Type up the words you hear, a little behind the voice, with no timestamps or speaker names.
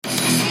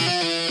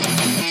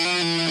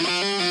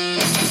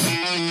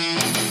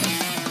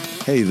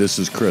Hey, this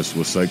is Chris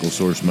with Cycle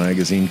Source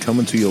Magazine,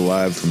 coming to you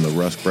live from the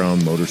Russ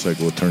Brown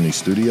Motorcycle Attorney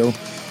Studio.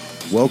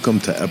 Welcome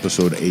to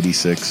episode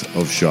 86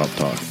 of Shop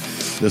Talk.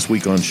 This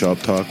week on Shop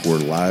Talk, we're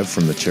live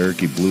from the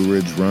Cherokee Blue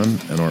Ridge Run,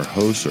 and our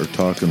hosts are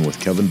talking with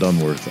Kevin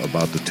Dunworth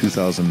about the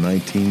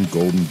 2019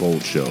 Golden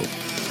Bolt Show.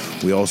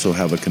 We also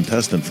have a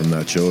contestant from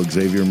that show,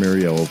 Xavier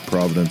Muriel of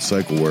Providence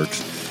Cycle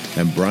Works,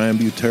 and Brian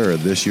Butera,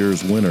 this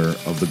year's winner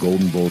of the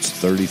Golden Bolt's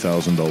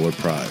 $30,000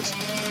 prize.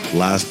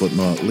 Last but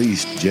not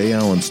least, Jay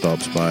Allen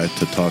stops by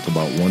to talk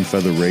about One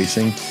Feather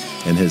Racing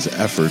and his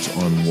efforts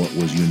on what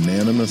was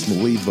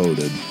unanimously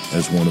voted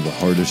as one of the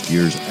hardest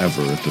years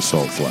ever at the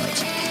Salt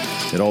Flats.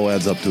 It all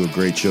adds up to a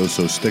great show,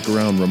 so stick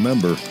around.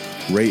 Remember,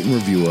 rate and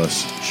review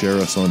us, share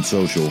us on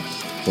social,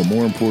 but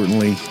more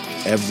importantly,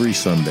 every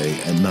Sunday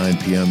at 9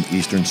 p.m.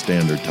 Eastern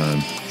Standard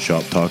Time,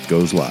 Shop Talk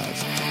goes live.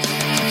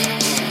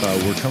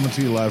 We're coming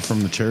to you live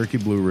from the Cherokee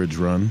Blue Ridge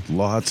Run.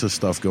 Lots of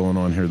stuff going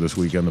on here this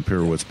weekend. The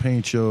Pirouettes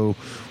Paint Show.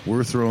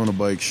 We're throwing a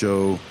bike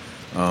show.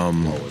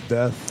 Wall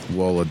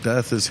of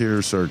Death is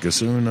here.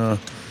 Circus Una.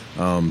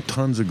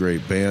 Tons of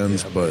great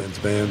bands.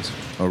 Bands.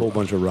 A whole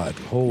bunch of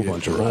riding. Whole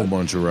bunch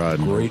of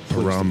riding. Great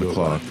around the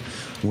clock.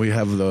 We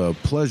have the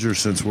pleasure,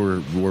 since we're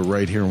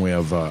right here and we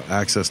have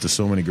access to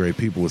so many great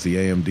people with the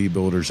AMD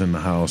builders in the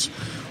house.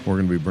 We're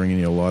going to be bringing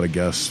you a lot of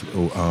guests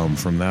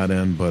from that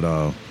end,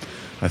 but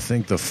I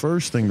think the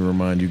first thing to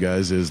remind you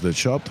guys is that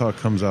Shop Talk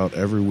comes out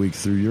every week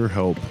through your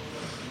help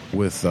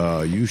with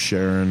you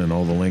sharing and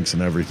all the links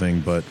and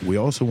everything, but we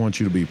also want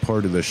you to be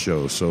part of this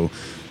show. So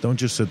don't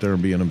just sit there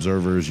and be an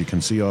observer. As you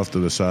can see off to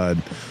the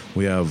side,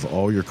 we have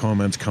all your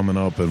comments coming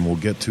up, and we'll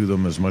get to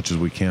them as much as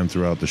we can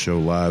throughout the show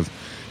live.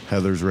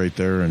 Heather's right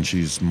there, and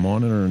she's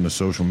monitoring the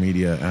social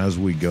media as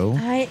we go.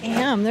 I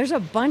am. There's a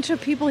bunch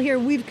of people here.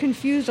 We've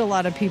confused a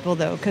lot of people,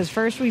 though, because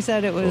first we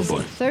said it was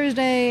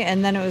Thursday,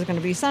 and then it was going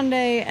to be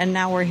Sunday, and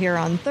now we're here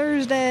on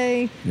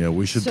Thursday. Yeah,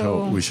 we should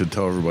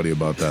tell everybody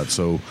about that.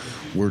 So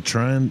we're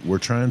trying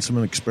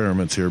some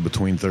experiments here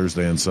between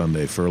Thursday and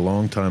Sunday. For a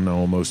long time now,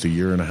 almost a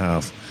year and a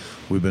half,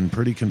 we've been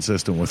pretty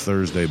consistent with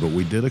Thursday, but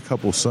we did a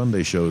couple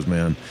Sunday shows,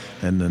 man,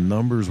 and the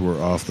numbers were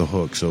off the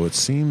hook. So it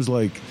seems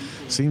like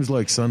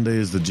Sunday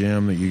is the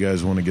jam that you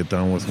guys want to get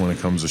down with when it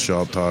comes to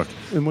Shop Talk.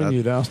 And when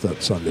you'd asked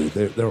that Sunday,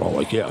 they're all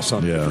like, yeah,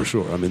 Sunday for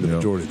sure. I mean, the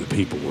majority of the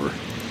people were,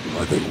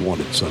 I think,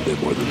 wanted Sunday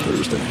more than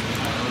Thursday.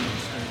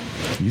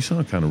 You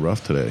sound kind of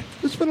rough today.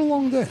 It's been a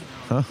long day.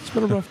 Huh? It's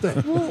been a rough day.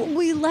 Well,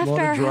 we left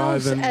our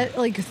house at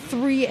like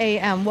 3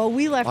 a.m. Well,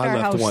 we left our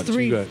house once.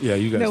 three. You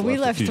guys. No, we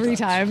left 3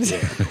 times.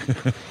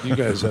 Yeah. You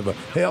guys have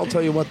Hey, I'll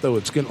tell you what, though,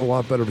 it's getting a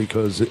lot better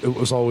because it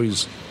was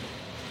always,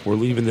 we're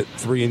leaving at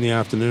 3 in the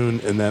afternoon,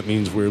 and that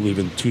means we're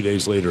leaving 2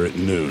 days later at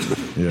noon.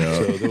 Yeah.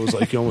 So there was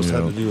like, you almost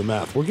had to do the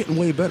math. We're getting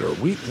way better.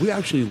 We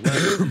actually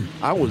left.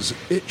 I was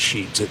at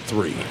Sheets at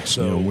 3.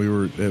 So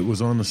it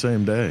was on the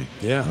same day.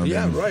 Yeah. I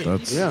mean, Right.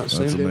 That's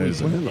same day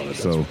amazing. We on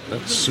it.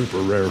 That's super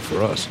rare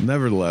for us.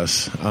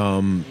 Nevertheless,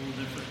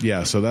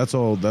 so that's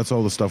all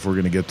the stuff we're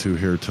going to get to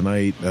here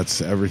tonight.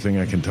 That's everything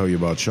I can tell you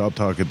about Shop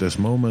Talk at this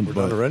moment. We're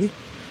done already?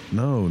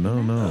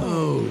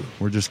 No.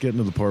 We're just getting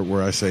to the part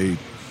where I say,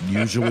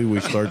 usually we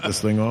start this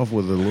thing off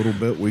with a little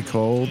bit we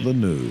call the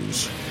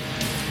news.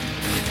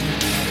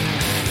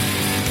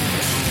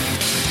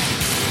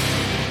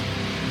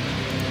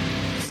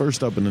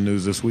 First up in the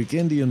news this week,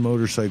 Indian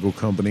Motorcycle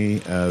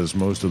Company, as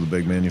most of the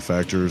big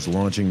manufacturers,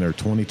 launching their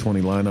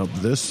 2020 lineup.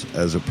 This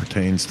as it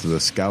pertains to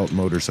the Scout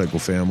motorcycle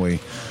family.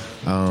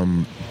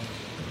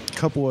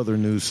 Couple other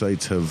news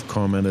sites have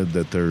commented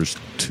that there's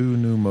 2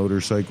 new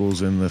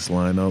motorcycles in this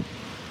lineup.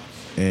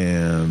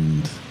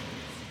 And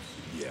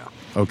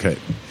okay.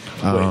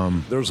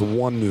 There's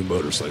 1 new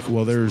motorcycle.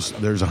 Well, there's a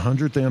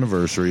 100th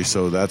anniversary,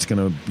 so that's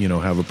going to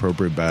have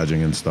appropriate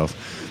badging and stuff.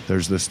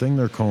 There's this thing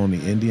they're calling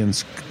the Indian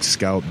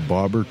Scout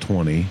Bobber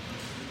 20,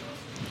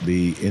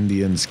 the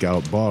Indian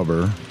Scout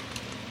Bobber,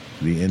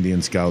 the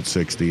Indian Scout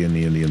 60, and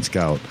the Indian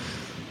Scout.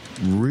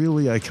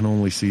 Really, I can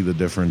only see the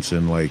difference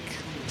in like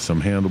some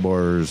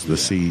handlebars, the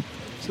seat.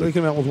 So they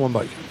came out with 1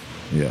 bike.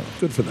 Yeah,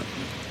 good for them.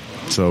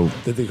 So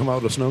did they come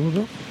out with a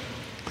snowmobile?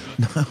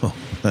 No.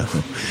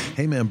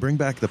 Hey, man, bring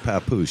back the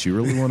papoose. You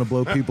really want to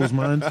blow people's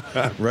minds?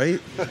 Right?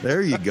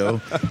 There you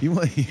go. You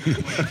want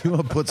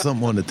to put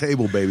something on the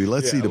table, baby.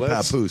 Let's see the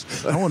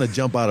papoose. I want to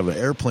jump out of an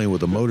airplane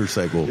with a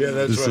motorcycle. Yeah,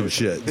 that's right. Some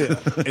shit. Yeah.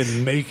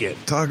 And make it.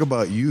 Talk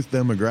about youth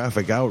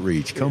demographic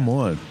outreach. Come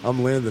on.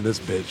 I'm landing this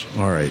bitch.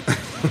 All right.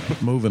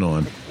 Moving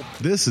on.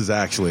 This is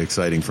actually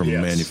exciting from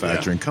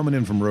manufacturing. Yeah. Coming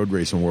in from Road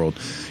Racing World,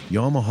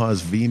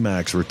 Yamaha's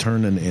VMAX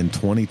returning in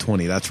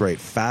 2020. That's right,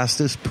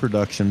 fastest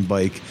production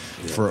bike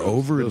for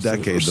over a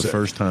decade, the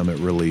first time it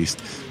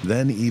released.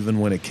 Then even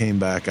when it came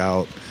back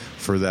out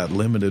for that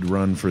limited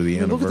run for the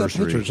anniversary. Look at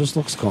that picture. It just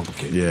looks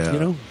complicated. Yeah. You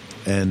know?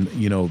 And,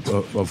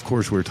 of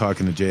course, we were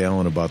talking to Jay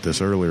Allen about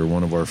this earlier,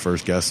 one of our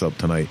first guests up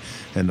tonight.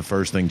 And the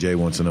first thing Jay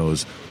wants to know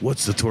is,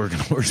 what's the torque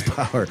and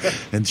horsepower?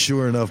 And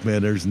sure enough,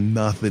 man, there's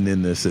nothing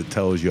in this that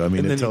tells you. I mean,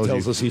 and then he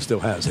tells us he still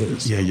has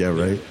his. Yeah,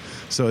 right.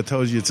 So it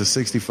tells you it's a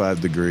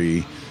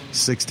 65-degree,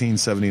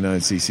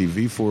 1679cc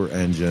V4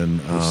 engine.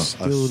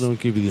 Still don't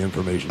give you the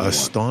information.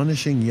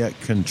 Astonishing yet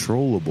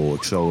controllable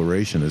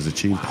acceleration is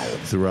achieved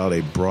throughout a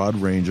broad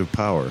range of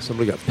power.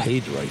 Somebody got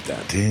paid to write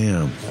that.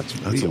 Damn,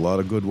 that's a lot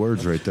of good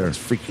words right there. That's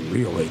freaking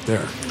real right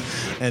there.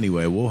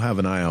 Anyway, we'll have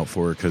an eye out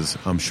for it because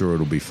I'm sure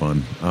it'll be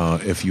fun.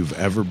 If you've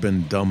ever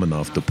been dumb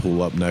enough to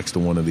pull up next to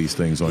one of these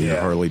things on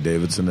your Harley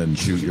Davidson and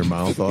shoot your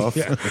mouth off,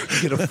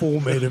 get a fool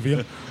made of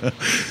you.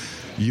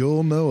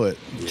 You'll know it.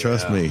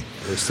 Trust me.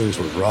 Those things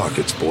were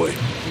rockets, boy.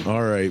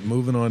 All right,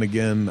 moving on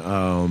again.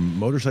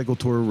 Motorcycle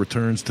Tour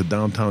returns to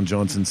downtown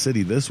Johnson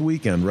City this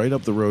weekend, right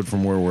up the road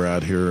from where we're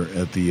at here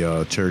at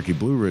the Cherokee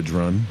Blue Ridge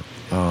Run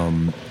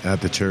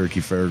at the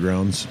Cherokee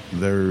Fairgrounds.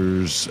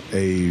 There's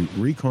a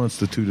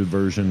reconstituted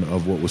version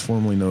of what was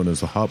formerly known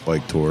as the Hot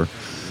Bike Tour,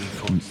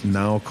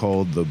 now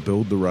called the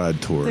Build to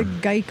Ride Tour. The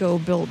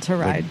Geico Built to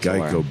Ride Tour.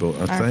 Geico Built.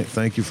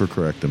 Thank you for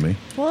correcting me.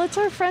 Well, it's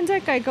our friends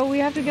at Geico. We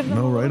have to give them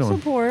a little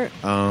support.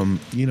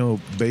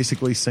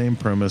 Basically same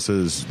premise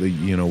as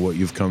what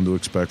you've come to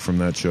expect from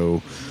that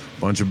show.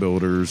 Bunch of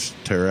builders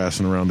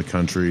terrassing around the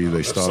country.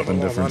 They stop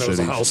in different cities.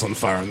 There was a house on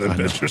fire in the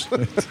pictures.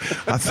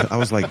 I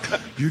was like,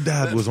 your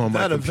dad was on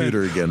my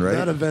computer again, right?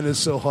 That event is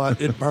so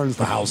hot, it burns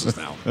the houses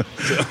now.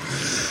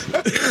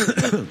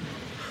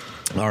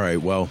 All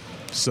right, well,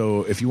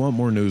 so if you want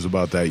more news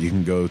about that, you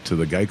can go to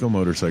the Geico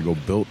Motorcycle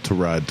Built to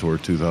Ride Tour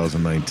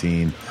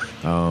 2019.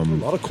 A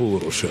lot of cool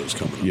little shows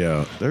coming up.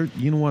 Yeah.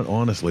 You know what?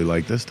 Honestly,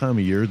 like this time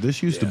of year,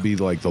 this used to be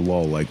like the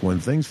lull. Like when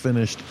things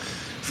finished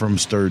from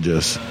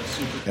Sturgis,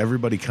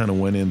 everybody kind of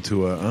went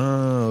into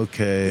and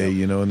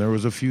there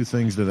was a few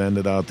things that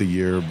ended out the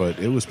year, but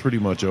it was pretty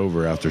much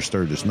over after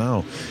Sturgis.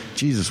 Now,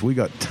 Jesus, we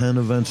got 10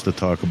 events to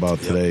talk about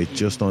today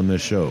just on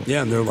this show.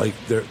 Yeah, and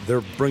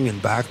they're bringing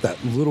back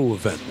that little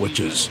event, which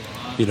is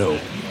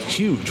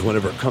huge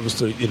whenever it comes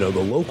to the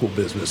local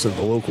business and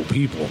the local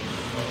people.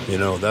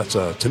 That's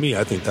to me,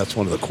 I think that's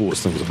one of the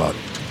coolest things about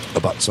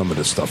some of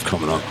this stuff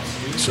coming up.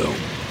 So,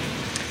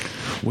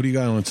 what do you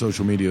got on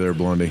social media there,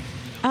 Blondie?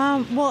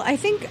 Well, I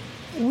think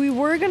we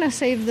were going to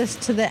save this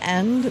to the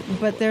end,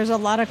 but there's a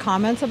lot of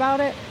comments about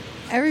it.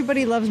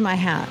 Everybody loves my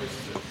hat.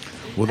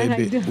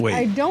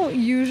 I don't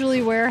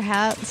usually wear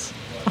hats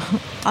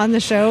on the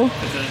show,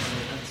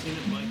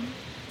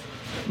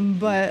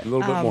 but a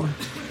little bit more.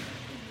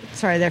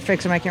 Sorry, they're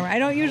fixing my camera. I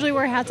don't usually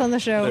wear hats on the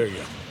show. There you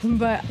go.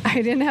 But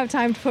I didn't have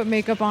time to put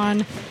makeup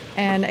on.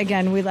 And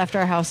again, we left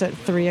our house at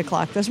 3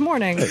 o'clock this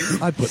morning. Hey,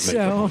 I put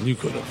makeup on. You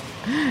could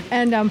have.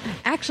 And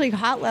actually,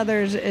 Hot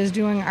Leathers is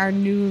doing our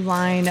new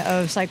line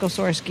of Cycle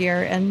Source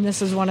gear. And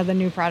this is one of the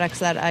new products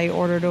that I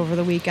ordered over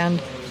the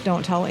weekend.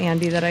 Don't tell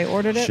Andy that I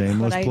ordered it.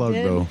 Shameless plug,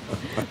 though.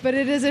 But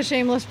it is a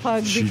shameless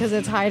plug because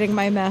it's hiding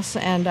my mess.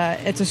 And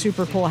it's a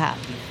super cool hat.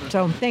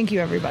 So thank you,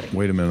 everybody.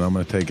 Wait a minute. I'm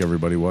going to take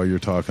everybody while you're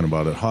talking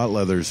about it. Hot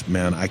Leathers,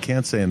 man, I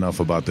can't say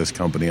enough about this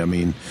company. I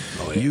mean,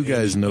 you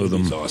guys know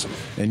them. Awesome.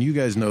 And you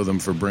guys know them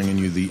for bringing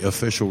you the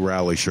official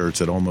rally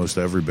shirts at almost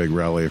every big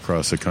rally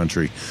across the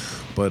country.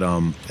 But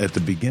at the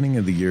beginning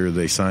of the year,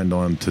 they signed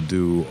on to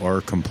do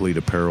our complete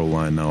apparel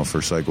line now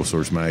for Cycle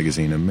Source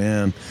magazine. And,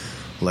 man,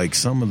 like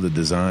some of the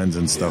designs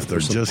and stuff, they're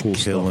just cool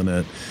killing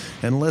it.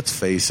 And let's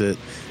face it,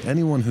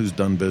 anyone who's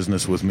done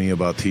business with me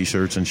about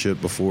T-shirts and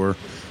shit before,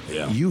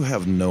 you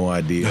have no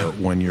idea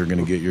when you're going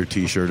to get your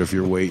T-shirt if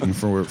you're waiting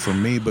for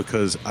me,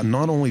 because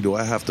not only do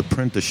I have to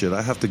print the shit,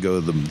 I have to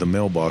go to the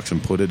mailbox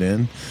and put it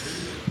in.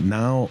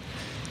 Now,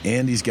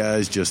 Andy's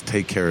guys just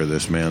take care of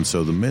this, man.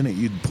 So the minute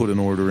you put an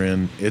order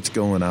in, it's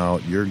going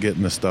out. You're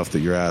getting the stuff that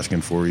you're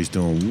asking for. He's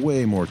doing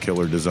way more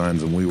killer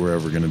designs than we were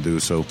ever going to do.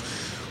 So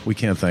we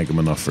can't thank him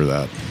enough for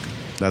that.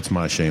 That's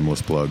my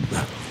shameless plug.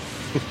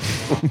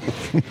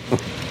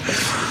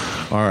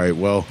 All right,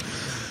 well,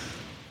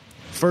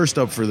 first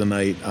up for the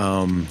night,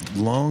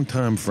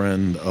 longtime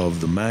friend of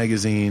the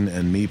magazine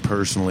and me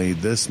personally.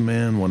 This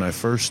man, when I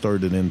first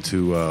started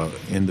into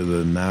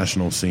the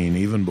national scene,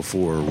 even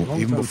before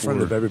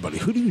friend of everybody.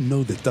 Who do you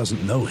know that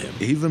doesn't know him?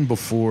 Even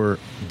before,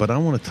 but I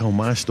want to tell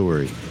my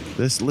story.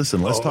 Let's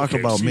talk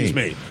about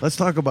me. Let's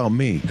talk about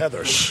me.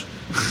 Heather.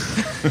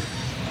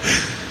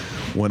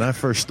 When I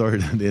first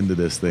started into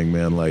this thing,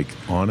 man, like,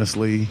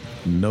 honestly,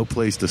 no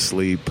place to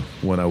sleep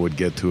when I would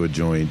get to a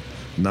joint.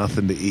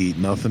 Nothing to eat,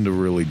 nothing to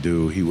really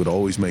do. He would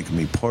always make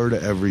me part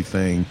of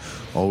everything,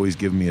 always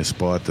give me a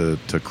spot to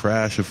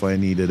crash if I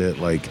needed it.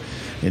 Like,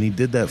 and he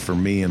did that for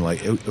me, and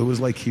like it was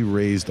like he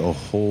raised a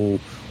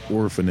whole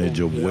orphanage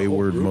of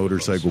wayward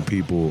motorcycle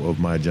people of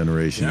my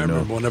generation. Yeah, I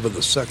remember whenever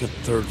the second,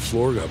 third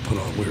floor got put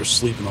on, we were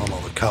sleeping on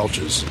all the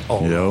couches,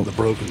 all around the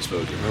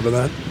Brokensville. Do you remember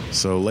that?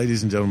 So,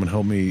 ladies and gentlemen,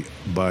 help me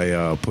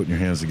by putting your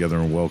hands together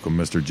and welcome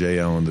Mr. Jay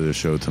Allen to the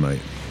show tonight.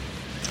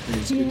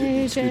 It's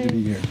good to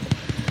be here.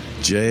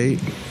 Jay,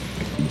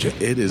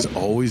 it is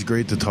always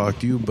great to talk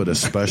to you, but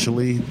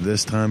especially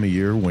this time of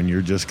year when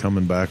you're just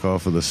coming back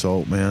off of the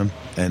Salt, man.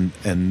 And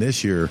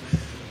this year,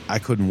 I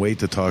couldn't wait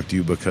to talk to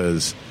you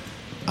because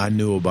I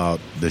knew about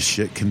the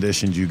shit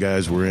conditions you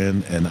guys were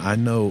in, and I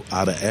know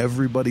out of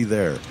everybody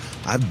there,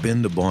 I've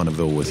been to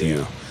Bonneville with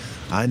you.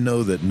 I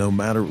know that no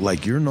matter,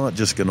 like, you're not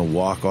just going to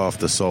walk off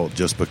the salt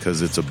just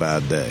because it's a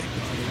bad day.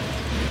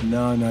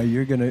 No,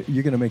 you're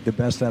gonna make the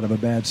best out of a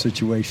bad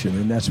situation,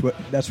 and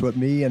that's what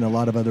me and a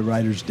lot of other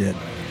riders did.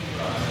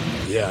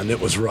 Yeah, and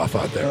it was rough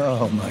out there.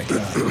 Oh my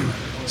God.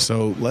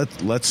 So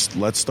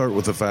let's start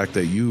with the fact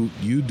that you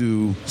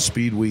do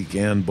Speed Week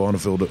and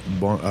Bonneville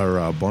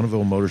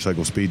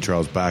Motorcycle Speed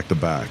Trials back to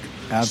back.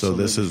 Absolutely.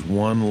 So this is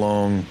one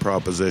long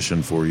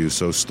proposition for you.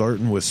 So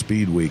starting with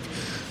Speed Week,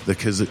 the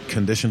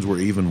conditions were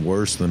even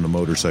worse than the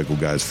motorcycle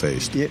guys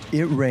faced.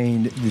 It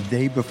rained the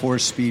day before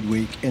Speed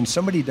Week, and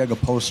somebody dug a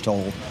post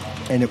hole,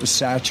 and it was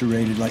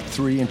saturated like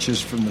 3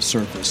 inches from the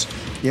surface.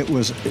 It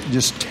was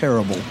just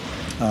terrible.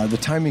 The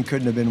timing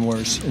couldn't have been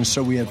worse, and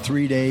so we had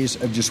 3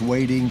 days of just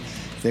waiting.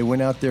 They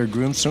went out there,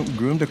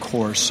 groomed a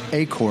course,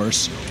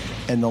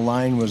 and the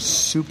line was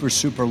super,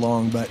 super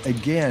long. But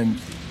again,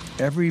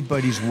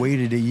 everybody's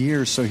waited a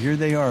year, so here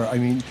they are. I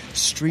mean,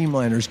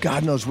 streamliners,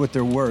 God knows what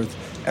they're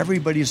worth.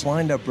 Everybody's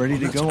lined up ready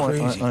to go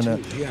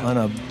on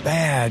a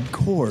bad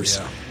course.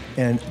 Yeah.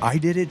 And I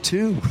did it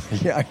too.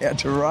 Yeah, I had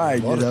to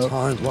ride. A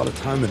lot of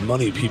time and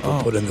money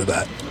people put into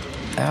that.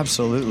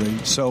 Absolutely.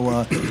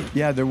 So,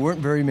 there weren't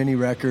very many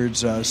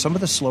records. Some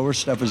of the slower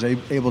stuff was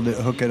able to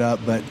hook it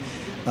up, but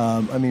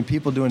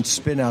people doing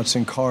spin-outs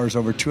in cars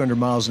over 200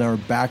 miles an hour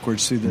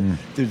backwards through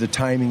the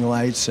timing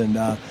lights.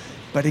 And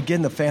but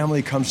again, the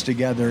family comes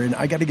together, and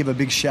I got to give a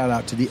big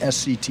shout-out to the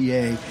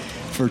SCTA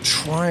for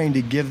trying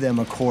to give them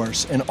a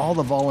course, and all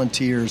the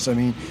volunteers. I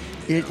mean,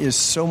 it is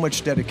so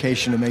much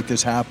dedication to make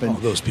this happen. Oh,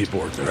 those people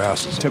work their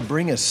asses off. To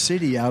bring a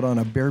city out on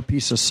a bare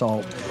piece of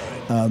salt.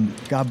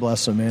 God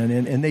bless them, man.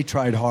 And they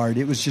tried hard.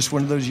 It was just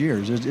one of those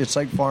years. It's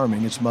like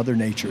farming. It's Mother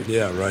Nature.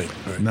 Yeah, right.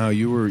 Now,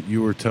 you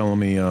were telling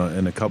me,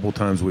 and a couple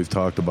times we've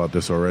talked about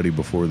this already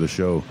before the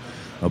show,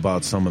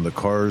 about some of the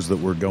cars that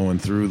were going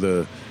through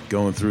the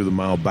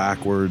mile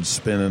backwards,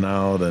 spinning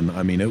out, and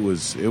I mean, it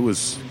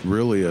was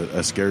really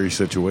a scary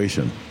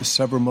situation.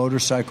 Several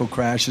motorcycle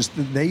crashes.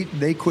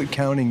 They quit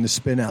counting the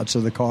spin-outs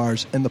of the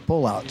cars, and the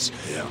pull-outs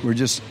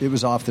it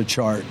was off the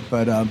chart.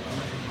 But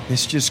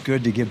it's just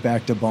good to get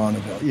back to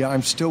Bonneville. Yeah,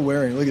 I'm still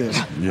wearing. Look at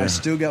this. Yeah. I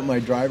still got my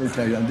driver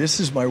tag on.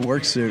 This is my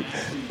work suit.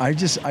 I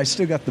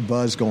still got the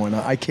buzz going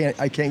on. I can't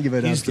give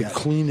it He's up. He's the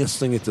cleanest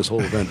thing at this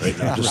whole event right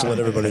now. Just to let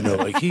everybody know.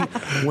 Like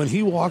when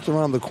he walked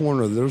around the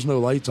corner, there was no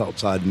lights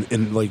outside,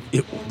 and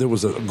there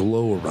was a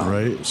glow around.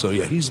 Right. So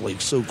yeah, he's like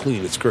so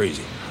clean. It's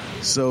crazy.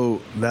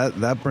 So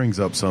that brings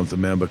up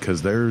something, man,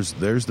 because there's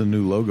the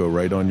new logo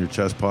right on your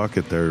chest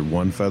pocket there,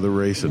 One Feather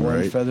Racing,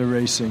 right? One Feather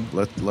Racing.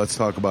 Let's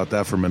talk about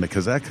that for a minute,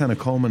 because that kind of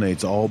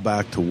culminates all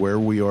back to where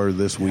we are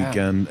this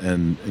weekend,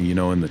 and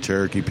and the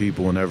Cherokee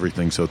people and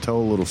everything. So tell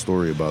a little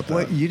story about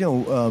that.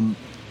 Well,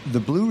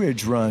 the Blue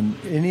Ridge Run,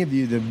 any of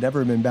you that have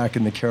never been back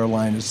in the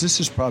Carolinas, this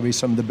is probably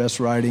some of the best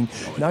riding,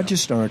 not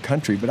just in our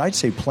country, but I'd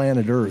say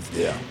planet Earth.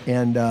 Yeah.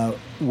 And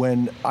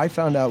when I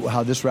found out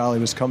how this rally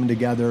was coming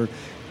together,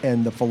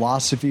 and the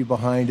philosophy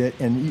behind it.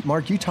 And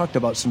Mark, you talked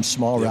about some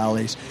small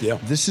rallies. Yeah.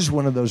 This is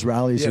one of those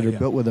rallies that are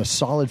built with a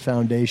solid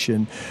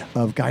foundation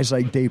of guys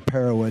like Dave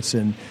Perowitz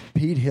and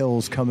Pete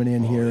Hills coming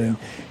in here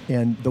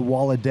and the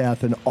Wall of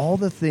Death and all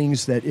the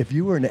things that if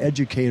you were an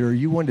educator,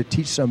 you wanted to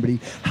teach somebody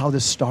how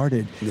this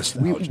started.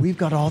 We've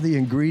got all the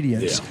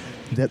ingredients. Yeah.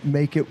 That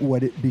make it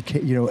what it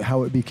became,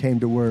 how it became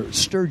to where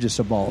Sturgis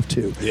evolved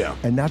to. Yeah.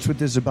 And that's what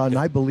this is about, and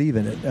I believe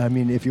in it. I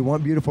mean, if you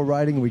want beautiful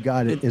riding, we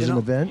got it. As an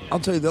event, I'll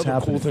tell you the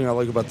other cool thing I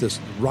like about this.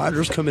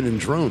 Riders come in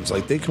drones.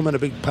 Like, they come in a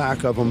big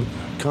pack of them,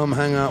 come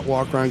hang out,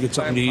 walk around, get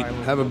something to eat,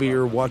 have a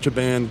beer, watch a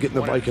band, get in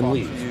the bike and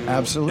leave.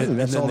 Absolutely.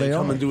 That's and all then they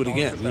come are. and do it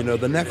again.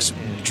 The next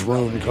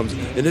drone comes,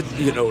 and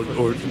it,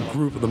 or a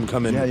group of them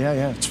come in.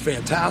 Yeah. It's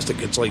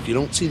fantastic. It's like you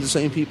don't see the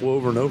same people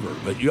over and over.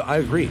 But I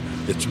agree.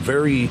 It's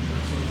very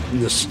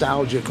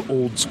nostalgic,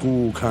 old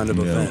school kind of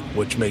event,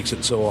 which makes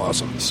it so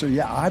awesome. So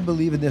I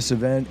believe in this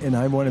event, and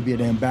I want to be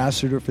an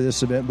ambassador for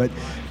this event. But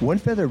One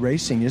Feather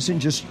Racing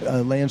isn't just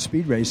land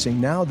speed racing.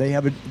 Now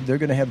they're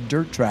going to have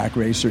dirt track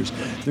racers.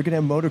 They're going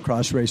to have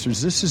motocross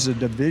racers. This is a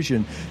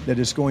division that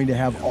is going to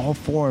have all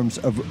forms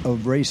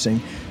of racing.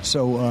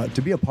 So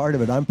to be a part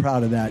of it, I'm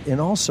proud of that.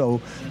 And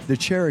also the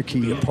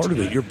Cherokee. To be a part of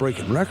it, you're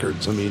breaking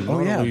records. I mean,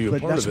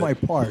 but that's my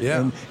part.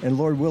 Yeah. And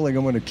Lord willing,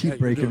 I'm going to keep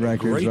breaking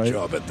records. Great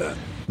job at that.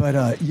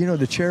 But,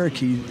 the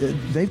Cherokee,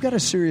 they've got a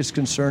serious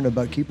concern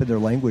about keeping their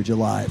language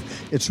alive.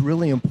 It's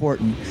really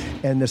important.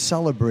 And the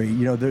celebrate,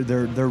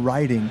 they're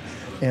writing.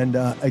 And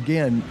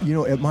again,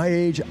 at my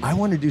age, I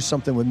want to do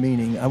something with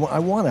meaning. I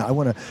want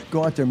to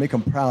go out there and make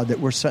them proud that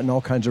we're setting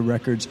all kinds of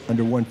records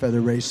under One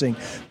Feather Racing.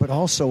 But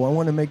also, I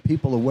want to make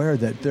people aware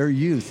that their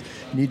youth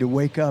need to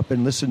wake up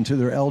and listen to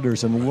their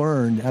elders and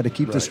learn how to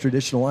keep this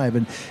tradition alive.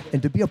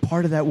 And to be a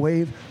part of that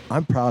wave,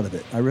 I'm proud of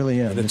it. I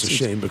really am. And it's a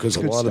shame because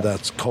a lot of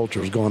that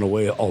culture has gone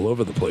away all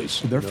over the place.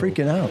 They're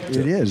freaking out.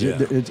 It is. Yeah.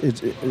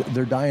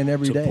 They're dying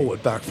every day. To pull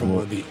it back from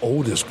one of the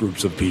oldest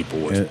groups of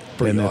people is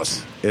pretty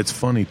awesome. It's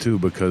funny, too,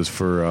 because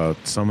for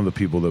some of the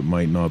people that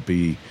might not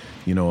be,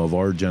 of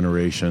our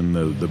generation,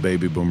 the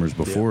baby boomers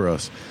before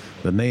us,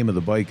 the name of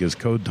the bike is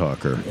Code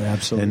Talker.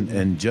 Absolutely.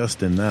 And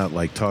just in that,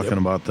 like talking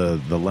about the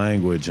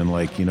language and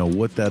like, you know,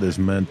 what that has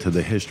meant to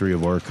the history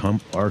of our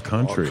country. Our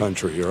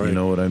country, you're right. You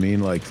know what I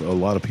mean? Like a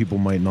lot of people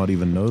might not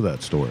even know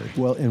that story.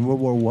 Well, in World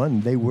War I,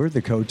 they were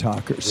the Code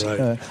Talkers.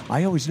 Right.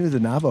 I always knew the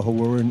Navajo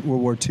were in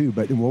World War II,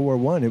 but in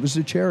World War I, it was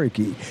the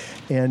Cherokee.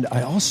 And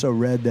I also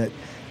read that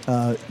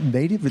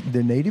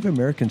the Native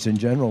Americans in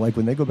general, like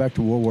when they go back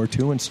to World War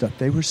II and stuff,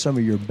 they were some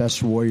of your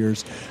best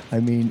warriors. I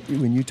mean,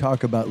 when you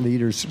talk about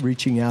leaders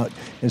reaching out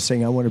and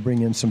saying, I want to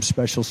bring in some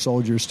special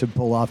soldiers to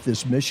pull off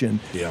this mission,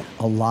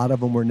 a lot of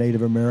them were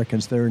Native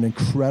Americans. They're an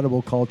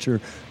incredible culture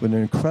with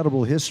an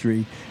incredible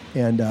history,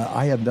 and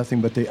I have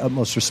nothing but the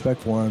utmost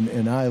respect for them,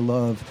 and I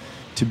love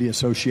to be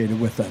associated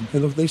with them.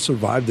 And look, they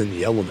survived in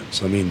the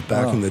elements. I mean,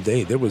 back in the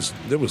day, there was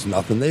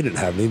nothing. They didn't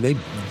have any. They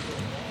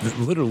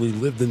literally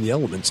lived in the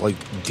elements like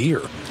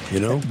deer,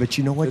 you know. But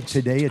you know what?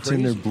 Today it's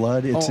crazy. In their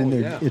blood. It's in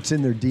their it's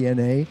in their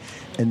DNA,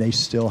 and they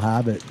still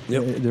have it.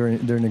 Yep. They're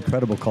an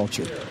incredible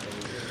culture.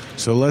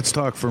 So let's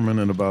talk for a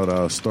minute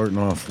about starting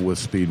off with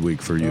Speed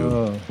Week for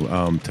you.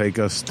 Take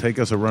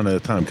us a run at a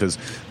time, because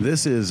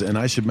this is, and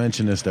I should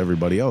mention this to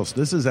everybody else,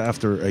 this is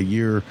after a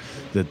year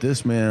that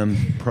this man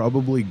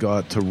probably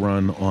got to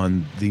run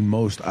on the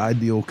most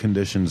ideal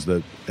conditions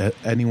that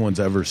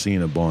anyone's ever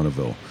seen at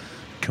Bonneville.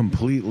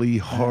 Completely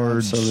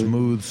hard,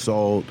 smooth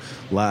salt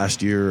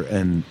last year,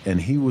 and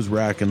he was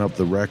racking up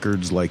the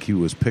records like he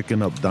was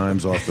picking up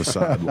dimes off the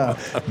sidewalk.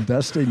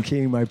 Dustin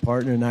King, my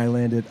partner, and I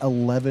landed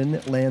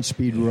 11 land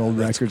speed world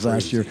records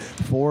last year.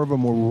 4 of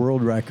them were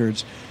world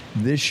records.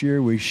 This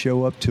year we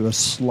show up to a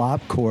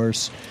slop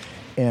course,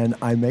 and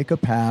I make a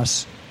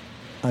pass.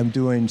 I'm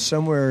doing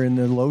somewhere in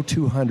the low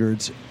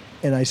 200s.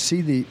 And I see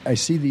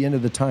the end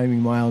of the timing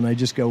mile, and I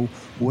just go,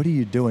 what are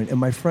you doing? And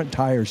my front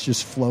tire's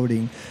just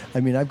floating. I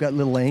mean, I've got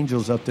little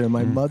angels up there.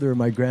 My mother and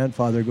my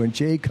grandfather going,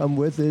 Jay, come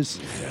with us.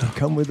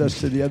 Come with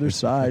us to the other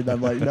side. And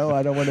I'm like, no,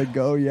 I don't want to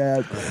go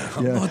yet.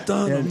 I'm not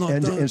done.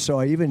 And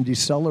so I even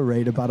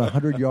decelerate about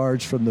 100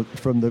 yards from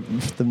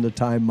the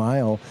time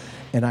mile.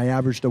 And I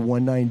averaged a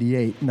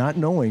 198, not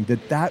knowing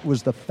that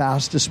was the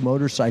fastest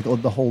motorcycle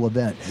of the whole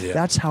event. Yeah.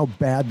 That's how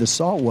bad the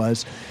salt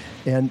was.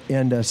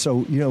 And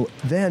so, you know,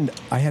 then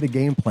I had a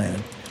game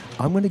plan.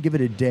 I'm going to give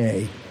it a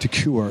day to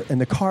cure,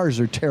 and the cars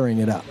are tearing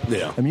it up.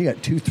 Yeah. I mean, you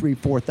got 2,000,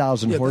 3,000,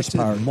 4,000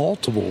 horsepower.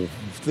 Multiple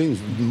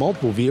things,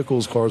 multiple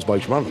vehicles, cars,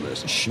 bikes running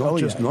this.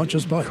 Not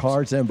just bikes.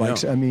 Cars and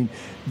bikes. Yeah. I mean,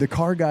 the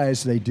car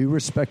guys, they do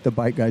respect the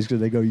bike guys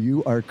because they go,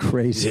 you are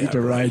crazy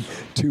to ride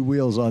 2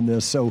 wheels on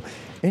this. So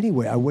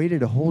anyway, I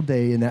waited a whole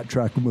day in that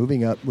truck,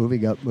 moving up.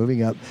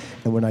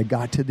 And when I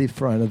got to the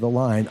front of the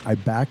line, I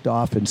backed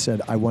off and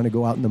said, I want to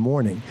go out in the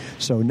morning.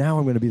 So now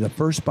I'm going to be the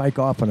first bike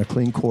off on a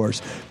clean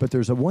course. But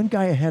there's one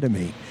guy ahead of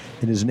me,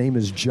 and his name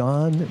is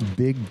John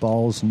Big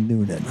Balls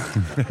Noonan.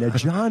 Now,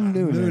 John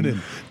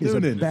Noonan is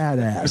a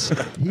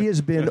badass. He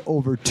has been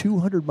over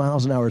 200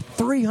 miles an hour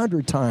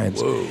 300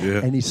 times. Whoa.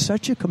 Yeah. And he's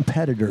such a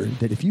competitor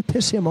that if you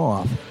piss him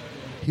off,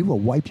 he will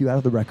wipe you out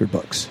of the record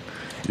books.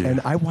 Yeah.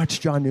 And I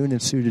watched John Noonan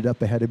suited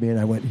up ahead of me, and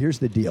I went, here's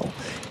the deal.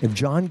 If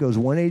John goes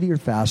 180 or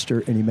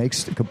faster and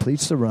he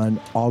completes the run,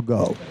 I'll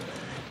go.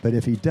 But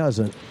if he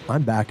doesn't,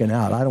 I'm backing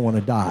out. I don't want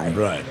to die.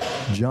 Right.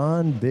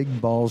 John Big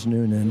Balls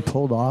Noonan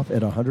pulled off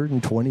at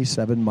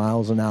 127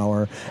 miles an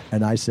hour,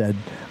 and I said,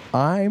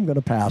 I'm going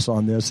to pass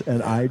on this,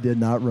 and I did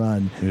not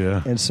run.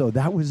 Yeah. And so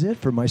that was it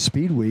for my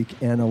Speed Week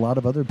and a lot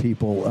of other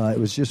people. It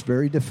was just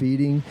very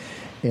defeating,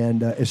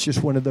 and it's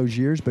just one of those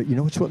years. But you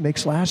know, it's what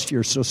makes last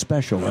year so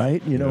special,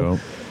 right? You know.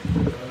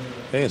 Yep.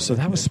 And so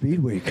that was Speed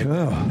Week.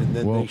 And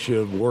then makes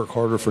you work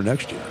harder for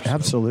next year. So.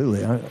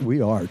 Absolutely. We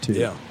are, too.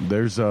 Yeah.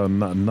 There's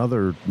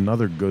another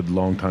good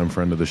longtime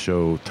friend of the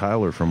show,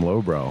 Tyler from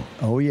Lowbrow.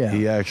 Oh, yeah.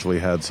 He actually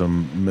had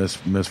some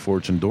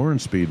misfortune during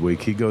Speed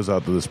Week. He goes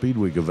out to the Speed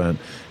Week event,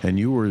 and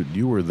you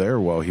were there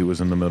while he was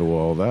in the middle of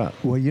all that.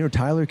 Well, you know,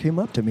 Tyler came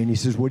up to me, and he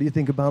says, what do you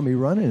think about me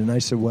running? And I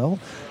said, well,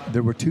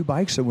 there were 2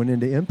 bikes that went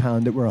into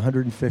impound that were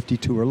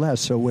 152 or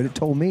less. So what it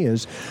told me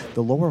is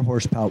the lower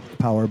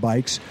horsepower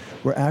bikes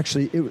were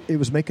actually, it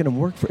was making them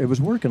work. It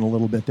was working a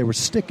little bit. They were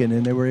sticking,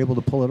 and they were able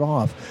to pull it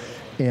off.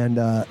 And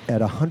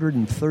at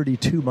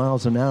 132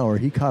 miles an hour,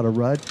 he caught a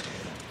rut.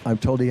 I'm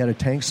told he had a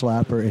tank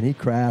slapper, and he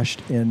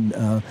crashed,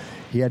 and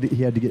he had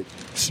to get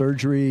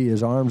surgery.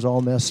 His arms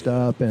all messed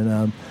up,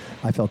 and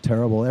I felt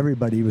terrible.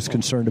 Everybody was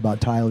concerned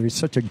about Tyler. He's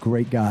such a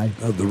great guy.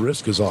 The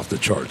risk is off the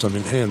charts. I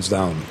mean, hands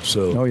down.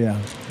 So, oh yeah,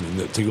 I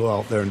mean, to go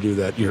out there and do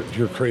that,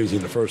 you're crazy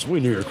in the first.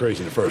 We knew you were crazy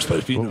in the first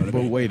place.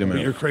 But wait a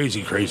minute, you're crazy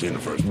in the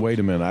first place. Wait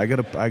a minute, I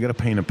gotta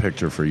paint a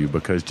picture for you,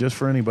 because just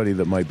for anybody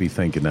that might be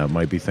thinking,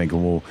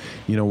 well,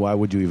 you know, why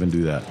would you even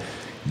do that?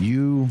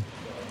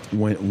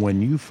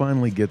 When you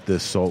finally get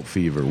this salt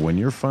fever, when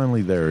you're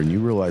finally there and you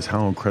realize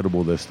how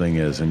incredible this thing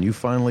is, and you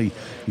finally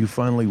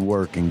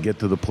work and get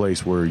to the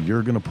place where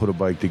you're going to put a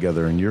bike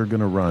together and you're going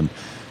to run,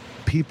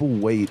 people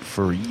wait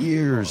for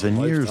years and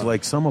years. Lifetime.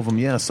 Like some of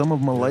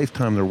them a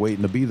lifetime. They're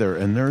waiting to be there,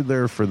 and they're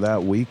there for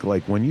that week.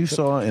 Like when you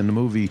saw in the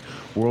movie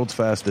World's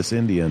Fastest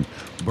Indian,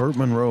 Burt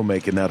Munro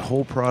making that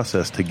whole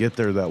process to get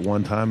there that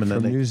one time, and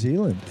From then New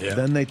Zealand.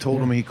 Then they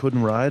told him he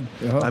couldn't ride.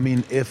 I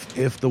mean,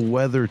 if the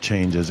weather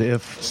changes,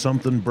 if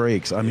something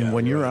breaks, I mean,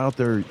 when you're out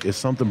there, if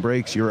something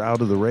breaks, you're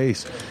out of the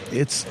race.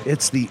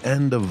 It's the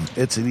end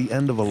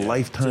of a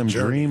lifetime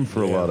dream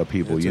for a lot of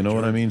people. You know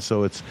what I mean?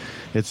 So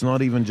it's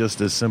not even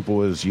just as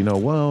simple as, you know,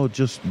 well,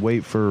 just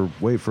wait for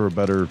a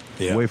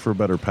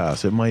better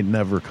pass. It might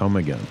never come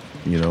again.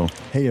 You know.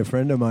 Hey, a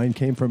friend of mine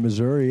came from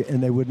Missouri,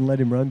 and they wouldn't let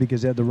him run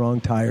because he had the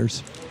wrong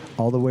tires.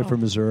 All the way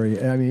from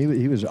Missouri. I mean,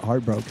 he was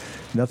heartbroken.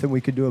 Nothing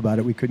we could do about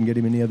it. We couldn't get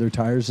him any other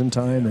tires in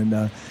time,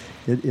 and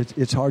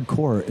it's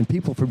hardcore. And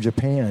people from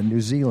Japan,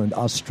 New Zealand,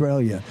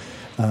 Australia,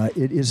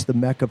 it is the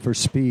mecca for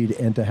speed.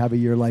 And to have a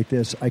year like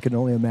this, I can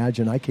only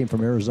imagine. I came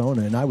from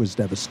Arizona, and I was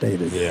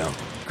devastated. Yeah.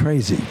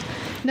 Crazy.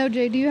 Now,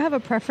 Jay, do you have a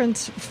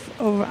preference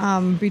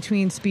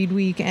between Speed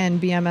Week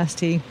and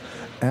BMST?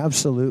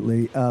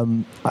 Absolutely.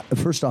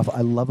 First off,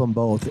 I love them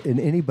both, and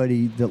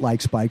anybody that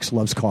likes bikes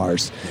loves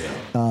cars.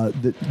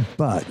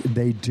 But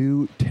they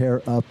do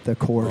tear up the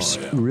course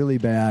really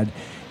bad.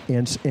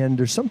 And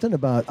there's something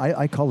about,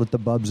 I call it the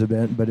Bubs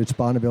event, but it's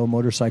Bonneville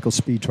Motorcycle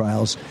Speed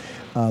Trials.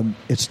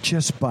 It's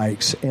just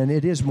bikes, and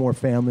it is more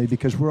family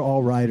because we're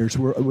all riders.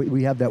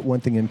 We have that one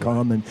thing in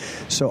common.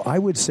 So I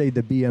would say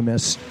the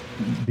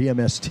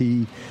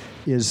BMST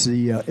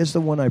is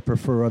the one I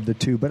prefer of the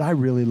two, but I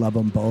really love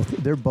them both.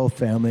 They're both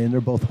family, and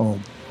they're both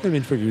home. I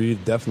mean, figure you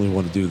definitely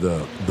want to do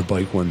the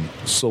bike one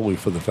solely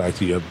for the fact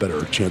that you have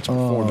better chance of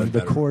performing.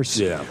 The course,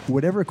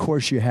 whatever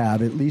course you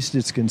have, at least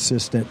it's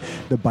consistent.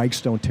 The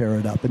bikes don't tear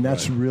it up, and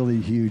that's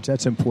really huge.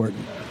 That's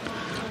important.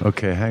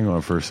 Okay, hang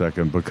on for a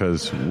second,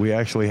 because we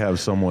actually have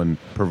someone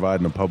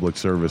providing a public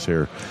service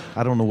here.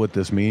 I don't know what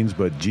this means,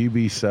 but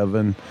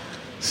GB7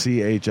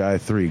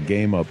 CHI3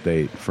 game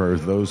update for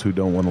those who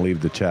don't want to leave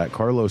the chat.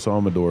 Carlos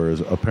Amador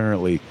is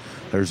apparently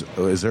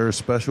is there a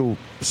special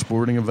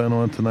sporting event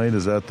on tonight?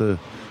 Is that the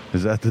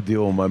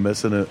deal? Am I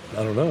missing it?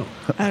 I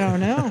don't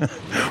know.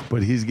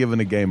 But he's giving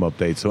a game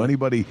update. So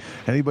anybody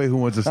who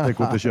wants to stick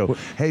with the show.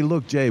 Hey,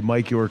 look, Jay,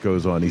 Mike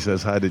Yorko's on. He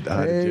says hi to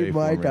Jay. Hey,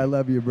 Mike, I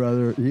love you,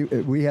 brother.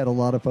 We had a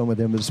lot of fun with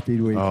him at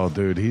Speed Week. Oh,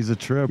 dude, he's a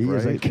trip, He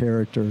is a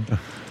character.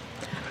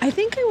 I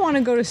think I want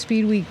to go to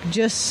Speed Week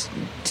just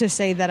to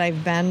say that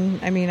I've been.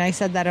 I mean, I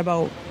said that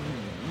about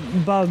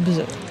Bubs,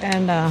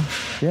 and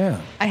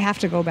I have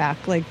to go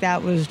back. Like,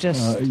 that was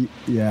just...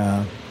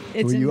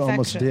 It's you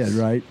almost did,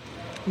 right?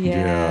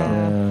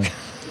 Yeah.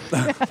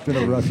 It's been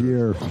a rough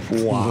year.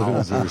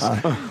 Wow.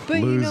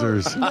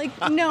 Losers.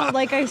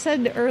 Like I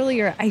said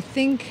earlier, I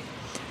think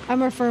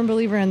I'm a firm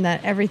believer in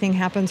that everything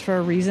happens for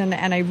a reason,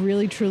 and I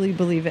really truly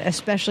believe it,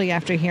 especially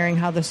after hearing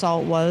how the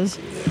salt was.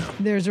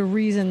 There's a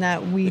reason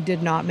that we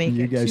did not make it.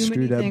 You guys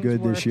screwed up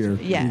good this year.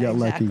 Yeah, you got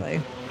exactly.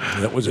 lucky.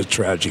 That was a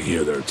tragic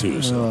year there,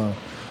 too. So.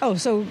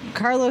 So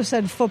Carlos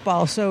said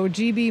football, so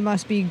GB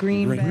must be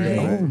Green Bay.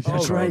 Oh,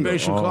 that's right. Green Bay,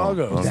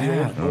 Chicago.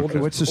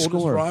 What's the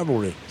score?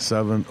 Rivalry.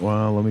 7.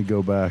 Well, let me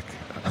go back.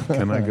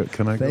 Can I go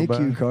back? Thank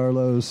you,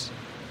 Carlos.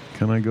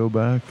 Can I go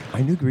back?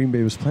 I knew Green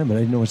Bay was playing, but I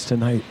didn't know it's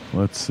tonight.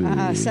 Let's see.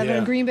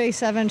 7, Green Bay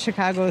 7,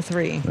 Chicago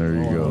 3. There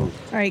you go. All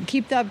right,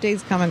 keep the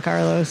updates coming,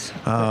 Carlos.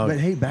 But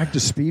hey, back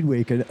to Speed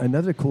Week.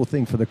 Another cool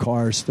thing for the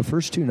cars, the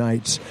first 2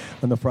 nights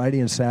on the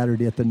Friday and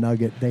Saturday at the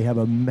Nugget, they have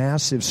a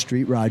massive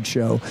street rod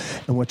show.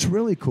 And what's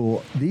really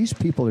cool, these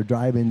people are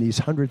driving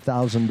these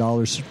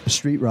 $100,000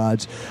 street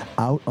rods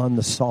out on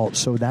the salt.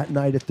 So that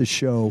night at the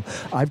show,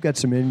 I've got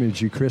some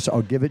imagery, Chris.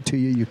 I'll give it to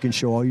you. You can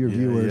show all your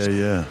viewers.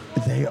 Yeah.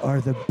 They are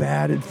the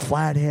batted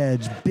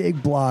flatheads,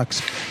 big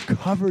blocks,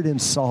 covered in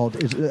salt.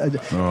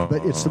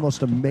 But it's the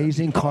most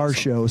amazing car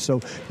show. So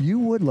you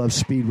would love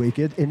Speed Week.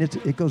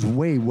 It goes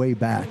way, way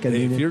back.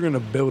 If you're going to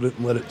build it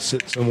and let it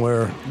sit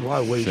somewhere, why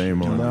waste?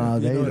 Shame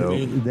on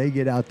them. They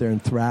get out there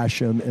and thrash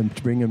them and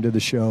bring them to the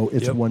show.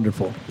 It's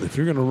wonderful. If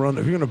you're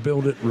going to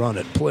build it, run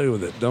it, play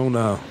with it.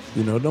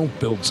 Don't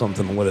build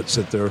something and let it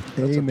sit there.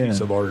 That's Amen. a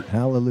piece of art.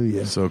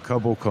 Hallelujah. So a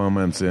couple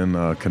comments in.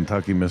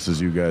 Kentucky misses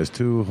you guys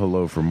too.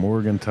 Hello from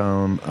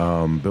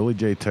Morgantown. Billy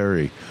J.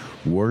 Terry,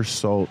 worst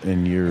salt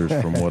in years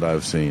from what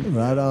I've seen.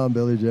 Right on,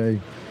 Billy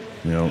J.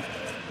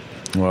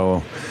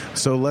 Well,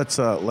 so let's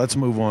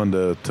move on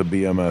to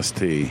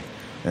BMST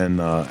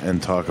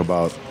and talk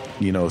about,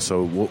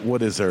 so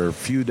what is there, a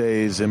few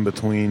days in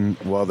between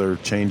while they're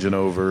changing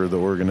over the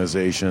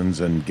organizations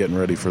and getting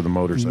ready for the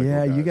motorcycle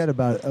guys? You got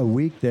about a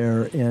week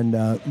there, and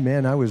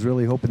man, I was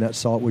really hoping that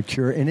salt would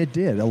cure, and it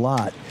did a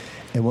lot.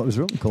 And what was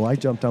really cool, I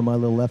jumped on my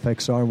little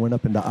FXR and went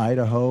up into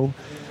Idaho.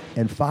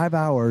 And 5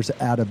 hours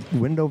out of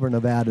Wendover,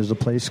 Nevada is a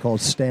place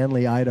called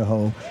Stanley,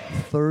 Idaho,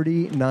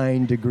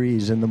 39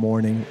 degrees in the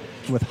morning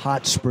with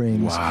hot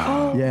springs.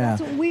 Wow. Oh,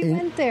 yeah. We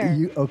went there.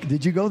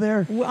 Did you go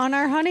there? On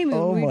our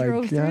honeymoon, we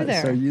drove through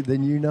there. So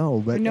then you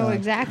know. But, we know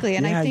exactly.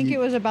 And I think it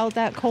was about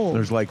that cold.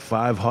 There's like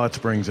 5 hot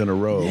springs in a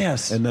row.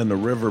 Yes. And then the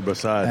river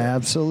beside it.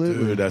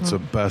 Absolutely. Dude, that's the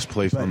best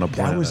place on the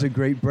planet. That was a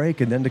great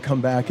break. And then to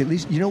come back, at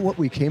least, you know what?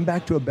 We came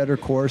back to a better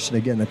course. And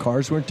again, the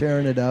cars weren't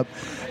tearing it up.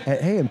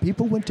 And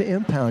people went to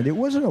impound. It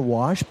wasn't a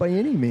wash by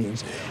any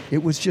means.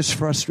 It was just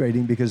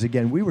frustrating because,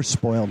 again, we were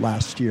spoiled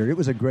last year. It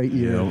was a great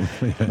year.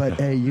 Yeah. But,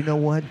 hey, you know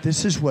what?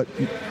 This is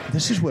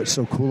what's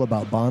so cool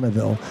about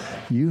Bonneville.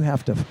 You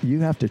have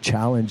to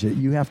challenge it.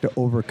 You have to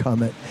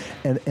overcome it.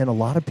 And a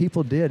lot of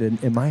people did.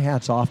 And my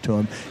hat's off to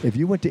them. If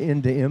you went to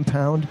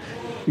impound,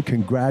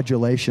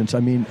 congratulations. I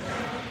mean,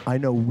 I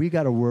know we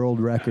got a world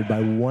record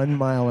by 1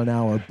 mile an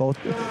hour,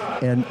 both,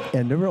 and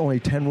there were only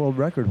 10 world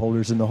record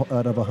holders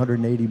out of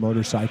 180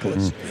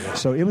 motorcyclists.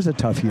 So it was a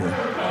tough year.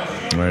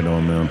 Right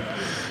on, man.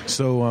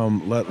 So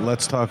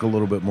let's talk a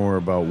little bit more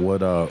about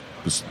what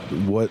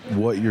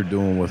you're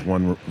doing with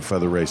One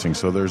Feather Racing.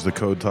 So there's the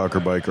Code Talker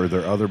bike. Are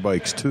there other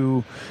bikes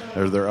too?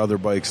 Are there other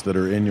bikes that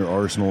are in your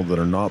arsenal that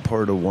are not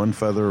part of One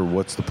Feather? Or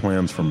what's the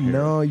plans from here?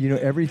 No,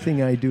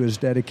 everything I do is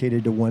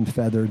dedicated to One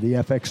Feather. The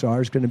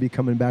FXR is going to be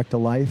coming back to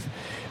life.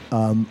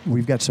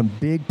 We've got some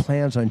big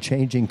plans on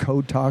changing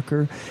Code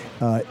Talker.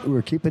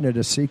 We're keeping it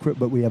a secret,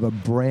 but we have a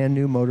brand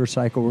new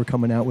motorcycle we're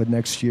coming out with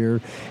next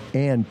year.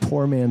 And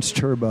Poor Man's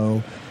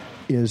Turbo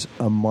is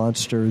a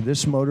monster.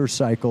 This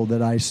motorcycle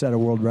that I set a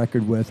world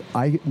record with,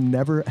 I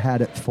never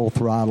had it full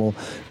throttle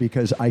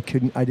because I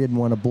didn't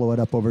want to blow it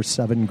up over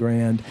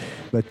 $7,000.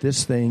 But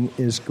this thing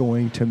is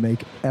going to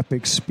make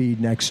epic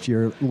speed next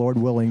year. Lord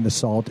willing, the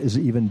Salt is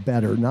even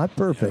better. Not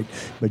perfect,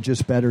 but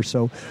just better.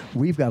 So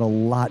we've got a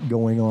lot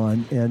going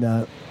on.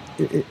 And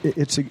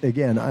it's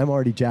again, I'm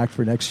already jacked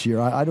for next year.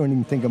 I don't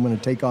even think I'm going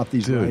to take off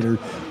these rider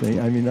things.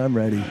 I mean, I'm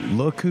ready.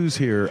 Look who's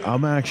here.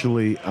 I'm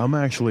actually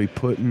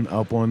putting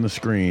up on the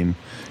screen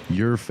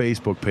your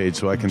Facebook page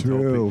so I can tell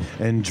people.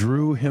 And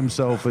Drew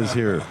himself is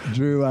here.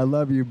 Drew, I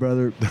love you,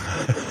 brother.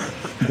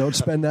 Don't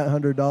spend that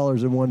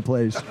 $100 in one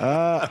place.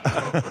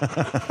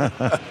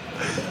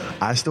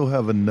 I still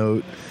have a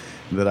note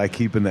that I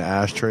keep in the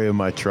ashtray of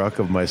my truck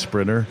of my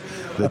Sprinter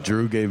that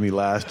Drew gave me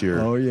last year.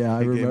 Oh, yeah,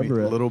 I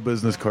remember it. A little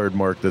business card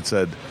mark that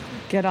said,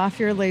 Get off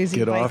your lazy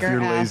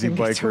biker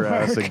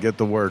ass and get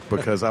to work,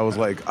 because I was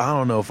like, I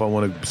don't know if I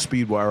want to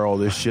speed wire all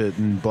this shit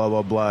and blah,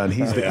 blah, blah. And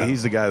he's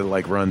the guy that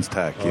like runs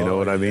tech, you know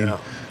what I mean? Yeah.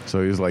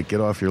 So he was like,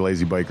 get off your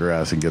lazy biker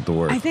ass and get to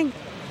work. I think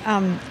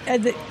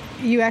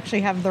you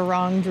actually have the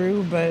wrong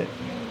Drew, but...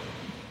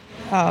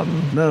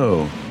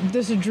 no.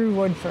 This is Drew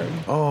Woodford.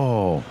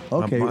 Oh,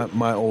 okay.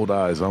 My old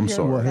eyes. I'm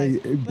sorry. Well, hey,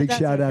 big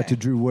shout out to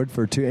Drew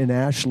Woodford too, and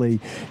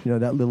Ashley.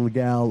 That little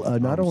gal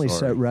not only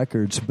set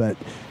records, but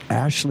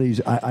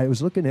Ashley's. I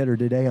was looking at her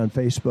today on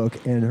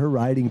Facebook, and her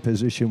riding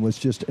position was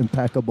just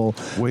impeccable.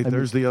 Wait,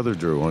 there's the other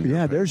Drew on.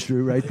 Yeah, there's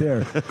Drew right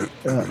there.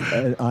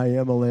 And I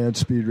am a land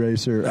speed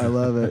racer. I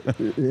love it.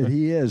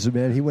 He is,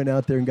 man. He went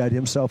out there and got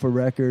himself a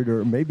record,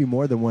 or maybe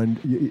more than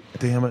one.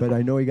 Damn it! But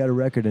I know he got a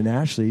record. And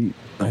Ashley,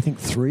 I think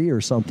 3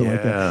 or something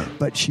like that.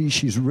 But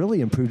she's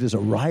really improved as a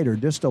rider.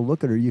 Just to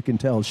look at her, you can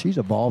tell she's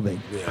evolving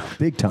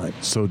big time.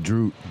 So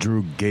Drew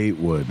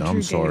Gatewood.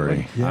 I'm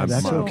sorry. Yeah,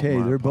 that's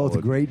okay. They're both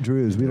great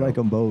Drews. We like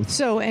them both.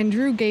 So, and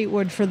Drew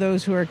Gatewood, for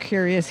those who are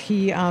curious,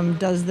 he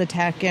does the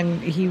tech,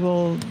 and he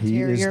will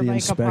tear your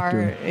bike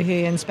apart.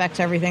 He inspects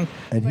everything.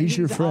 And he's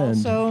your friend.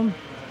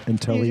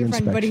 Until he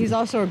inspects you. But he's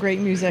also a great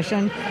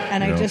musician,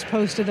 and I just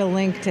posted a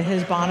link to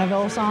his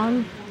Bonneville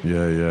song.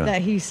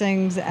 That he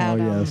sings at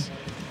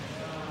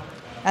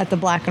at the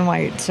Black and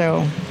White. So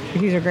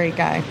he's a great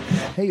guy.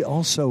 Hey,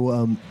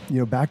 also,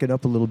 back it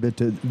up a little bit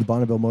to the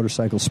Bonneville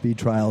Motorcycle Speed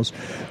Trials.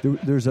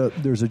 There's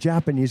a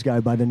Japanese guy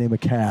by the name of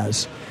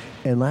Kaz,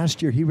 and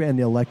last year he ran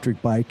the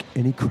electric bike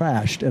and he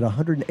crashed at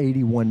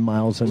 181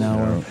 miles an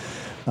hour.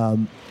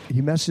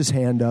 He messed his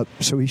hand up,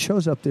 so he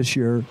shows up this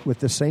year with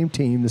the same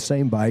team, the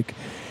same bike,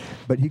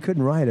 but he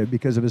couldn't ride it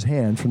because of his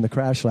hand from the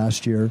crash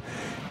last year.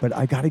 But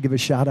I got to give a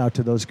shout out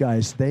to those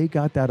guys. They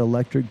got that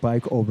electric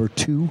bike over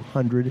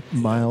 200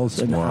 miles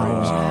an hour.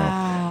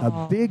 Wow.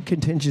 A big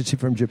contingency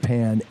from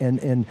Japan,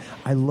 and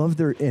I love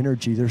their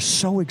energy. They're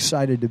so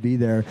excited to be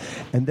there.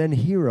 And then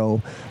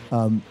Hero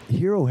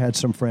had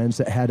some friends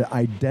that had an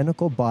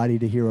identical body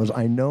to Hero's.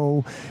 I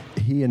know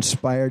he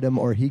inspired them,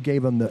 or he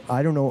gave them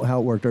I don't know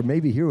how it worked, or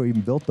maybe Hero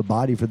even built the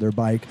body for their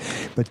bike,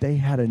 but they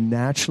had a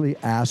naturally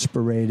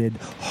aspirated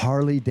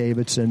Harley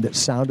Davidson that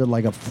sounded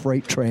like a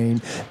freight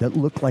train that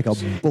looked like a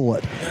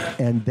bullet,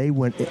 and they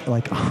went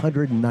like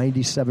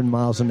 197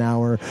 miles an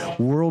hour,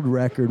 world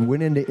record,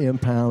 went into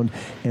impound.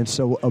 And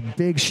so a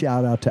big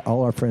shout out to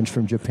all our friends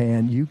from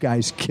Japan. You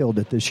guys killed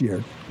it this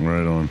year.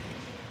 Right on.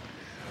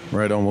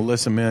 Well,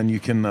 listen, man, you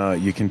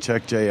can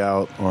check Jay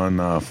out on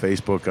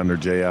Facebook under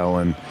Jay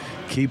Allen.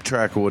 Keep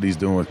track of what he's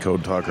doing with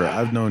Code Talker.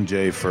 I've known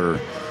Jay for,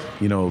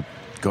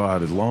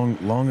 God,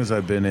 long as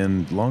I've been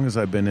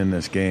in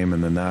this game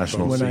in the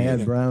national when scene, I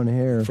had brown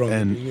hair,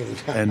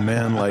 and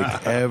man,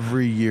 like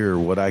every year,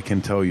 what I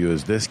can tell you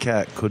is this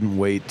cat couldn't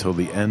wait till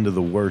the end of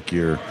the work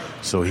year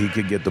so he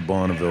could get to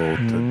Bonneville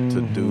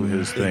to do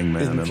his thing,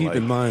 man. And keep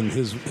in mind,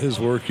 his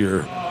work year,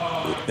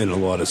 in a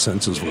lot of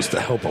senses, was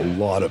to help a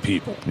lot of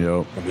people.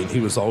 Yep. I mean, he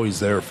was always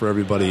there for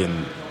everybody,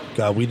 and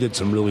God, we did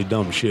some really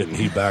dumb shit, and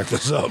he backed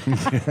us up.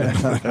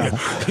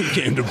 He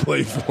came to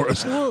play for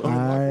us.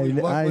 I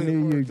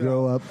knew you'd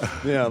grow up,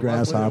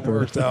 grasshopper. It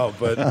worked out,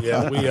 but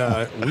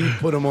yeah, we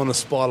put him on the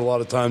spot a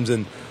lot of times,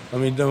 and I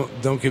mean,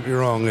 don't get me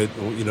wrong.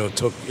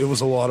 It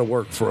was a lot of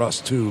work for us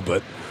too,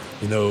 but.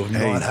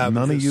 Not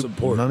having his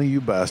support. None of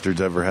you bastards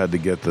ever had to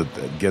get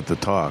the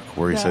talk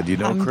where he said,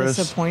 I'm Chris,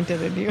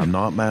 disappointed in you. I'm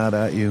not mad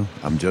at you.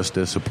 I'm just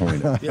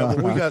disappointed. Yeah,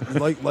 but we got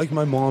like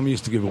my mom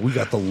used to give it. We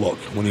got the look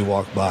when he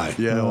walked by.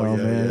 Yeah,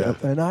 man.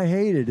 And I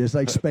hate it. It's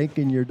like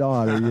spanking your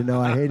daughter.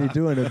 I hated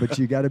doing it, but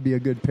you got to be a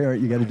good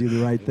parent. You got to do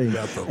the right thing,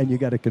 and you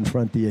got to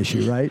confront the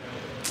issue, right?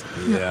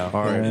 Yeah.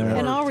 All right.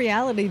 In all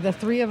reality, the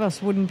three of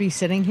us wouldn't be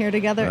sitting here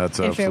together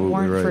if it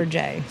weren't for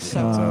Jay.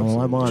 So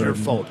I'm on it's your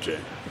fault, Jay.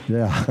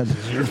 Yeah.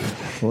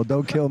 Well,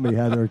 don't kill me,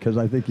 Heather, because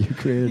I think you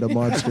created a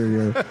monster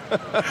here.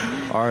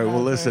 All right.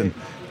 Well, listen.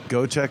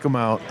 Go check them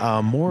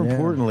out. More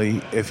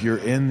importantly, if you're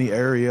in the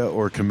area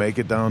or can make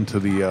it down to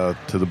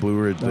the Blue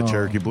Ridge, the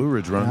Cherokee Blue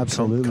Ridge Run,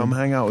 come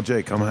hang out with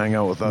Jay. Come hang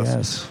out with us.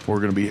 Yes. We're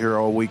going to be here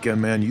all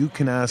weekend, man. You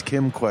can ask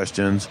him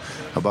questions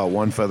about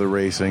One Feather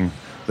Racing,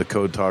 the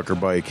Code Talker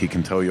bike. He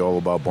can tell you all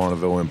about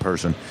Bonneville in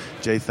person.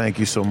 Jay, thank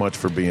you so much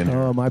for being here.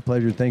 Oh, my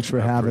pleasure. Thanks for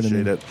having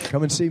me. Appreciate it.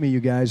 Come and see me, you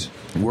guys.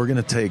 We're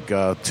going to take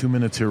 2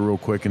 minutes here real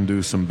quick and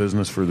do some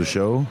business for the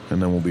show,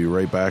 and then we'll be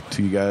right back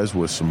to you guys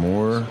with some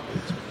more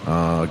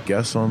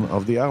guests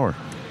of the hour.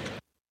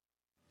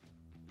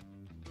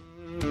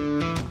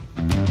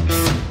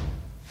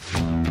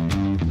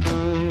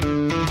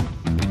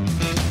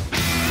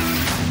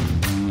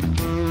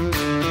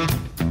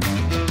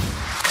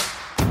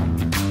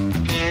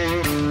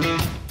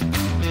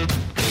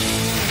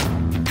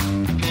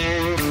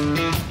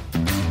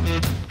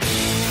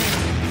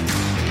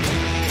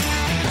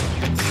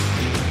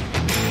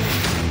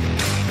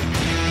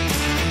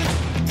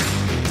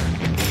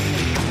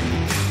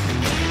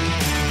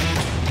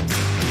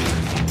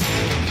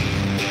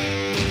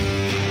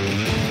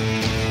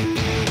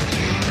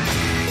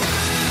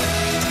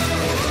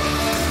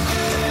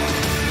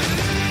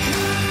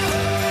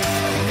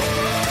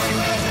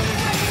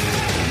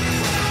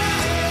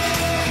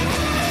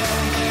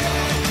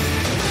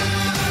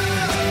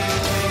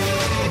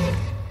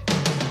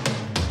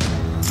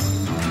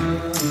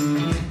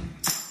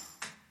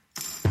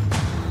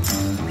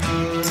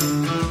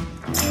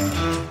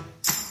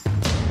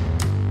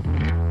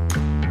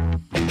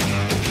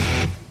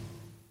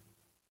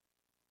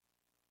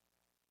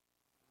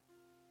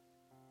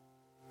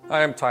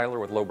 Hi, I'm Tyler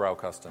with Lowbrow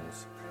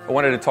Customs. I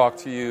wanted to talk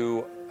to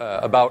you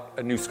about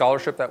a new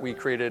scholarship that we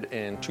created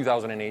in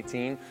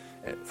 2018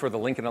 for the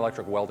Lincoln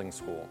Electric Welding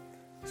School.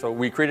 So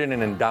we created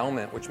an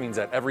endowment, which means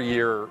that every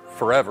year,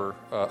 forever,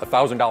 a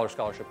 $1,000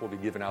 scholarship will be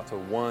given out to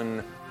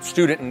one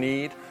student in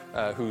need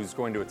who's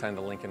going to attend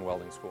the Lincoln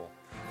Welding School.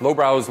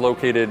 Lowbrow is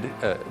located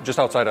just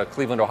outside of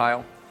Cleveland,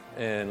 Ohio,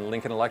 and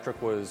Lincoln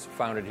Electric was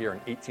founded here in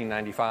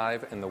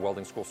 1895, and the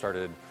welding school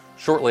started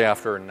shortly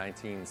after in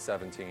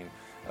 1917.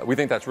 We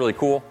think that's really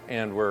cool,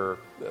 and we're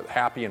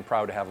happy and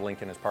proud to have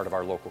Lincoln as part of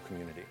our local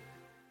community.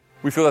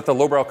 We feel that the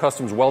Lowbrow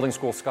Customs Welding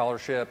School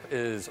Scholarship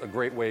is a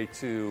great way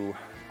to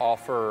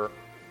offer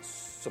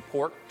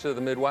support to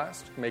the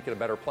Midwest, make it a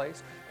better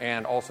place,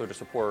 and also to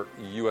support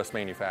U.S.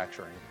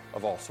 manufacturing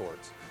of all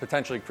sorts,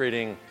 potentially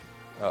creating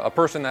a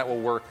person that will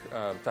work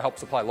to help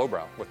supply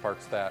Lowbrow with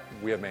parts that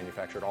we have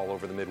manufactured all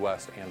over the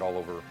Midwest and all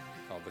over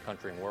the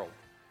country and world.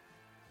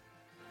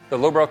 The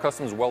Lowbrow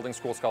Customs Welding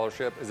School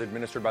Scholarship is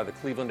administered by the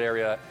Cleveland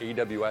area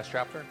AWS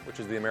chapter, which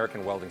is the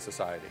American Welding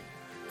Society.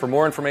 For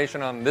more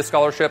information on this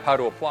scholarship, how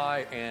to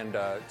apply, and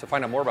to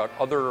find out more about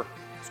other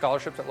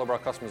scholarships that Lowbrow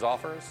Customs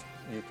offers,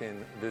 you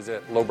can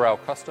visit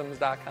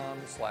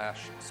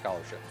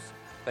lowbrowcustoms.com/scholarships.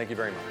 Thank you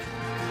very much.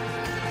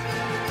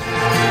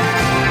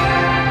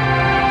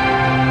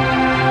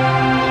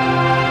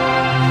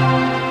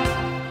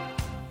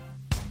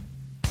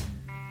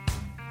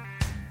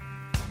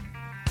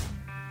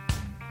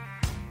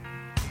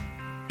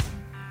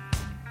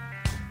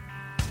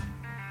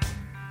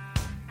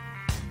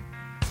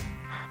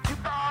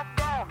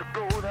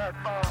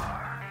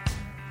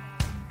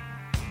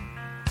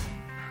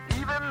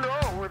 Even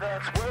though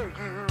that's where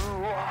you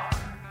are,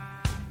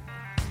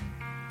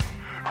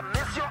 I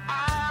miss your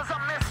eyes, I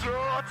miss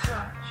your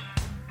touch.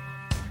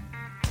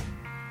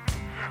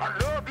 I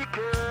love you,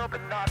 girl,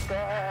 but not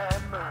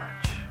that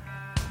much.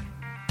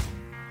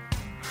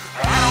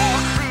 I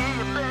don't see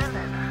you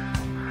bending,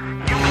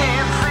 you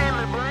can't see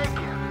me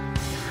breaking.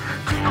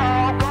 Keep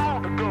on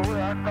going to go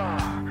that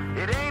far,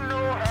 it ain't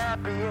no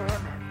happy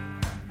ending.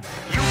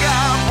 You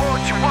got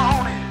what you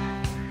wanted,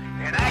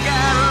 and I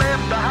got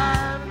left behind.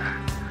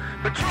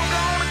 But you're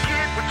gonna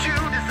get what you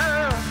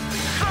deserve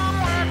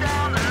somewhere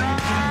down the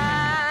line.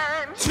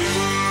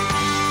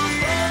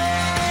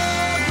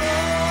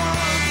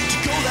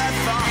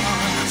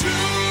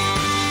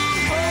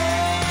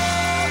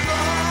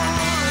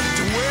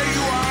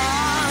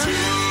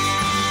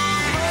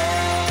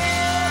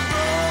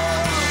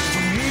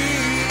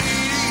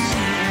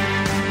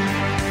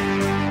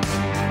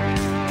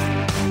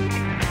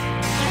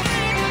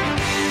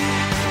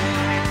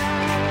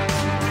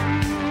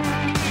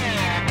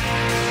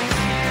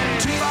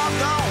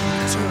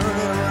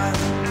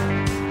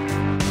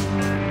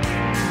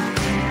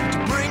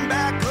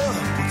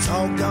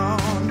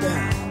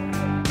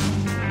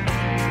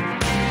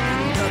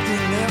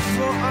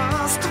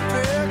 us to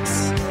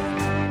fix.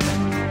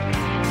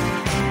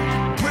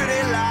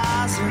 Pretty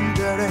lies and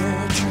dirty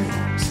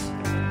tricks.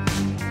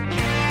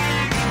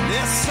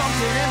 There's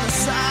something in the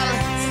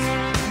silence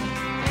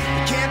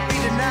that can't be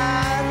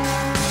denied.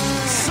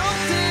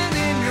 Something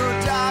in your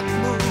dark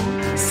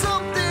mood,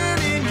 something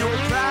in your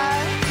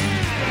pride.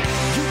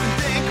 You can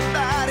think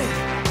about it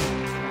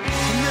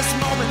from this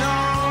moment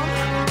on.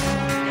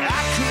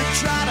 I could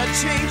try to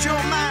change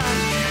your mind,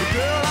 but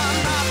girl, I'm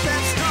not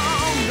that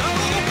strong. No,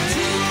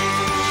 too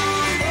far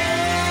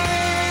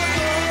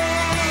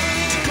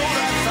to go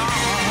that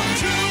far.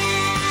 Too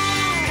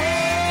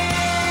far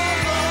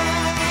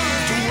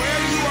to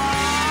where you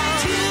are.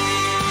 Too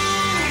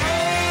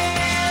far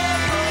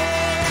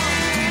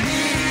to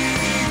me.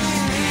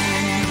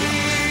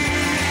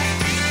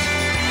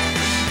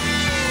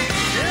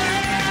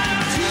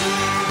 Yeah, too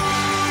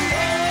far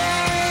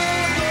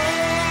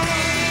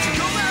to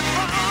go that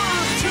far.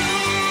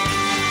 Too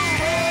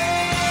far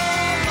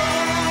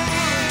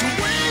to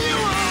where you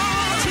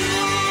are.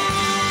 Too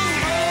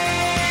far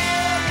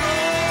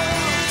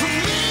to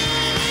me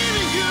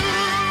and you.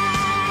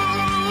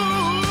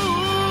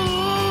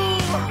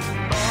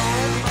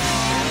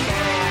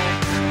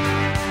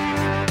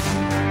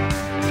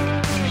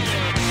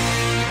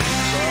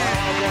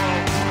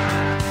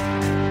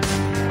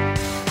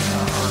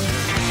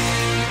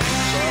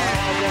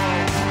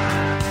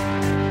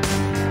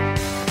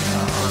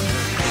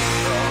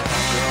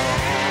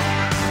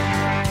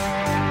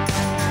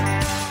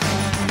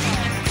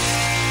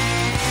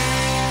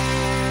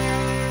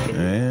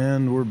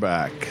 And we're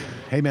back.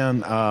 Hey,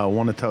 man, I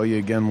want to tell you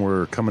again,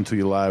 we're coming to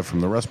you live from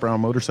the Russ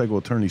Brown Motorcycle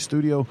Attorney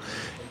Studio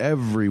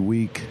every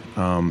week,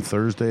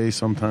 Thursday,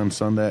 sometimes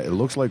Sunday. It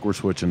looks like we're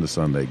switching to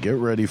Sunday. Get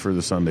ready for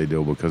the Sunday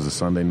deal because the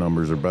Sunday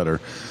numbers are better.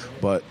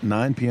 But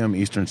 9 p.m.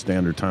 Eastern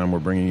Standard Time, we're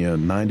bringing you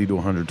 90 to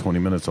 120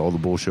 minutes, all the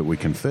bullshit we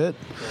can fit.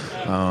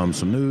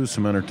 Some news,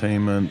 some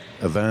entertainment,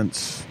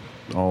 events,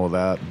 all of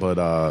that. But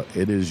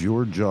it is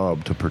your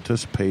job to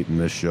participate in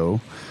this show.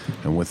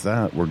 And with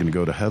that, we're going to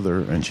go to Heather,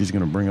 and she's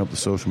going to bring up the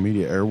social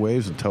media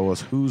airwaves and tell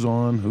us who's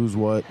on, who's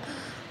what,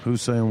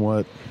 who's saying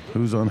what,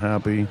 who's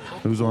unhappy,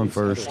 who's on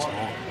first.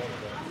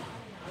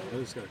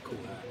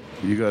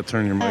 You got to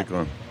turn your mic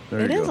on. There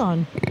It you is go.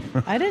 on.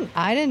 I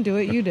didn't do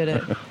it. You did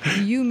it.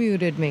 You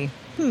muted me.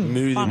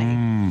 Muted.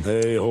 Funny.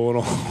 Hey, hold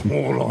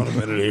on a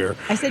minute here.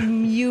 I said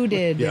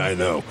muted. Yeah, I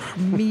know.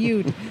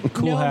 Mute.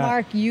 Cool no, hat.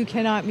 Mark, you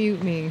cannot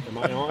mute me. Am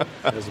I on?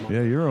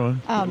 Yeah, you're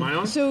on. Am I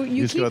on? So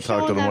you just keep gotta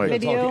talk to showing the that mic.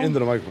 video. Talk into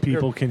the microphone.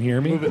 People can hear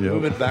me.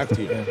 Move it back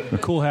to you.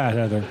 Cool hat,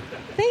 Heather.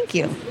 Thank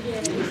you.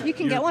 You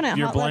can get one at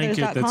Your blanket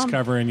that's hotleathers.com.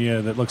 covering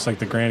you that looks like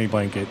the granny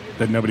blanket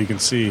that nobody can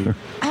see.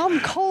 I'm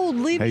cold.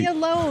 Leave me Hey,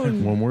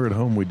 alone. When we're at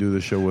home, we do the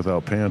show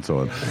without pants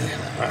on.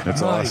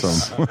 It's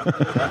awesome.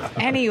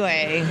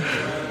 Anyway,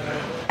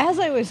 as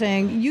I was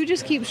saying, you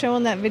just keep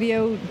showing that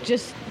video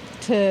just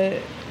to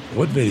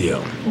What video?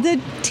 the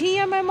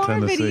TMMR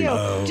Tennessee.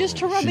 video, just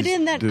to rub it She's-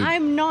 in that dude,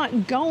 I'm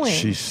not going.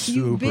 she's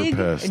you super big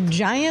pissed.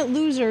 giant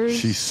losers.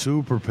 She's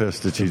super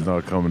pissed that she's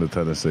not coming to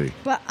Tennessee.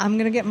 But I'm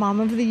gonna get Mom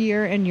of the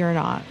Year, and you're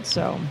not.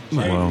 So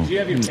Wow. Did you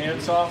have your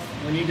pants off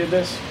when you did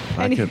this?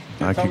 I could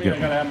Tell me I get.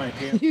 gotta have my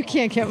pants. you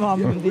can't get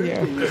Mom of the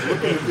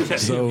Year.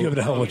 So give it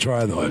a hell of a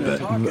try, though. I bet.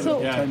 So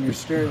You're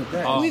staring at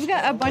that. we've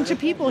got a bunch of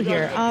people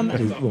here.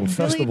 Little Billy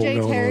festival J.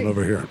 going on Terry.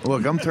 over here.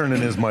 Look, I'm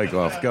turning his mic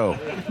off. Go.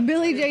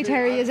 Billy J.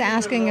 Terry is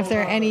asking if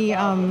there are any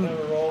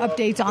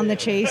updates on the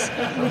chase.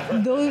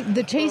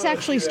 The chase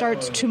actually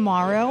starts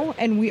tomorrow,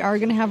 and we are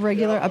going to have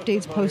regular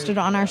updates posted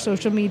on our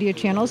social media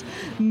channels.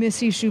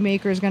 Missy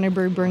Shoemaker is going to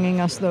be bringing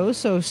us those,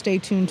 so stay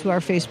tuned to our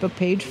Facebook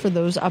page for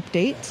those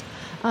updates.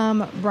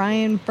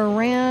 Brian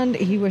Ferrand,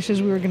 he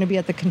wishes we were going to be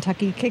at the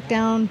Kentucky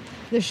Kickdown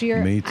this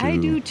year. Me too. I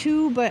do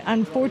too, but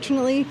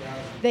unfortunately,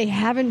 they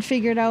haven't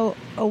figured out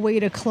a way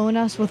to clone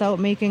us without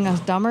making us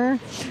dumber.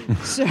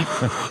 So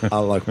I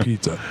like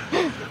pizza.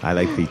 I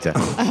like pizza.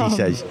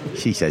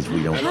 She says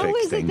we don't how fix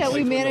is it things. that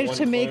we managed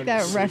to make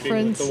that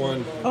reference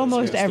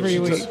almost every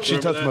week? She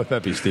touched my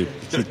peppy, Steve.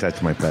 She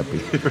touched my peppy.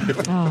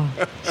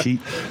 Oh.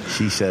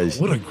 She says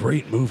What a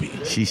great movie.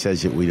 she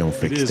says that we don't It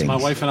fix is. things. My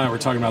wife and I were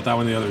talking about that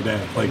one the other day.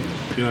 Like,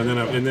 you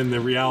know, and then the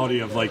reality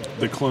of like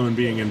the clone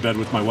being in bed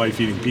with my wife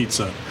eating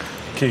pizza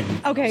came.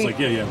 Okay. It's like,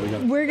 yeah, we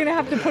got. We're going to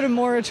have to put a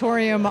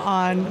moratorium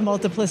on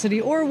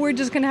multiplicity, or we're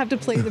just going to have to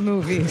play the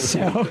movie.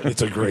 So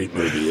It's a great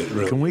movie. It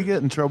really Can we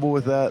get in trouble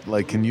with that?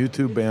 Like, can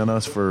YouTube ban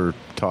us for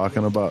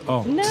talking about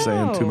No.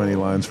 saying too many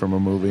lines from a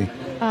movie?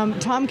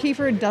 Tom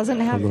Kiefer doesn't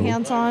have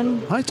pants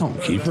on. Hi, Tom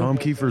Kiefer. Tom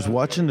Kiefer's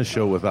watching the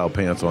show without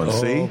pants on.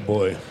 Oh,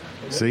 boy.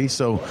 See.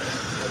 So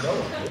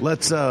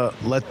let's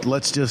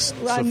just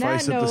On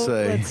suffice that it to note,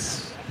 say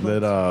let's-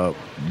 that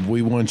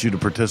we want you to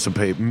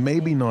participate.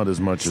 Maybe not as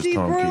much Steve as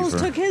Tom Broyles Kiefer.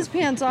 took his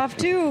pants off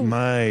too.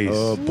 Nice.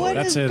 What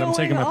That's is it. I'm going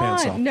taking my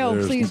pants on? off.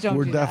 No, please don't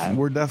we're do that.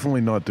 we're definitely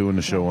not doing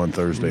the show on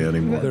Thursday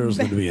anymore. There's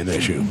going to be an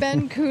issue.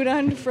 Ben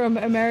Kudun from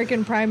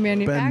American Prime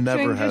Manufacturing Ben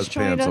never has just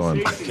joined pants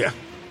us. on. Yeah.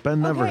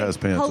 Ben never has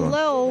pants on.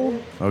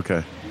 Hello.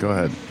 Okay, go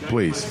ahead.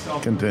 Please,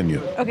 continue.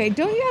 Okay,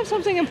 don't you have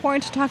something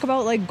important to talk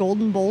about, like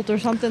Golden Bolt or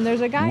something?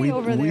 There's a guy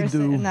over there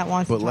sitting that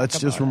wants to talk about it. But let's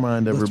just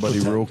remind everybody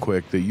real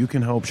quick that you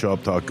can help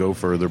Shop Talk go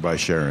further by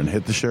sharing.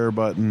 Hit the share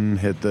button,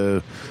 hit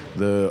the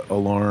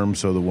alarm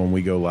so that when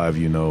we go live,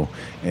 you know.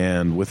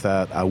 And with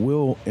that, I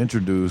will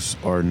introduce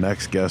our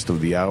next guest of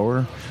the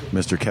hour,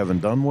 Mr.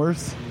 Kevin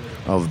Dunworth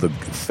of the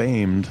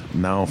famed,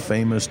 now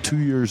famous, 2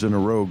 years in a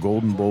row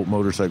Golden Bolt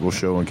Motorcycle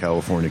Show in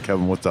California.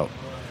 Kevin, what's up?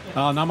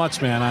 Not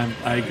much, man.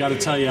 I got to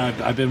tell you,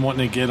 I've been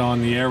wanting to get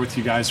on the air with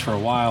you guys for a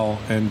while,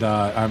 and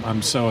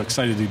I'm so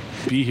excited to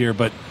be here.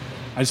 But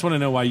I just want to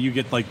know why you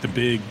get like the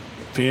big,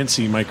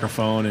 fancy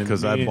microphone.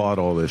 Because I bought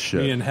all this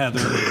shit. Me and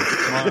Heather,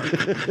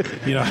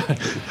 Mark, you know,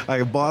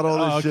 I bought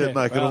all this shit, and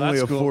I could only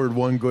afford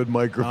one good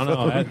microphone.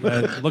 I don't know.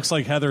 It looks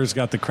like Heather's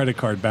got the credit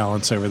card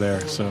balance over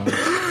there.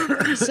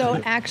 So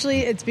actually,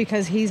 it's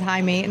because he's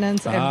high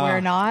maintenance and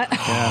we're not.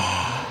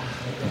 Yeah.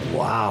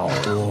 Wow.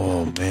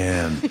 Oh,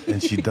 man.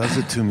 And she does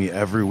it to me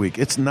every week.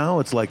 It's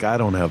like I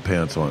don't have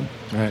pants on.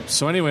 All right.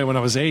 So anyway, when I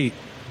was 8,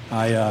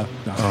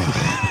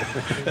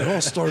 it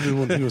all started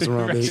when he was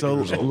around 8 So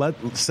years old.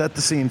 let's set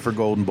the scene for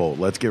Golden Bolt.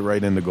 Let's get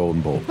right into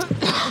Golden Bolt.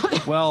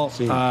 Well,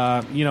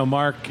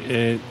 Mark,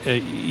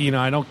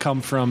 I don't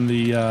come from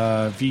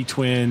the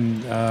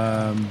V-twin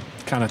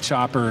kind of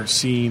chopper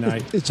scene.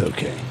 It's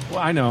okay. Well,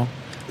 I know.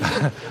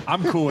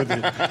 I'm cool with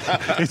it.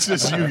 It's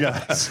just you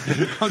guys.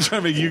 I'm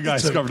trying to make you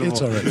guys comfortable.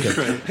 It's all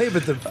right. Hey,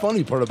 but the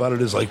funny part about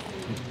it is like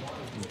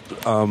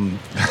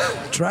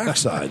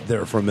trackside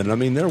there for a minute. I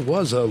mean, there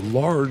was a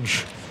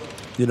large,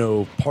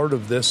 part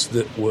of this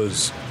that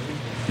was,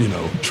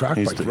 track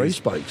race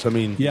bikes. I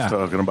mean, He's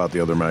talking about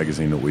the other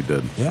magazine that we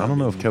did. Yeah. I don't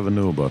know if Kevin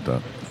knew about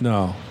that.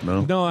 No,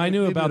 I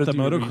knew Maybe about to the do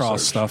your motocross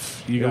research.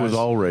 stuff. You It guys, was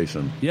all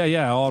racing.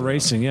 yeah, all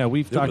racing. Yeah,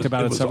 we've talked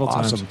about it several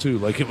awesome times too.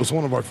 Like it was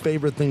one of our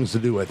favorite things to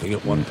do. I think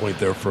at one point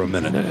there for a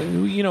minute.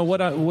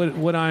 What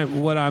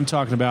I'm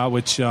talking about,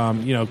 which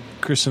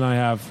Chris and I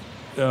have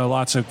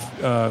lots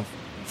of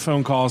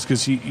phone calls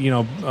because he,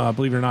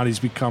 believe it or not, he's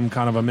become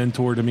kind of a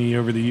mentor to me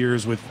over the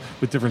years with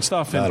different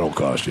stuff. And, That'll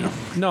cost you.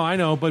 no, I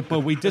know, but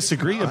we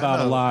disagree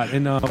about a lot.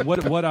 And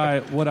what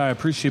I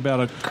appreciate about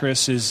it,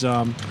 Chris, is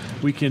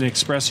we can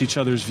express each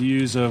other's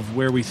views of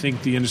where we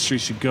think the industry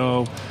should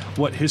go,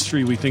 what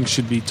history we think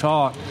should be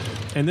taught.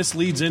 And this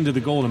leads into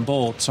the Golden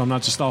Bolt, so I'm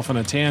not just off on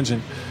a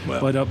tangent.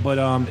 Well. But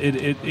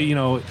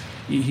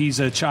he's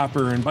a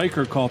chopper and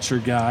biker culture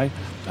guy,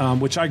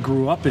 which I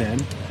grew up in,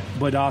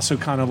 but also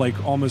kind of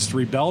like almost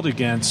rebelled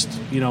against,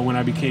 when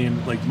I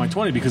became like my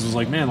 20, because it was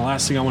like, man, the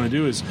last thing I want to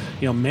do is,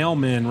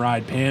 mailmen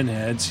ride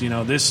panheads.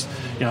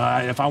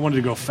 If I wanted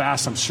to go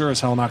fast, I'm sure as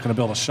hell not going to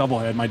build a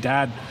shovelhead. My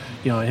dad,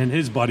 and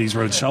his buddies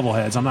rode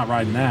shovelheads. I'm not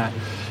riding that.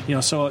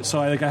 So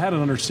I had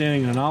an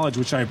understanding and a knowledge,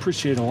 which I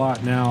appreciate a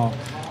lot now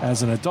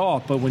as an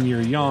adult. But when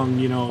you're young,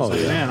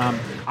 man,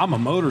 I'm a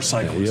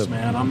motorcyclist,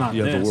 man. I'm not.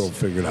 You have the world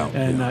figured out.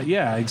 And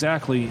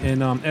exactly.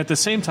 And at the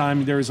same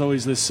time, there's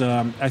always this.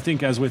 I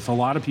think, as with a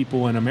lot of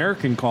people in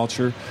American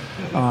culture,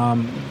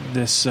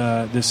 this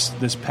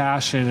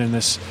passion and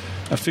this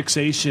a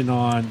fixation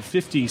on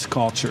 50s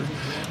culture.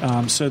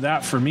 So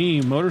that for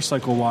me,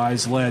 motorcycle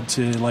wise, led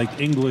to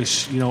like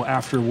English,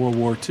 after World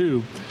War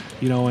II.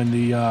 And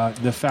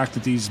the fact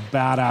that these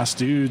badass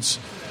dudes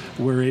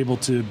were able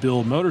to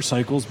build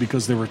motorcycles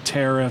because there were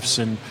tariffs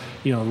and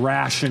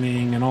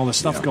rationing and all this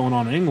stuff going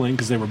on in England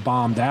because they were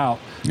bombed out.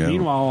 Yeah.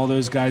 Meanwhile, all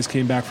those guys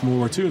came back from World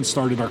War II and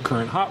started our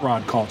current hot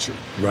rod culture,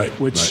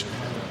 which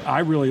I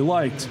really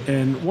liked.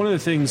 And one of the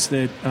things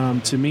that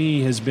to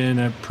me has been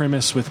a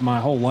premise with my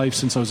whole life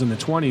since I was in the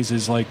 20s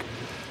is like,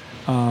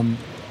 and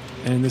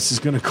this is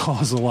going to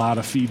cause a lot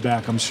of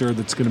feedback, I'm sure,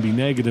 that's going to be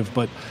negative,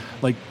 but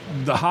like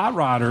the hot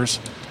rodders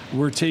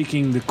were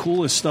taking the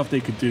coolest stuff they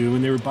could do,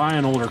 and they were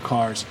buying older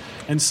cars.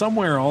 And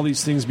somewhere all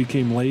these things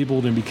became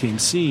labeled and became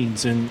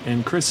scenes.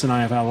 And Chris and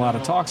I have had a lot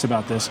of talks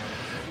about this,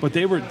 but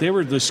they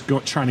were just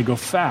trying to go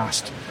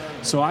fast.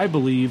 So I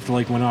believed,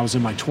 like when I was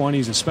in my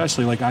 20s,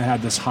 especially, like I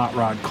had this hot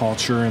rod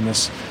culture and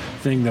this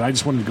thing that I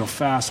just wanted to go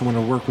fast. I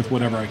wanted to work with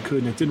whatever I could,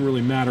 and it didn't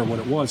really matter what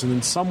it was. And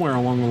then somewhere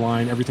along the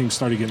line, everything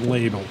started getting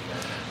labeled.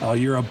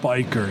 You're a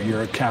biker.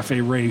 You're a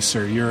cafe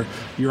racer.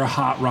 You're a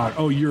hot rod.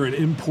 Oh, you're an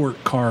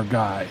import car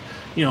guy.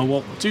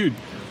 Well, dude,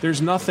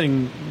 there's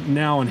nothing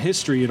now in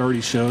history. It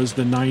already shows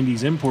the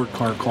 90s import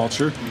car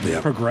culture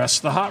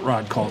progressed the hot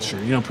rod culture,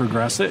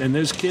 progressed it. And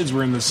those kids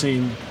were in the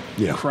same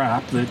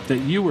crap that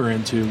you were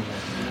into.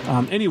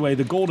 Anyway,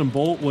 the Golden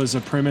Bolt was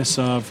a premise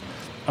of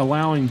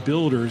allowing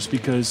builders,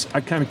 because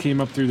I kind of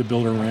came up through the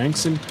builder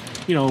ranks and,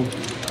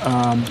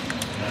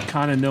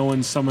 kind of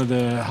knowing some of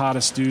the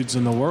hottest dudes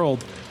in the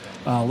world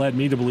led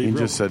me to believe. He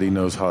just said he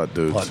knows hot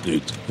dudes. Hot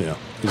dudes, yeah.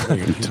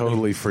 He's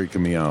totally freaking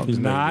me out. He's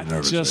not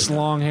just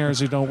long hairs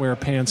who don't wear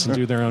pants and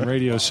do their own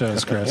radio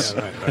shows, Chris.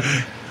 Right.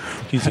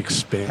 He's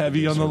expanding.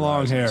 Heavy on the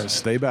long hairs.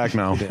 Stay back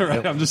now.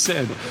 Right, I'm just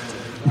saying.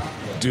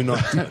 Do not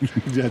touch.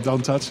 Yeah,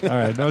 don't touch. All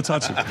right, no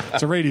touching.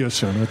 It's a radio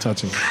show, no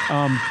touching.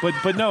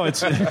 But no,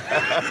 it's. But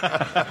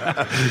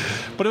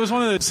it was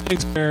one of those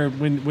things where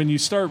when you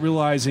start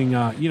realizing,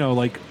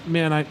 like,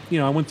 man, I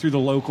went through the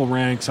local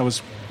ranks. I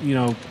was,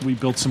 we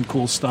built some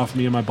cool stuff.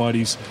 Me and my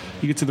buddies.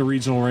 You get to the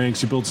regional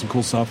ranks, you build some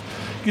cool stuff.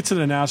 You get to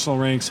the national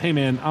ranks. Hey,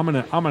 man, I'm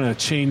gonna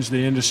change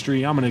the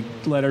industry. I'm gonna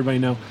let everybody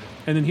know.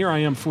 And then here I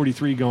am,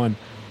 43, going,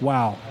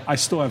 wow, I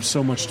still have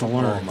so much to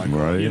learn. Oh,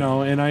 right.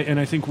 And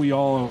I think we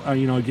all,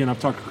 again, I've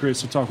talked to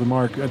Chris, I've talked with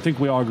Mark. I think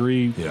we all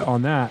agree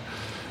on that.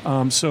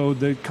 So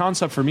the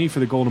concept for me for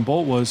the Golden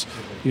Bolt was,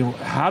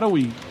 how do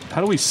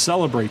we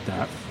celebrate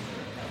that?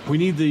 We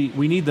need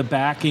the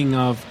backing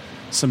of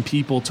some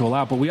people to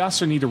allow, but we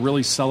also need to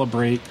really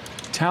celebrate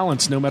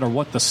talents, no matter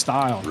what the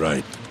style.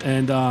 Right.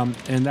 And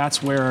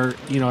that's where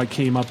I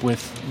came up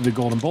with the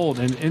Golden Bolt.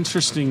 And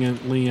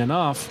interestingly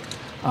enough,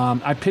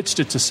 I pitched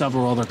it to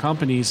several other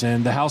companies,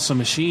 and the House of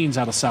Machines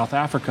out of South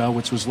Africa,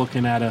 which was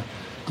looking at a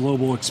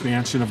global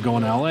expansion of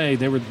going to LA,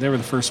 they were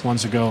the first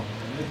ones to go,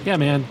 yeah,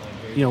 man,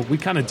 we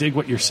kind of dig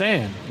what you're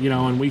saying,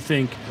 and we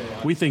think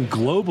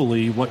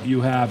globally what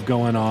you have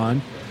going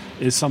on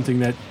is something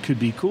that could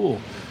be cool.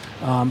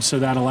 So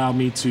that allowed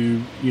me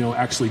to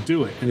actually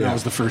do it, and that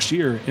was the first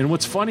year. And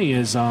what's funny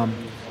is, and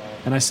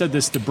I said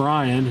this to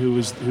Brian, who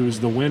was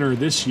the winner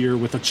this year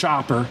with a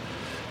chopper,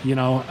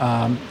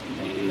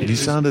 You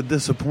sounded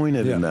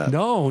disappointed in that.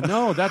 No,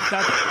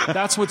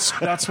 that's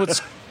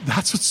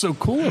what's so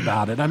cool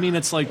about it. I mean,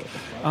 it's like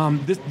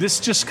this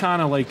just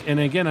kind of like, and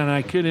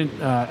I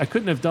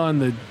couldn't have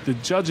done the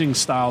judging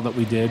style that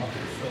we did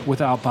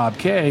without Bob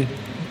Kay,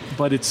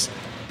 but it's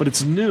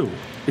new,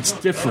 it's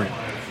different.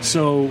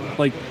 So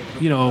like,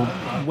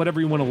 whatever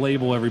you want to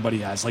label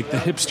everybody as, like the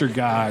hipster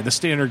guy, the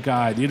standard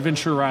guy, the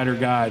adventure rider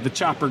guy, the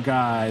chopper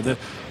guy,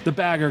 the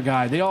bagger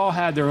guy, they all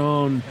had their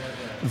own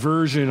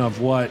version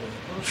of what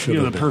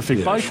the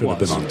perfect bike should was.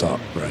 Have been on top,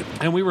 right?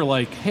 And we were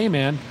like, hey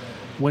man,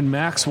 when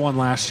Max won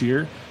last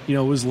year, it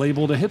was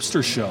labeled a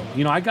hipster show.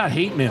 I got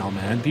hate mail,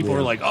 man. People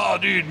were like, oh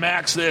dude,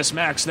 Max this,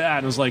 Max that.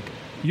 And it was like,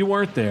 you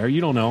weren't there,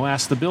 you don't know,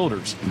 ask the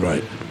builders.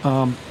 Right.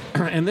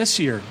 And this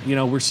year,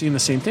 we're seeing the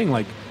same thing.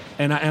 Like,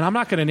 and I'm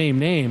not going to name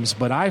names,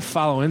 but I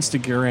follow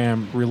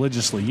Instagram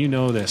religiously. You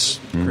know this,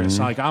 Chris.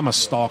 Mm-hmm. Like, I'm a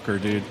stalker,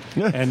 dude.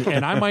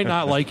 And I might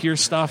not like your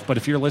stuff, but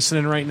if you're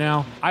listening right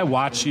now, I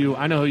watch you.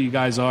 I know who you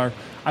guys are.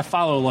 I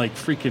follow like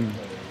freaking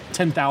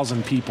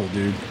 10,000 people,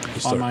 dude,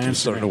 on my Instagram. You're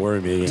starting to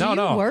worry me.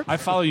 No. Work? I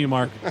follow you,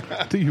 Mark.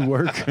 Do you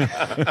work?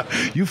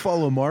 You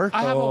follow Mark?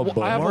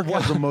 Mark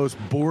has the most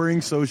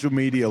boring social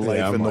media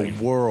life in the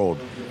world.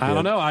 I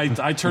don't know.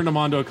 I turned him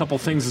on to a couple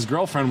things his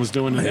girlfriend was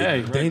doing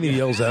today. Dana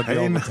yells at me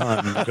all the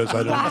time because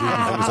I don't do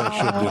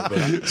the things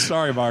I should do.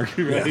 Sorry, Mark.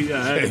 You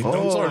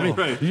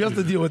have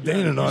to deal with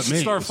Dana, not me.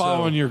 Start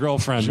following your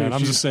girlfriend, man.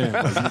 I'm just saying.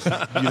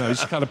 You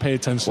just got to pay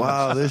attention.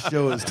 Wow, this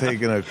show is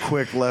taking a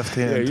quick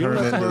left-hand turn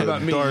into the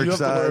dark you have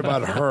side. To worry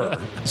about her.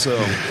 So,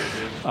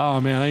 oh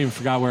man, I even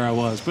forgot where I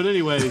was. But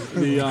anyway,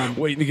 the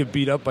waiting to get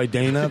beat up by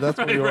Dana. That's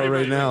where you are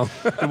right now.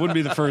 It wouldn't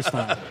be the first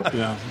time.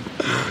 Yeah,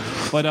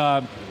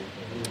 but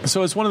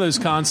so it's one of those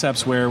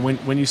concepts where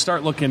when you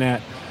start looking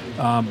at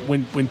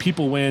when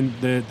people win,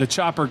 the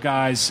chopper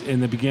guys in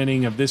the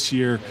beginning of this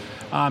year,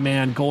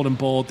 man, Golden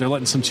Bolt, they're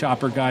letting some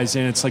chopper guys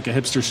in. It's like a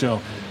hipster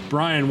show.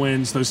 Brian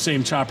wins, those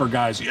same chopper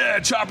guys. Yeah,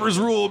 choppers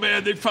rule,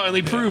 man. They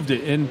finally proved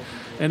it.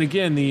 And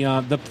again,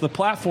 the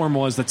platform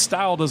was that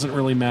style doesn't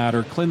really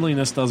matter,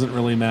 cleanliness doesn't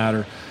really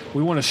matter.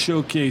 We want to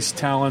showcase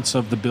talents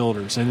of the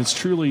builders, and it's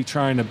truly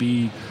trying to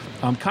be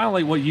kind of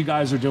like what you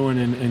guys are doing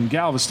in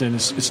Galveston.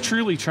 It's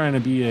truly trying to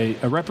be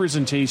a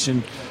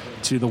representation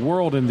to the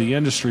world and the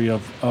industry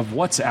of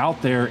what's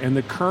out there and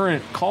the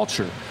current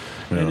culture.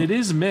 Yeah. And it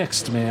is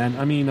mixed, man.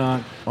 I mean,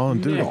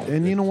 dude,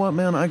 and you know what,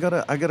 man? I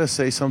gotta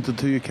say something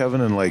to you,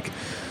 Kevin, and like,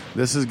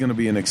 this is going to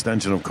be an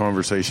extension of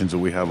conversations that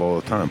we have all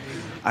the time.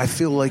 I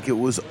feel like it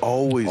was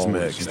always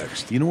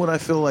mixed. You know what I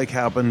feel like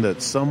happened?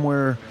 That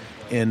somewhere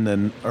in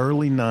the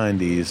early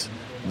 90s,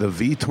 the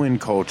V-twin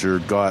culture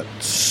got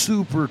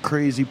super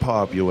crazy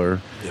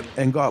popular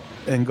and got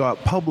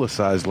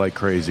publicized like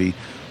crazy.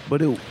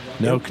 But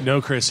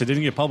no, Chris, it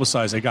didn't get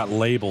publicized. It got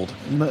labeled,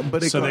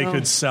 they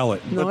could sell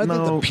it. No, I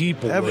think the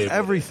people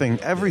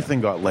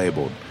everything got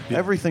labeled. Yeah.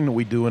 Everything that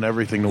we do and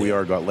everything that we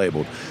are got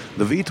labeled.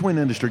 The V-twin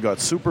industry got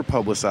super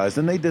publicized,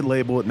 and they did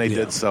label it and they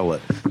did sell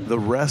it. The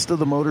rest of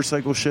the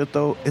motorcycle shit,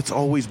 though, it's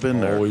always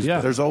been there.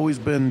 There's always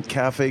been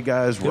cafe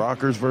guys,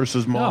 rockers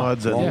versus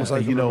mods, and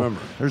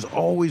there's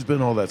always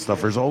been all that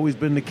stuff. There's always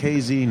been the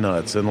KZ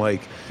nuts, and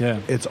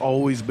it's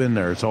always been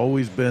there. It's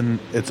always been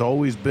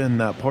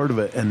that part of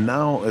it. And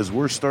now, as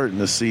we're starting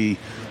to see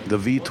the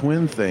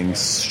V-twin thing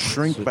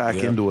shrink back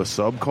into a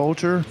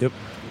subculture. Yep.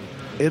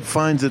 It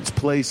finds its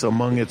place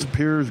among its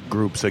peer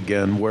groups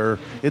again, where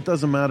it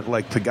doesn't matter.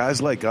 Like to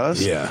guys like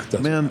us,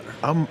 man,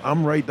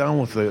 I'm right down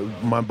with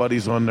my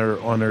buddies on their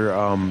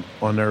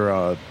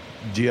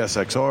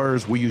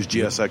GSXRs. We use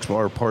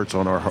GSXR parts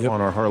on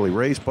our Harley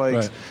race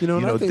bikes.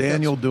 Right.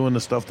 Daniel doing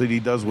the stuff that he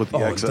does with the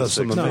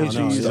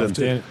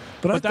XS6.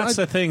 But that's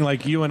the thing.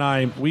 Like you and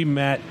I, we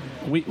met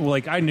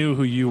I knew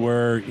who you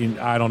were.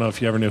 I don't know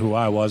if you ever knew who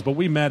I was, but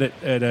we met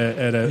at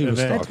a event.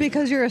 That's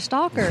because you're a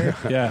stalker.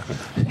 Yeah,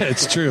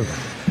 it's true.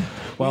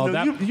 Well,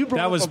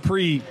 that was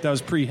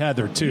pre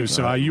Heather too,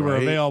 so you were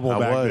available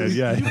back then.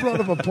 Yeah, you brought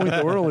up a point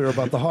earlier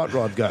about the hot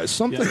rod guys.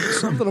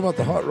 Something about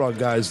the hot rod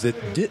guys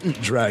that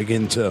didn't drag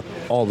into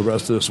all the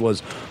rest of this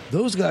was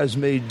those guys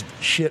made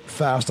shit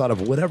fast out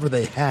of whatever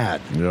they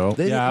had. Yep.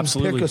 They didn't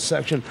absolutely. pick a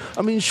section.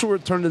 I mean, sure,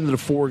 it turned into the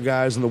Ford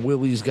guys and the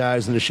Willys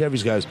guys and the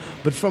Chevys guys,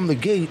 but from the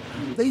gate,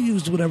 they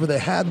used whatever they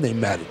had and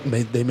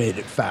they made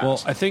it fast.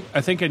 Well, I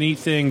think a neat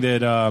thing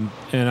that,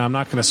 and I'm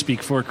not going to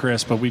speak for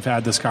Chris, but we've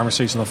had this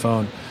conversation on the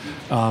phone.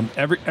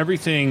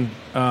 Everything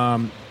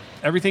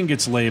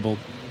gets labeled,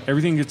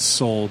 everything gets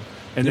sold,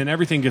 and then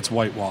everything gets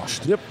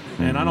whitewashed. Yep.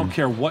 And I don't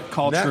care what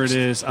culture it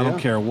is. I don't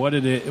care what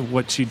it is,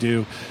 what you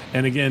do.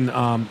 And again,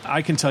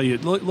 I can tell you,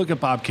 look at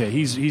Bob K.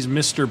 He's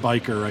Mr.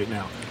 Biker right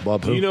now.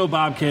 Bob who? You know,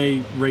 Bob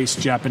K. raced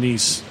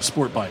Japanese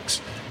sport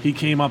bikes. He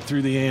came up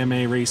through the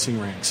AMA racing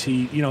ranks.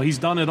 He's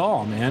done it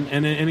all, man.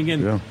 And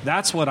again,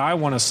 that's what I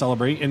want to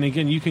celebrate. And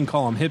again, you can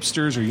call them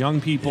hipsters or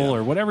young people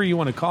or whatever you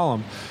want to call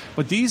them.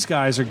 But these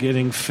guys are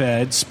getting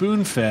fed,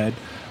 spoon-fed,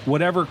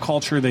 whatever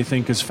culture they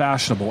think is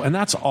fashionable, and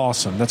that's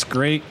awesome. That's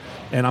great,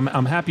 and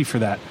I'm happy for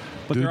that.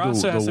 But Dude, there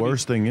also the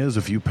worst thing is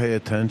if you pay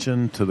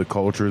attention to the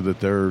culture that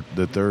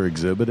they're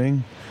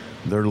exhibiting.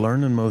 They're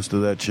learning most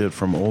of that shit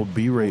from old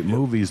B-rate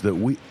movies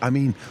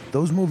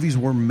those movies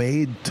were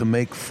made to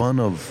make fun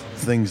of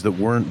things that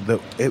weren't,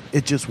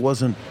 it just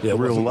wasn't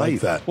real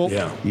life. Like that. Well,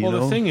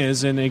 the thing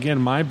is, and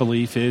again, my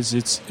belief is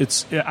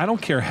it's I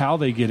don't care how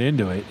they get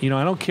into it.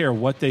 I don't care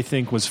what they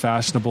think was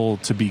fashionable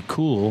to be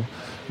cool.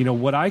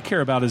 What I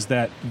care about is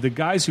that the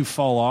guys who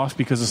fall off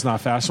because it's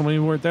not fashionable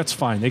anymore, that's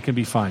fine. They can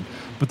be fine.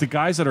 But the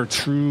guys that are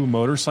true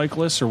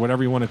motorcyclists or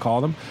whatever you want to call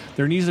them,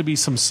 there needs to be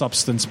some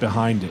substance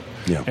behind it.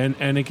 Yeah.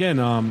 And again,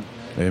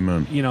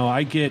 amen.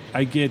 I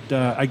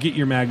get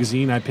your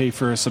magazine. I pay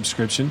for a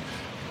subscription.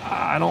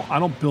 I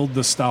don't build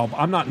the style.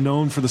 I'm not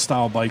known for the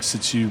style bikes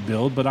that you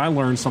build, but I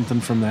learned something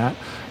from that.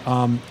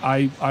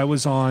 I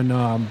was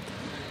on.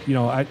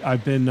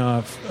 I've been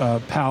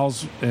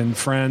pals and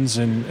friends,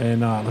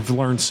 and I've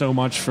learned so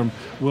much from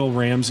Will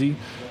Ramsey.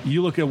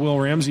 You look at Will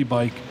Ramsey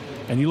bike,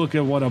 and you look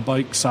at what a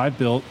bikes I've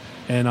built,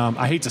 and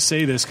I hate to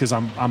say this because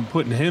I'm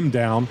putting him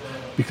down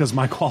because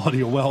my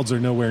quality of welds are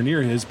nowhere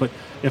near his. But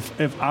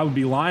if I would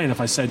be lying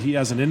if I said he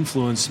hasn't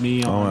influenced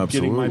me on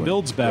getting my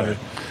builds better.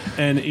 Right.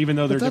 And even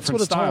though they're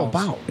different styles, that's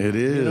what it's all about. It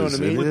is. You know what I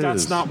mean? But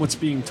that's not what's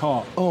being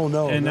taught. Oh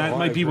no, and that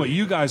might be what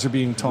you guys are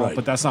being taught,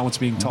 but that's not what's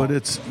being taught. But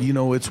it's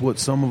it's what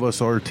some of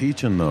us are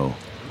teaching though.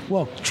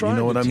 Well, you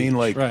know what I mean?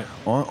 Like,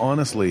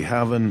 honestly,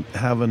 having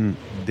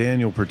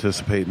Daniel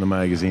participate in the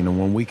magazine, and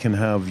when we can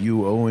have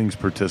you Owings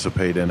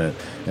participate in it,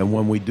 and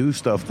when we do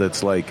stuff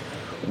that's like,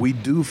 we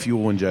do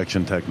fuel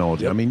injection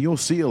technology. Yep. I mean, you'll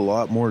see a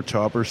lot more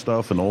chopper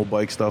stuff and old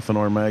bike stuff in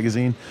our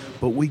magazine,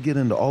 but we get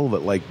into all of it.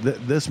 Like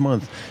this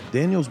month,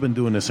 Daniel's been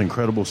doing this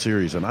incredible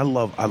series, and I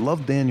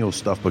love Daniel's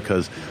stuff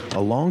because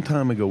a long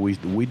time ago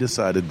we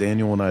decided,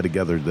 Daniel and I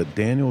together, that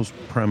Daniel's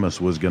premise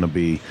was going to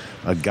be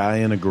a guy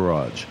in a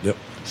garage. Yep.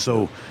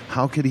 So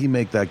how could he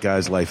make that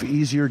guy's life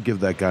easier, give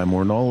that guy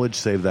more knowledge,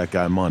 save that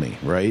guy money,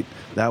 right?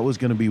 That was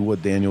going to be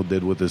what Daniel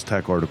did with his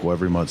tech article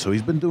every month. So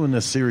he's been doing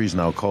this series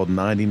now called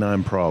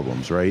 99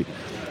 Problems, right?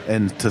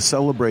 And to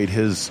celebrate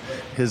his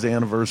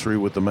anniversary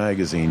with the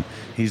magazine,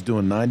 he's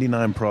doing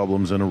 99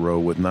 problems in a row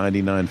with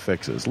 99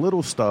 fixes.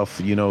 Little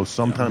stuff,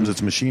 sometimes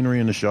it's machinery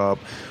in the shop,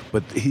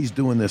 but he's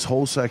doing this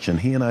whole section.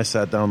 He and I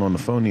sat down on the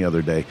phone the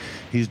other day.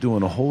 He's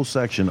doing a whole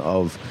section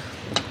of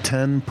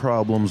 10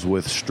 problems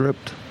with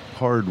stripped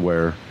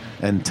hardware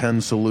and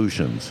 10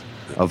 solutions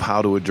of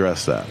how to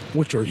address that.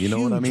 Which are huge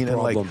what I mean?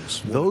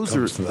 problems. And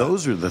like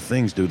those are the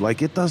things, dude.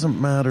 Like, it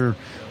doesn't matter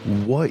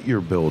what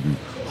you're building.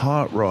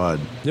 Hot rod,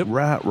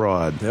 rat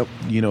rod,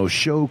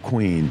 show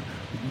queen,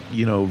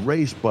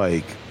 race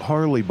bike,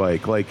 Harley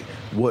bike, like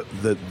what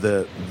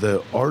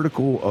the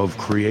article of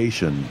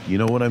creation, you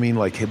know what I mean?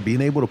 Like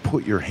being able to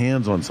put your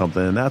hands on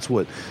something, and that's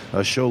what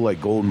a show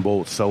like Golden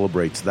Bolt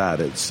celebrates. That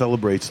it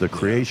celebrates the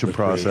creation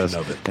process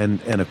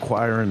and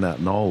acquiring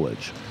that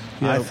knowledge.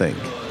 I think.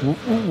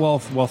 Well,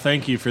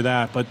 thank you for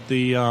that. But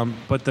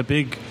the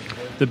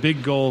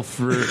big goal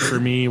for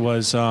me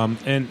was,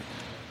 and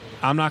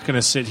I'm not going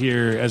to sit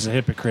here as a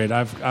hypocrite.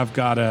 I've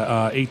got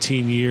a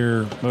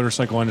 18-year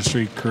motorcycle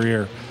industry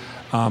career.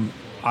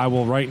 I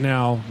will right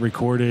now,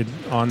 recorded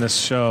on this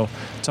show,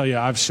 tell you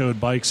I've showed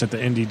bikes at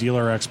the Indy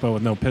Dealer Expo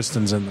with no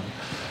pistons in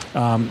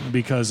them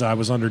because I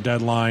was under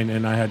deadline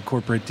and I had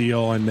corporate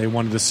deal and they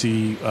wanted to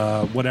see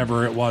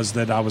whatever it was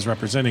that I was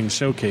representing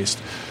showcased.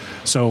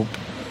 So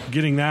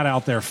getting that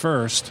out there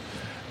first.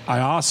 I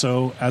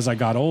also, as I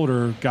got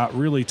older, got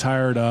really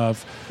tired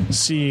of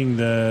seeing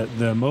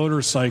the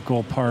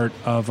motorcycle part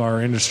of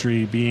our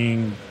industry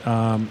being,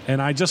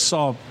 and I just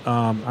saw,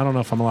 I don't know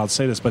if I'm allowed to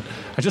say this, but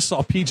I just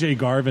saw PJ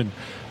Garvin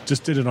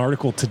just did an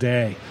article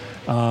today.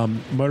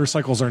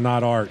 Motorcycles are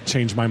not art,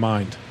 changed my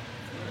mind.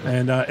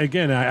 And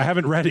again, I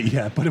haven't read it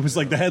yet, but it was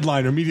like the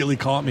headline immediately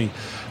caught me.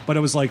 But it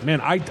was like,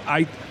 man,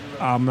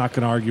 I'm not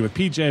going to argue with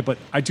PJ, but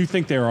I do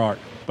think they're art.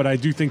 But I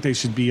do think they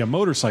should be a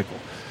motorcycle.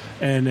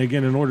 And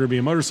again, in order to be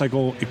a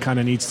motorcycle, it kind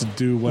of needs to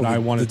do what I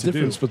want it to do. The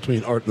difference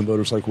between art and the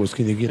motorcycle is,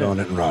 can you get on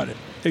it and ride it?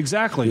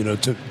 Exactly. You know,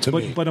 to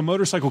me. But a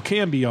motorcycle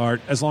can be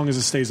art as long as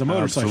it stays a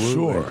motorcycle.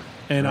 Absolutely. Sure.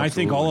 And I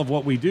think all of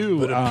what we do...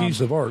 But a piece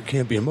of art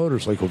can't be a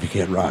motorcycle if you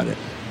can't ride it.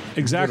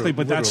 Exactly,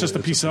 but that's just a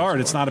piece of art.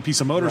 It's not a piece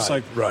of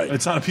motorcycle. Right.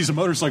 It's not a piece of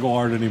motorcycle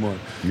art anymore.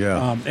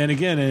 Yeah. And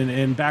again,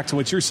 and back to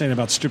what you're saying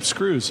about strip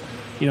screws,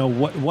 you know,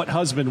 what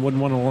husband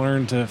wouldn't want to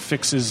learn to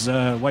fix his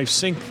wife's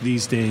sink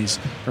these days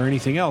or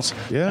anything else?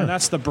 Yeah. And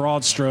that's the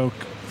broad stroke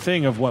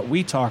thing of what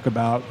we talk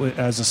about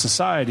as a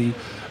society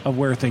of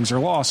where things are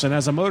lost. And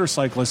as a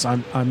motorcyclist,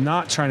 I'm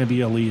not trying to be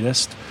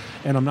elitist,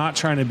 and I'm not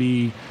trying to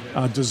be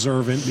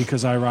deserving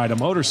because I ride a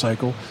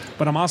motorcycle,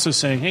 but I'm also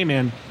saying, hey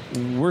man,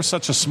 we're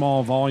such a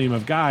small volume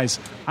of guys.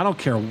 I don't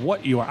care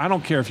what you are. I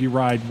don't care if you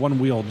ride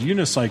one-wheeled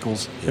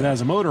unicycles that has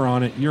a motor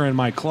on it. You're in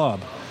my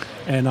club.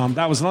 And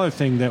that was another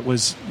thing that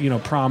was, you know,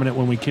 prominent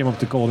when we came up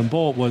to Golden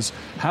Bolt was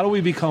how do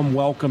we become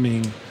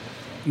welcoming?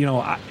 You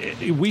know,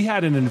 we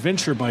had an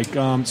adventure bike,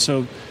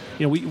 so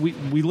you know,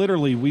 we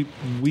literally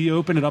we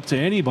open it up to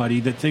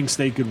anybody that thinks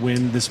they could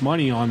win this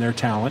money on their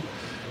talent.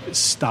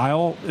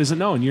 Style isn't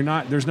known.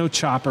 There's no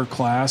chopper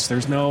class.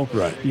 There's no,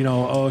 you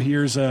know, oh,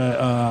 here's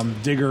a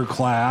digger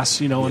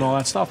class, you know, and all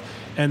that stuff.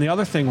 And the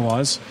other thing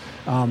was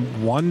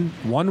one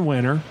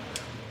winner.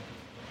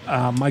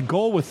 My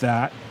goal with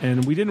that,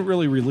 and we didn't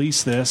really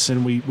release this,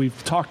 and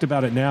we've talked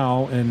about it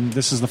now, and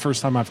this is the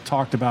first time I've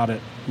talked about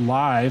it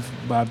live.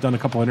 I've done a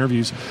couple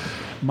interviews.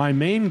 My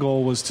main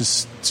goal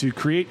was to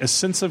create a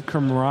sense of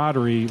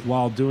camaraderie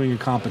while doing a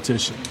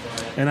competition.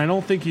 And I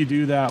don't think you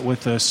do that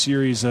with a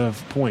series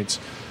of points.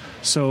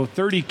 So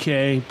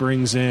 30K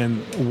brings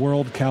in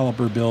world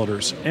caliber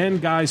builders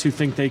and guys who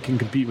think they can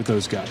compete with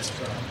those guys.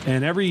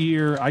 And every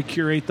year I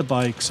curate the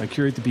bikes, I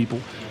curate the people.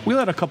 We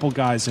let a couple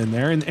guys in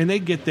there, and they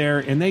get there,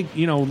 and they,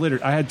 you know,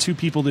 literally, I had 2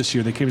 people this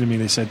year. They came to me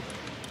and they said,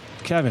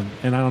 Kevin,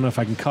 and I don't know if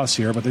I can cuss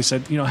here, but they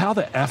said, you know, how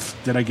the F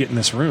did I get in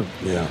this room?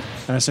 Yeah.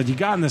 And I said, you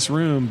got in this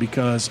room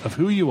because of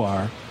who you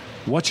are,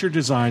 what you're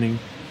designing,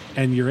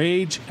 and your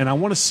age, and I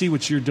want to see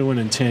what you're doing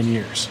in 10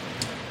 years.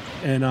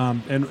 And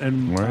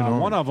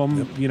one of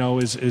them, you know,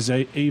 is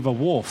Ava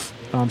Wolf.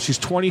 She's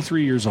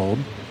 23 years old.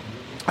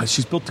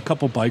 She's built a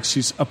couple bikes.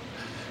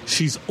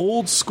 She's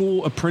old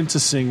school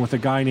apprenticing with a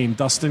guy named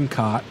Dustin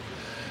Cott.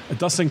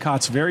 Dustin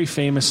Cott's very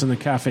famous in the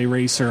cafe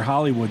racer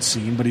Hollywood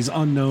scene, but he's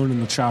unknown in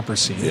the chopper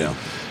scene. Yeah.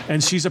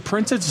 And she's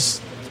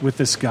apprenticed with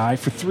this guy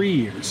for 3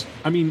 years.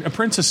 I mean,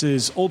 apprentice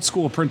is old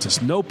school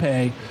apprentice, no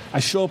pay. I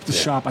show up to the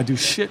shop, I do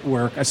shit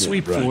work, I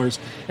sweep floors,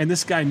 and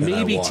this guy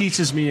maybe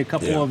teaches me a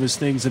couple of his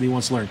things that he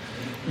wants to learn.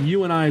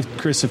 You and I,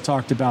 Chris, have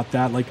talked about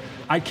that. Like,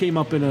 I came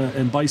up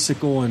in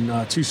bicycle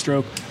and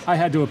two-stroke. I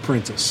had to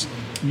apprentice.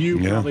 You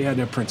probably had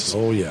to apprentice.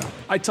 Oh, yeah.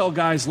 I tell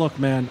guys, look,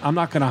 man, I'm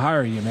not going to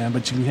hire you, man,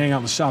 but you can hang out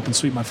in the shop and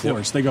sweep my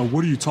floors. Yep. They go,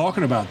 what are you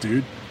talking about,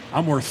 dude?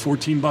 I'm worth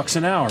 $14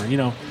 an hour. You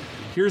know,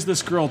 here's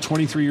this girl,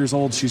 23 years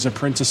old. She's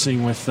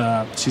apprenticing with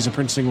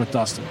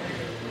Dustin.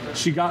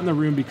 She got in the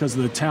room because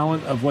of the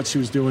talent of what she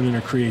was doing and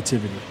her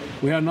creativity.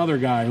 We had another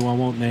guy who I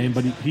won't name,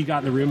 but he got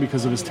in the room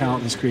because of his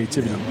talent and his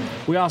creativity. Yeah.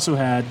 We also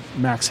had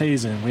Max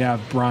Hazen. We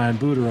have Brian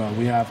Boudreau.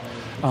 We have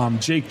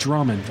Jake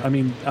Drummond. I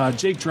mean,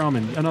 Jake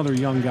Drummond, another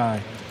young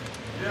guy.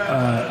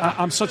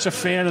 I'm such a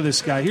fan of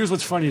this guy. Here's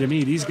what's funny to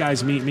me. These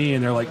guys meet me,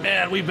 and they're like,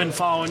 man, we've been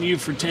following you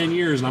for 10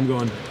 years. And I'm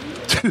going,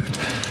 dude,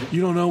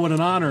 you don't know what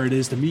an honor it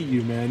is to meet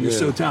you, man. You're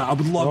so talented. I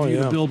would love you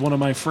to build one of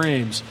my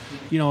frames.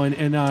 You know,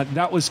 and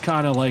that was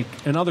kind of like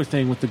another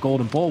thing with the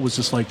Golden Bolt was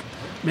just like,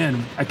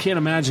 man, I can't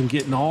imagine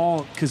getting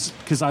all,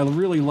 because I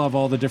really love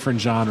all the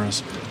different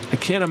genres. I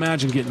can't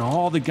imagine getting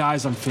all the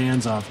guys I'm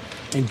fans of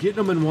and getting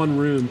them in one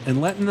room and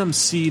letting them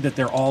see that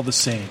they're all the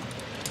same.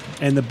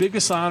 And the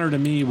biggest honor to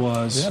me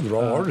was... Yeah, they're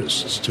all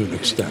artists to an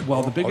extent.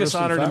 Well, the biggest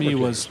honor to me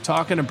was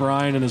talking to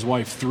Brian and his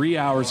wife 3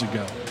 hours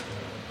ago.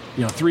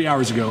 You know, 3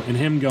 hours ago, and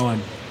him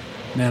going,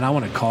 man, I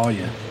want to call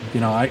you.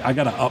 You know, I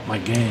got to up my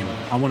game.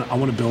 I want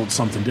to build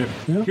something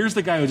different. Yeah. Here's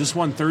the guy who just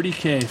won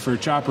 $30K for a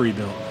chopper he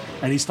built.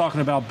 And he's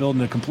talking about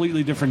building a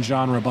completely different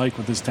genre bike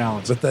with his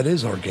talents. But that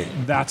is our game.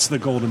 That's the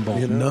Golden Bolt.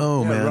 You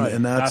know? No, man. Right.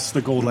 And that's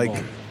the Golden Bolt.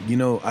 Like, you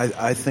know,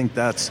 I think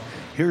that's...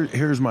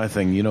 Here's my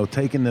thing, you know,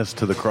 taking this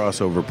to the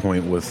crossover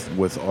point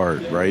with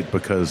art, right?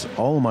 Because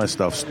all of my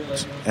stuff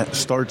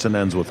starts and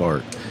ends with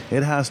art.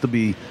 It has to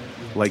be,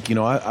 like, you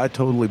know, I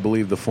totally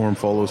believe the form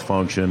follows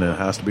function, and it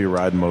has to be a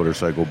riding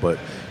motorcycle, but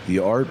the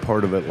art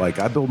part of it, like,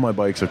 I build my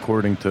bikes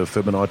according to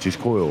Fibonacci's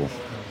coil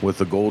with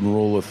the golden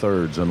rule of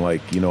thirds and,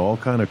 like, you know, all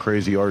kind of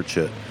crazy art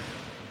shit.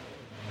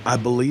 I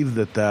believe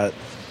that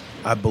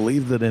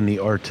in the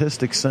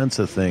artistic sense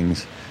of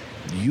things,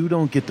 you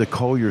don't get to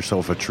call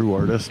yourself a true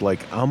artist. Like,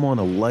 I'm on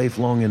a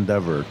lifelong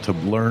endeavor to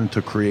learn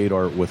to create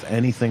art with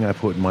anything I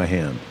put in my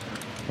hand.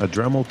 A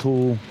Dremel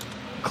tool,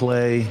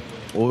 clay,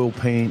 oil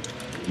paint,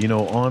 you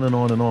know, on and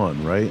on and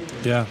on, right?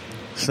 Yeah.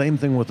 Same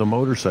thing with a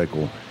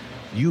motorcycle.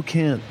 You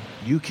can't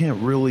you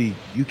can't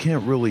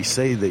really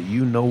say that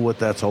you know what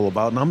that's all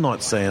about. And I'm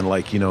not saying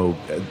like, you know,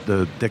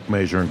 the dick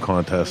measuring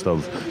contest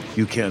of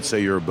you can't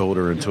say you're a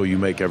builder until you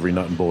make every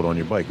nut and bolt on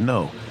your bike.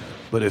 No.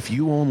 But if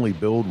you only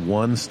build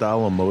one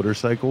style of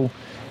motorcycle,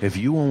 if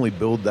you only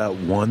build that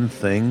one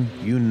thing,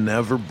 you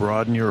never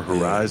broaden your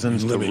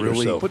horizons to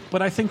really.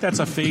 But I think that's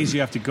a phase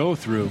you have to go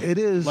through. It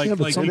is. Like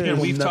again,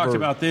 we've talked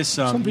about this.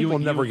 Some people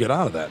never get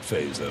out of that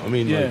phase, though. I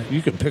mean, like,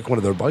 you can pick one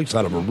of their bikes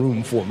out of a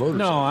room full of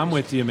motorcycles. No, I'm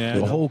with you,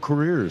 man. The whole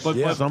careers.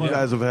 Some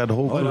guys have had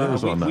whole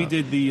careers on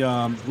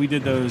that. We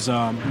did those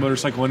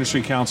Motorcycle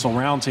Industry Council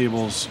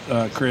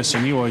roundtables, Chris,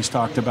 and you always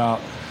talked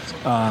about.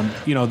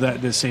 You know,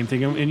 that the same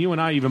thing, and you and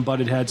I even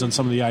butted heads on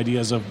some of the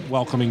ideas of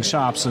welcoming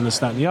shops and this,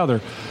 that, and the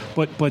other.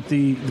 But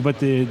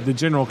the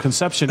general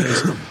conception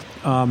is,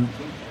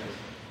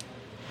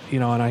 you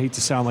know, and I hate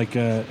to sound like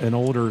an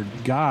older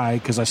guy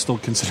because I still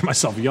consider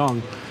myself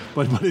young,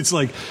 but it's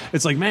like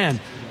man,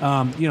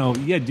 you know,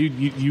 yeah, dude,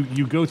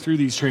 you go through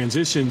these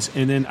transitions,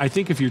 and then I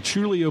think if you're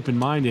truly open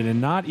minded and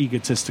not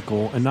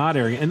egotistical and not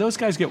arrogant, and those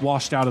guys get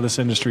washed out of this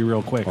industry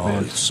real quick,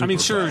 man. I mean,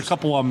 sure, a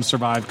couple of them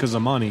survive because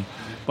of money.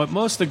 But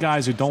most of the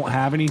guys who don't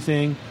have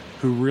anything,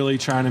 who really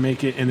trying to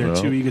make it and they're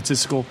too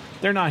egotistical,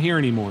 they're not here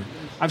anymore.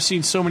 I've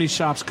seen so many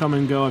shops come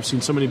and go. I've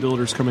seen so many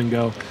builders come and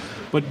go.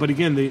 But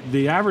again,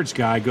 the average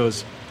guy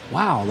goes,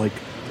 wow, like,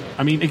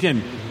 I mean,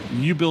 again,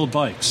 you build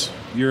bikes.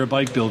 You're a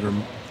bike builder.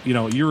 You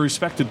know, you're a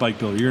respected bike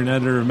builder. You're an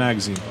editor of a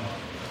magazine.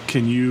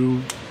 Can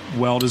you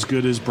weld as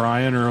good as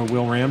Brian or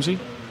Will Ramsey?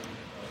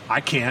 I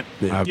can't.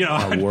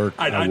 I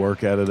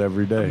work at it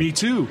every day. Me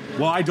too.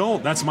 Well, I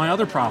don't. That's my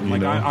other problem.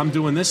 Like I'm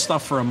doing this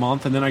stuff for a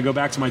month, and then I go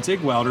back to my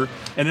TIG welder,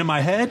 and in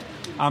my head,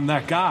 I'm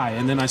that guy.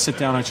 And then I sit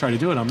down, and I try to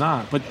do it. I'm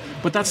not. But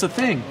that's the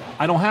thing.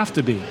 I don't have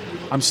to be.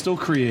 I'm still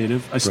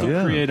creative. I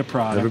still create a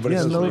product.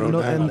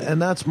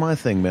 And that's my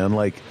thing, man.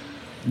 Like,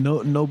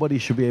 nobody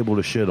should be able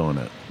to shit on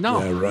it.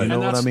 No, you know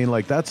what I mean?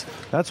 Like that's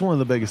one of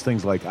the biggest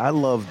things. Like I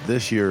love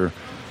this year.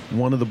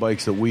 One of the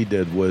bikes that we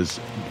did was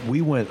we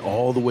went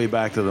all the way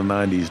back to the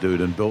 90s, dude,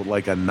 and built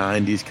like a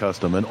 90s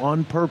custom. And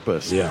on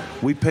purpose,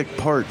 we picked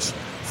parts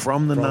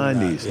from the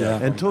 90s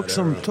and took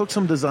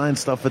some design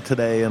stuff of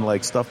today and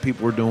like stuff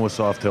people were doing with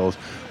Softails.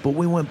 But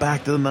we went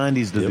back to the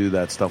 90s to do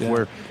that stuff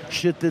where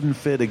shit didn't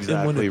fit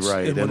exactly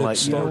right. And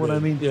like, you know what I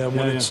mean? Yeah,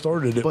 when it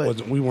started,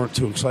 we weren't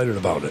too excited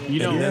about it.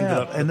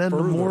 And then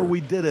the more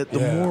we did it, the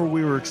more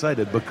we were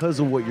excited because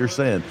of what you're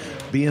saying,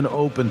 being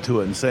open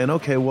to it and saying,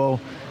 okay, well,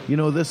 you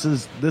know, this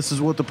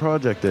is what the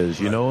project is,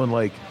 you know, and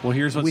like, well,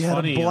 here's what's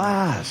funny. We had a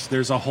blast.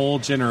 There's a whole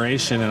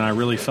generation, and I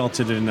really felt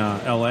it in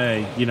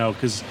L.A., you know,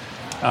 because,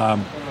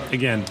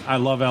 again, I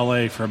love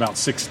L.A. for about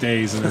 6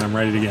 days, and then I'm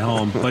ready to get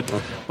home.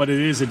 But it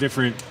is a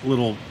different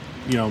little,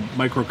 you know,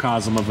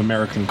 microcosm of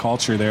American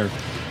culture there.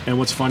 And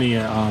what's funny,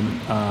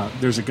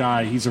 there's a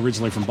guy, he's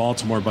originally from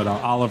Baltimore, but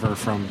Oliver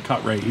from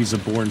Cut-Rate, he's a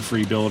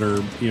born-free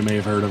builder. You may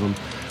have heard of him.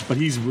 But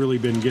he's really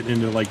been getting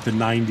into, like, the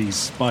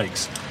 90s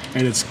bikes.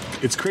 And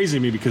it's crazy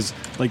to me because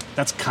like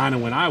that's kind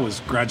of when I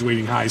was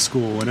graduating high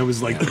school, and it was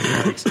like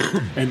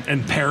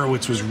and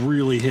Perowitz was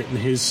really hitting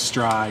his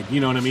stride,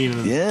 you know what I mean?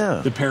 And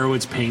the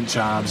Perowitz paint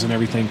jobs and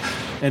everything,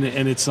 and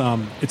it's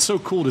so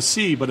cool to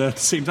see. But at the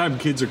same time,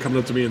 kids are coming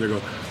up to me and they're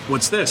going,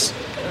 "What's this?"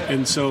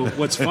 And so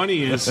what's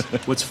funny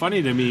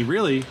to me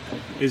really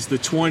is the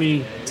 20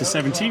 to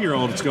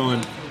 17-year-old. It's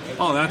going,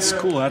 "Oh, that's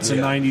cool. That's a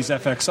 '90s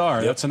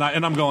FXR. That's and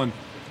I'm going,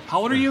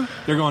 how old are you?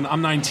 They're going,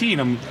 I'm 19.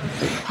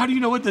 How do you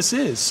know what this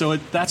is? So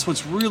that's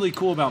what's really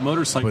cool about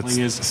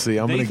motorcycling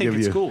I'm going to give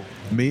you. Cool.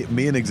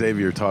 Me and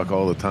Xavier talk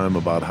all the time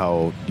about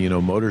how, you know,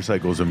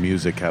 motorcycles and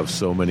music have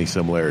so many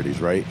similarities,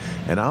 right?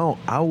 And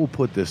I will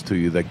put this to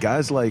you that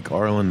guys like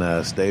Arlen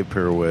Ness, Dave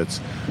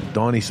Perowitz,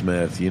 Donnie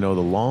Smith, you know,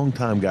 the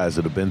longtime guys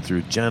that have been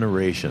through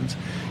generations,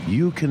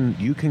 you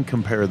can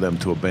compare them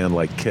to a band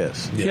like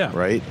Kiss,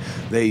 right?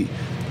 They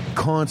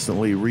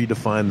constantly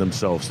redefine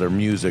themselves, their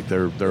music,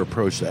 their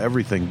approach to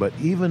everything. But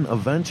even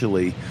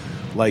eventually,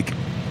 like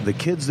the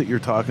kids that you're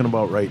talking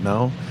about right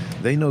now,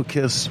 they know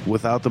Kiss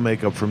without the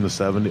makeup from the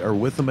 70s, or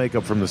with the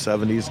makeup from the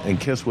 70s, and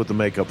Kiss with the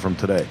makeup from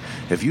today.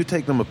 If you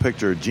take them a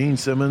picture of Gene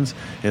Simmons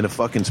in a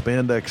fucking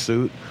spandex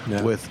suit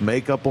with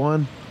makeup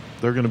on,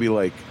 they're going to be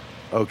like,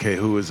 okay,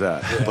 who is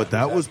that? But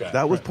that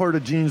was part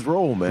of Gene's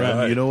role, man.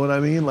 Right. You know what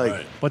I mean?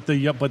 Like, but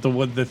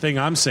the thing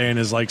I'm saying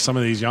is like some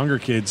of these younger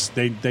kids,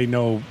 they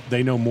know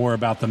more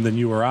about them than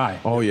you or I.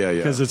 Oh yeah,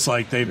 because it's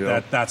like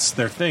that's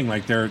their thing.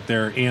 Like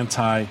they're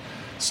anti.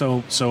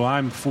 So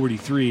I'm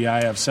 43.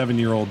 I have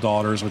 7-year-old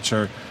daughters, which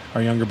are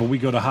younger, but we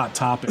go to Hot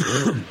Topic,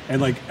 and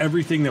like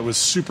everything that was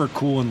super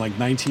cool in like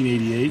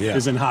 1988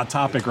 is in Hot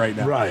Topic right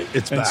now. Right,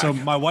 it's back. So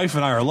my wife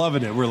and I are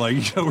loving it. We're like,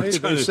 we're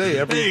trying to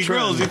say, hey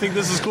girls, you think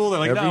this is cool? They're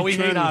like, no, we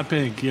hate hot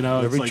pink. You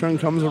know, every trend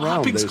comes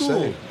around. They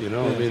say, you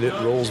know, I mean, it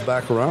rolls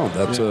back around.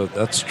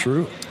 That's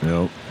true.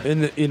 Yep.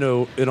 And you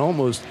know, you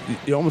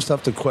almost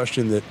have to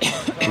question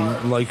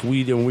that, like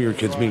when we were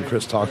kids, me and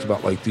Chris talked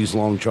about like these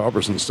long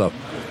choppers and stuff.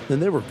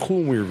 And they were cool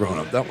when we were growing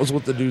up. That was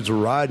what the dudes were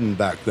riding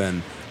back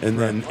then. And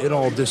then it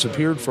all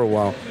disappeared for a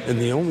while. And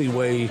the only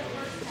way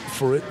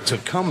for it to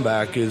come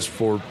back is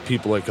for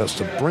people like us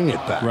to bring it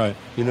back. Right.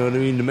 You know what I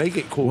mean? To make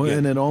it cool. Well,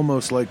 and it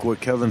almost, like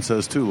what Kevin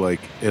says too, like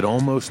it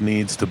almost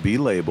needs to be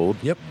labeled,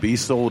 Yep. be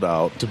sold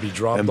out, To be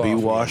dropped and be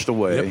off. washed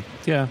away, Yep.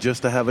 Yeah.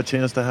 just to have a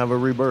chance to have a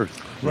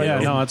rebirth. Right. Yeah,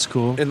 no, that's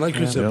cool. And like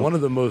you said, Yep. one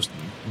of the most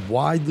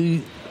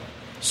widely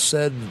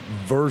said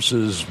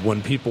verses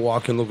when people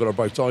walk in and look at our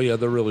bikes, oh yeah,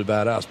 they're really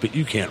badass, but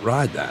you can't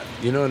ride that.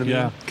 You know what I mean?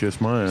 Yeah.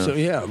 Kiss my ass. So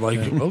yeah, like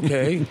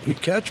okay, you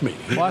catch me.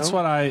 Well, that's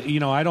what I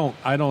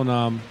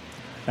don't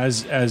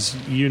as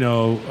you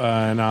know,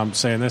 and I'm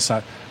saying this,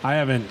 I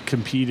haven't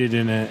competed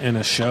in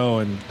a show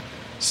in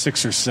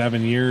 6 or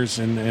 7 years,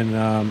 and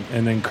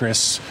then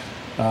Chris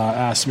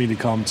asked me to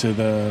come to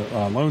the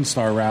Lone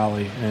Star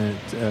Rally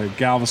at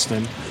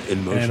Galveston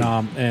In Motion.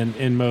 and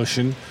in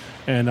motion,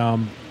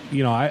 and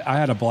you know, I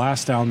had a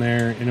blast down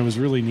there, and it was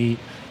really neat.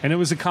 And it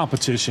was a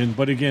competition,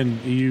 but again,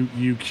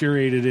 you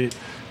curated it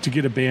to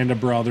get a band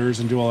of brothers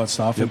and do all that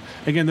stuff. Yep.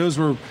 And again, those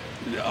were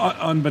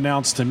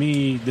unbeknownst to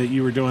me that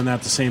you were doing that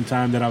at the same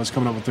time that I was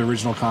coming up with the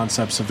original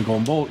concepts of the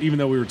Golden Bolt, even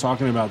though we were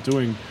talking about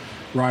doing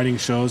riding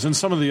shows and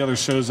some of the other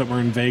shows that were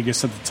in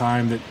Vegas at the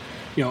time that,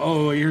 you know,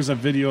 oh, here's a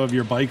video of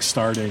your bike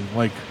starting.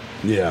 Like,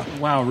 Yeah.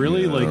 wow,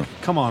 really? Yeah.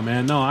 Like, come on,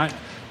 man. No,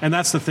 and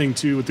that's the thing,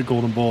 too, with the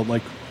Golden Bolt.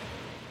 Like,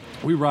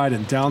 we ride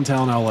in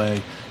downtown LA.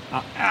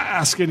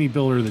 Ask any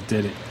builder that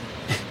did it.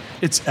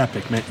 It's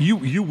epic, man.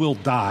 You will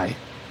die.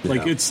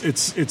 Like Yeah.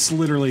 it's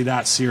literally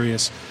that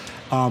serious.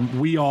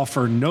 We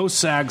offer no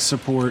SAG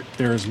support.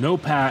 There's no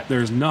pat.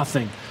 There's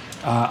nothing.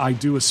 I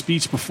do a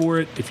speech before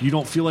it. If you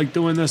don't feel like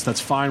doing this, that's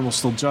fine. We'll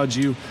still judge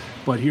you.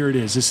 But here it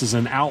is. This is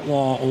an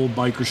outlaw old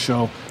biker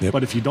show. Yep.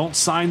 But if you don't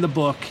sign the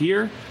book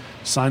here,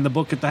 sign the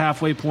book at the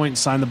halfway point,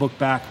 sign the book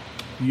back,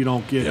 you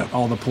don't get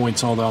all the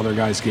points all the other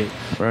guys get.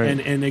 Right.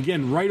 And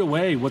again, right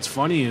away, what's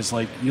funny is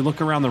like you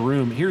look around the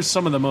room. Here's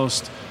some of the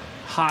most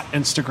hot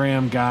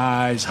Instagram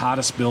guys,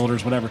 hottest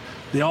builders, whatever.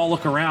 They all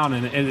look around,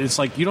 and it's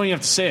like you don't even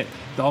have to say it.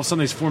 All of a sudden,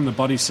 they form the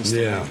buddy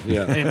system.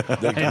 Yeah.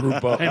 Hey,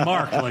 group up. Hey,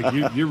 Mark,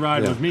 like you're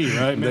riding with me,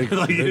 right? Man?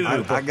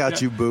 I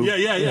got you, boo.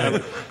 Yeah.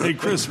 Hey,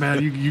 Chris,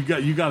 man,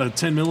 you got a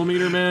 10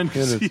 millimeter, man.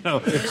 'Cause, you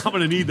know, I'm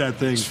gonna need that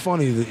thing. It's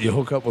funny that you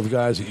hook up with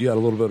guys that you got a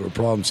little bit of a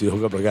problem, so you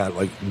hook up with a guy that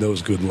like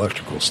knows good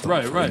electrical stuff.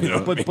 Right. You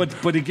know what I mean?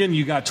 But again,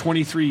 you got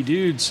 23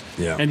 dudes.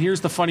 Yeah. And here's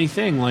the funny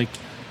thing, like,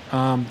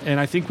 and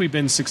I think we've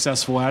been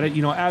successful at it.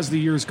 You know, as the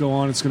years go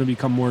on, it's going to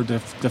become more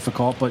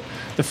difficult. But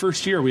the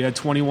first year, we had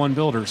 21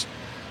 builders.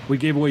 We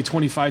gave away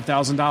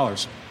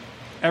 $25,000.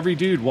 Every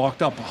dude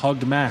walked up,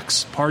 hugged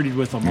Max, partied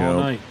with him all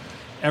night.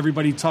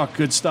 Everybody talked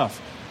good stuff.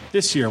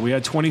 This year, we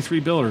had 23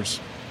 builders.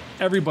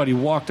 Everybody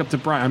walked up to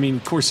Brian. I mean,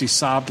 of course, he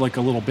sobbed like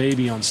a little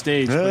baby on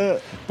stage.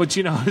 But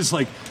you know, it's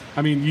like,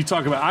 I mean, you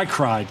talk about, I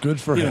cried. Good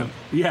for him.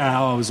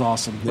 Yeah, it was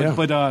awesome.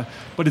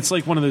 But it's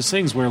like one of those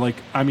things where, like,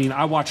 I mean,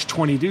 I watched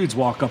 20 dudes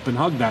walk up and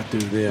hug that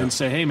dude and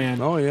say, hey,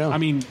 man. Oh, yeah. I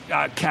mean,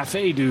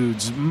 cafe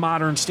dudes,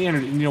 modern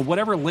standard, you know,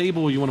 whatever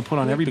label you want to put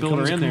on every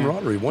builder in there.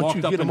 Once walked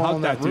you up get and them all hugged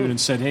in that dude room. and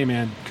said, hey,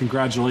 man,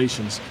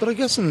 congratulations. But I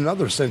guess in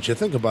another sense, you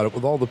think about it,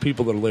 with all the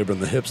people that are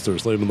laboring, the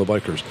hipsters, laboring the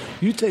bikers,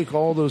 you take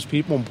all those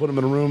people and put them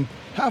in a room,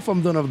 half of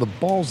them don't have the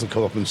balls to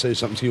come up and say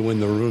something to you in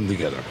the room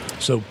together.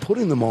 So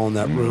putting them all in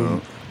that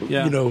room,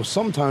 you know,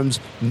 sometimes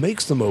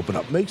makes them open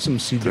up, makes them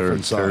see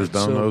different sides. Tears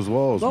down those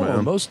walls,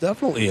 man. Most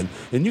definitely.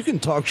 And you can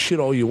talk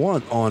shit all you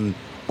want on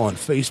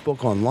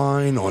Facebook,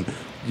 online, on,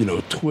 you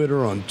know,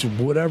 Twitter, on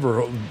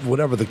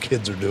whatever the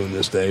kids are doing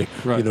this day,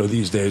 you know,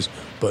 these days.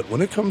 But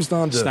when it comes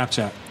down to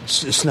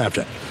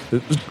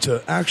Snapchat,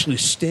 to actually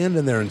stand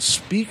in there and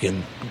speak,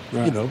 and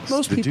you know,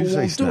 most people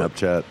won't do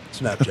Snapchat? it.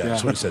 Snapchat.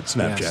 That's what he said.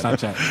 Snapchat. Yeah,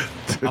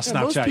 Snapchat.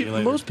 I'll Snapchat you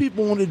later. Most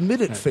people won't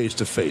admit it face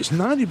to face.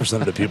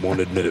 90% of the people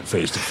won't admit it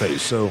face to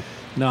face. So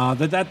no,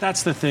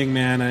 that's the thing,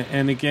 man.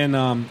 And again,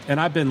 and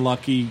I've been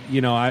lucky.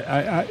 You know,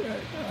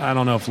 I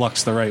don't know if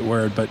luck's the right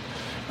word, but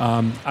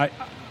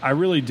I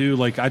really do.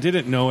 Like, I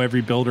didn't know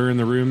every builder in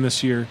the room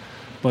this year,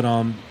 but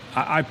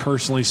I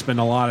personally spend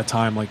a lot of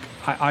time. Like,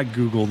 I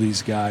Google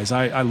these guys.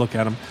 I look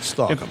at them.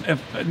 Stalk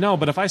them. No,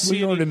 but if I see,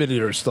 you don't admit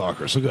you're a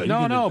stalker. So good.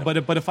 No.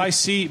 But if I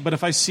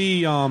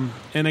see,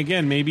 and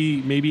again,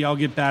 maybe I'll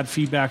get bad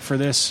feedback for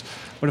this.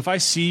 But if I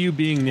see you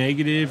being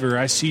negative, or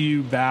I see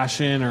you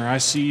bashing, or I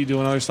see you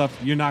doing other stuff,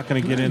 you're not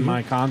going to get in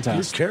my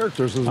contest. Your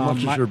character's as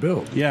much as your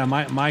build. Yeah,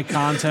 my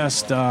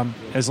contest,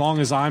 as long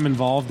as I'm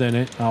involved in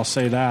it, I'll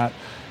say that,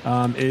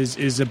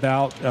 is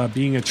about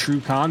being a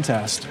true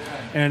contest.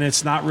 And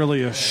it's not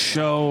really a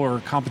show or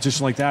a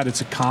competition like that.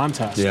 It's a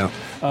contest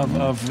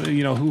of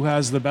you know, who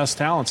has the best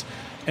talents.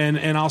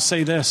 And I'll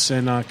say this,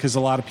 and because a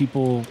lot of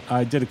people,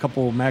 I did a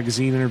couple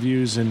magazine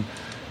interviews in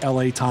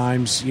LA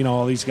Times, you know,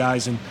 all these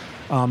guys, and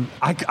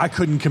I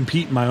couldn't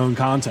compete in my own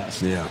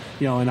contest. Yeah.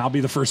 You know, and I'll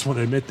be the first one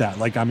to admit that.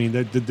 Like, I mean,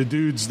 the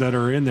dudes that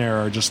are in there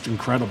are just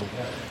incredible.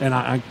 And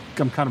I'm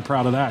kind of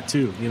proud of that,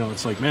 too. You know,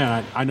 it's like,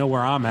 man, I know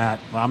where I'm at.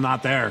 I'm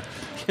not there.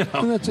 You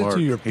know? And that's Mark, it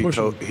to your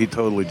pushing. he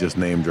totally just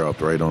name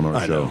dropped right on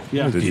our show. know.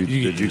 Yeah. Did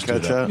you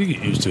catch that? You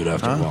get used to it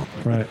after a while.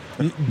 Right.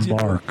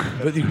 Mark.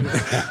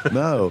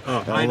 No.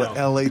 I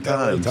know. LA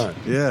Times. Times.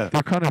 Yeah.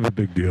 You're kind of a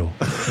big deal.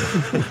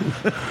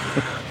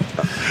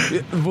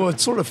 Well,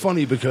 it's sort of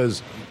funny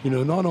because,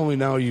 not only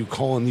now are you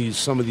calling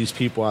some of these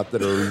people out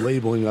that are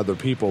labeling other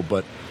people,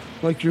 but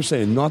like you're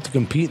saying, not to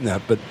compete in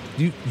that, but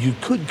you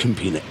could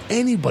compete in it.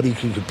 Anybody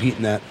can compete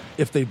in that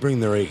if they bring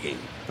their A game.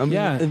 I mean,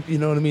 yeah. You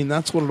know what I mean?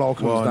 That's what it all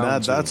comes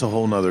down to. That's a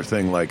whole nother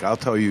thing. Like, I'll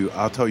tell you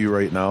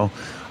right now,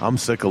 I'm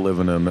sick of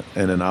living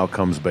in an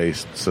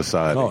outcomes-based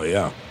society. Oh,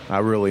 yeah. I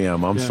really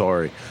am. I'm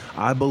sorry.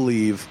 I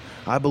believe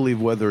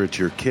whether it's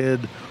your kid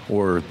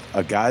or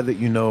a guy that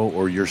you know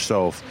or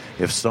yourself,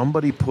 if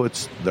somebody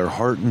puts their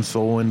heart and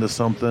soul into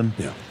something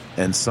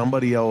and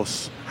somebody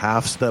else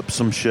half-steps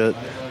some shit,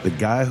 the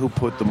guy who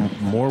put the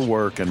more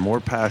work and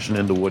more passion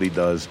into what he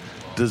does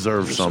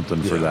deserves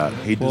something for that.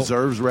 He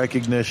deserves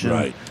recognition.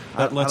 Right.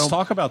 Let's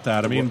talk about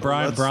that. I mean,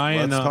 Brian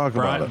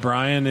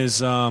is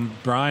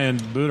Brian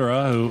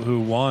Budera, who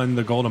won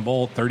the Golden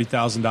Bolt,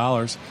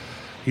 $30,000.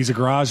 He's a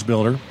garage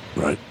builder.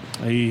 Right.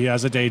 He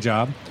has a day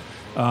job.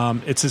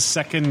 It's his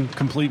second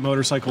complete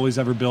motorcycle he's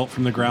ever built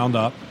from the ground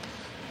up.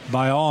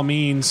 By all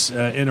means,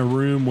 in a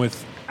room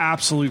with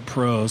absolute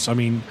pros. I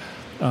mean,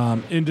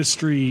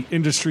 industry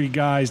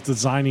guys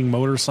designing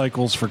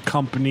motorcycles for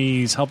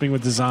companies, helping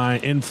with design,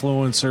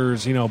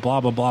 influencers,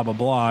 blah, blah, blah, blah,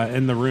 blah,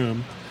 in the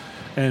room.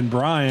 And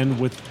Brian,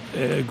 with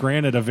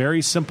granted a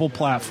very simple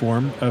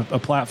platform, a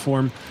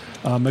platform,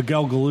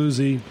 Miguel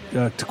Galuzzi,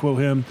 to quote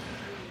him,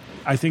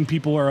 I think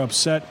people are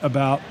upset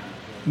about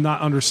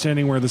not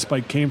understanding where this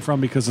bike came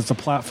from because it's a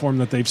platform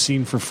that they've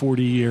seen for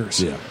 40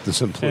 years. Yeah, the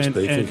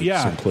simplicity.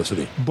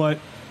 Simplicity. But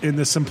in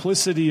the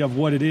simplicity of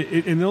what it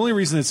is, and the only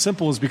reason it's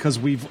simple is because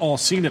we've all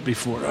seen it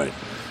before. Right.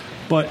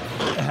 But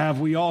have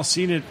we all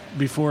seen it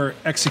before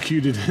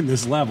executed in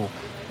this level?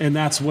 And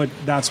that's what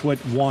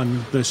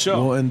won the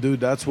show. Well, and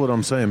dude, that's what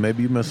I'm saying.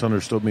 Maybe you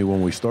misunderstood me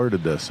when we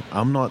started this.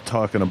 I'm not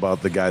talking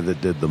about the guy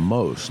that did the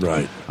most.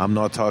 Right. I'm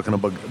not talking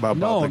about the guy.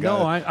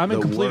 No, I'm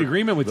in complete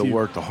agreement with you. That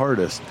worked the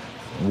hardest.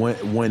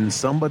 When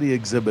somebody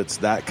exhibits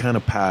that kind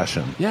of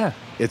passion,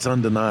 it's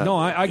undeniable. No,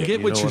 I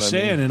get what you're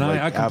saying, and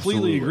I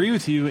completely agree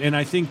with you. And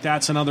I think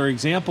that's another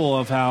example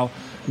of how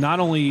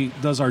not only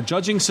does our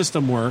judging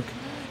system work,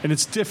 and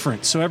it's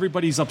different, so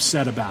everybody's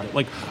upset about it.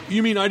 Like,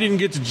 you mean I didn't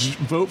get to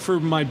vote for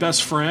my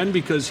best friend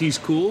because he's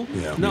cool?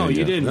 Yeah. No,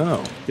 you didn't.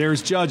 No.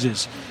 There's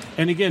judges.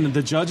 And again,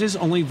 the judges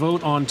only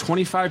vote on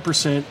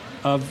 25%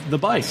 of the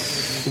bike.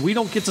 We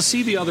don't get to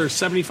see the other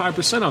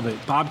 75% of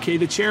it. Bob Kay,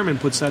 the chairman,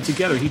 puts that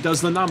together. He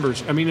does the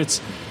numbers. I mean, it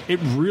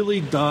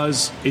really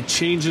does. It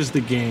changes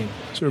the game.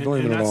 So you're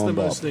blaming it all on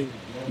Bob.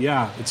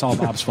 Yeah, it's all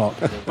Bob's fault.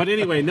 But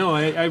anyway, no,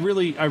 I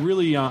really,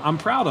 I'm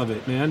proud of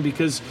it, man,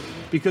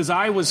 because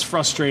I was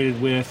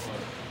frustrated with,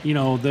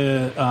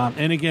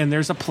 and again,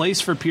 there's a place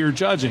for peer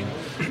judging.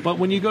 But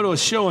when you go to a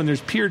show and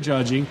there's peer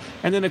judging,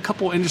 and then a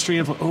couple industry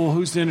influencers,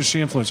 who's the industry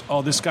influencer?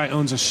 Oh, this guy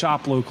owns a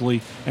shop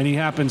locally, and he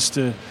happens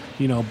to,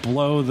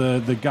 blow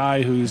the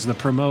guy who's the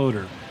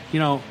promoter.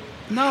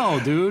 No,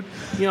 dude.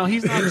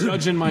 He's not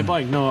judging my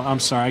bike. No, I'm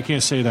sorry. I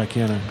can't say that,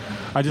 can I?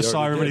 I just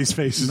saw everybody's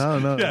faces. No,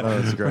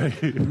 that's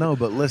great. Right. No,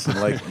 but listen,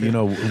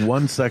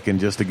 1 second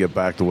just to get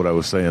back to what I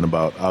was saying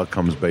about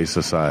outcomes-based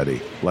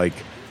society. Like,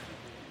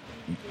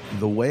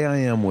 the way I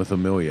am with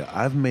Amelia,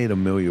 I've made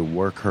Amelia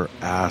work her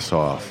ass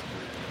off.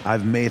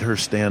 I've made her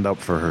stand up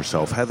for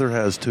herself. Heather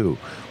has too.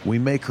 We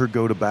make her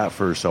go to bat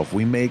for herself.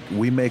 We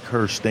make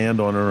her stand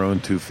on her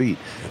own 2 feet.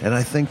 And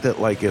I think that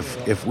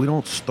if we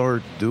don't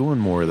start doing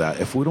more of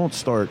that, if we don't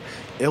start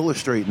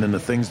illustrating in the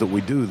things that we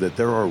do that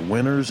there are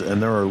winners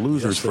and there are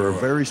losers for a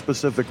very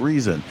specific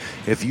reason.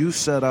 If you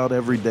set out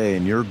every day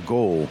and your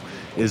goal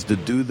is to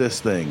do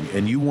this thing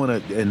and you want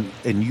it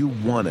and you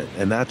want it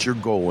and that's your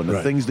goal and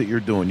the things that you're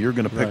doing, you're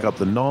going to pick up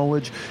the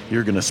knowledge,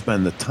 you're going to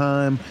spend the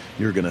time,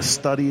 you're going to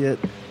study it.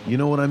 You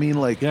know what I mean?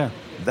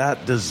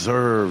 That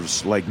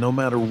deserves, no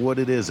matter what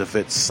it is, if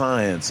it's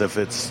science, if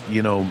it's,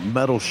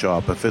 metal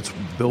shop, if it's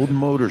building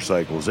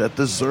motorcycles, that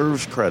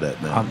deserves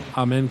credit, man.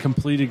 I'm in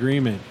complete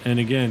agreement. And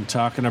again,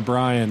 talking to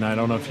Brian, I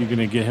don't know if you're going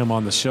to get him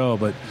on the show,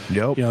 but,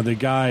 the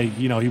guy,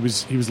 he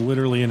was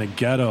literally in a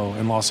ghetto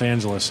in Los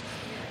Angeles.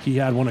 He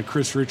had one of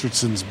Chris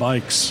Richardson's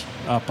bikes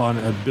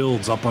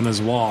builds up on his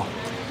wall.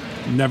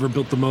 Never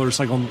built the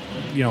motorcycle,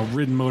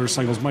 ridden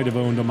motorcycles, might have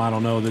owned them, I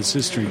don't know this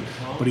history,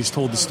 but he's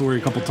told the story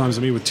a couple times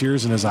to me with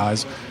tears in his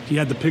eyes. He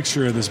had the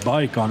picture of this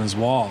bike on his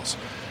walls.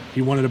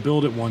 He wanted to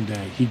build it one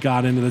day. He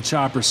got into the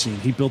chopper scene.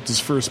 He built his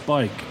first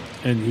bike,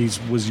 and he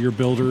was your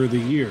builder of the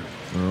year.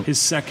 Yep. His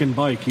second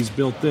bike, he's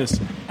built this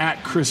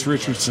at Chris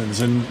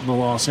Richardson's in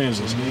Los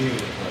Angeles.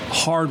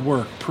 Hard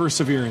work,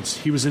 perseverance.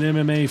 He was an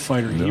MMA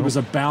fighter. Yep. He was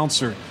a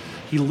bouncer.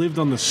 He lived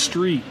on the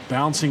street,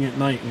 bouncing at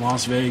night in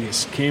Las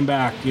Vegas. Came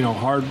back,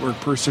 hard work,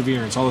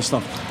 perseverance, all this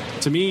stuff.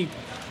 To me,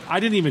 I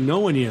didn't even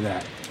know any of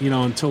that,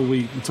 until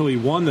he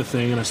won the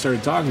thing, and I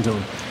started talking to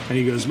him. And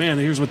he goes, "Man,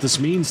 here's what this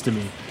means to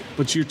me."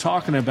 But you're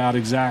talking about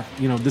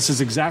this is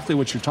exactly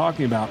what you're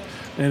talking about.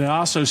 And it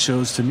also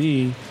shows to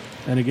me,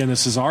 and again,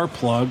 this is our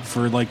plug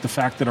for the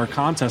fact that our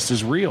contest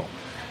is real.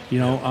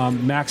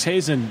 Max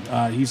Hazen,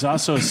 he's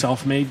also a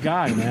self-made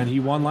guy, man. He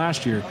won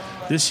last year.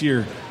 This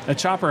year, a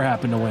chopper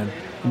happened to win.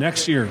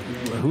 Next year,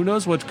 who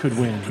knows what could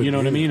win? You know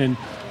what I mean?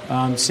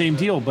 And same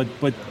deal. But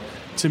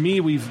to me,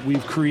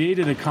 we've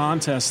created a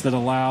contest that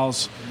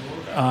allows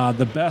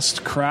the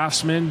best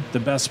craftsman, the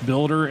best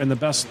builder, and the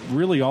best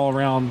really all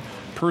around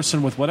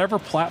person with whatever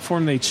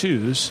platform they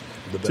choose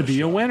to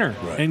be a winner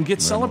and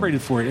get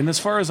celebrated for it. And as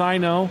far as I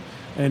know,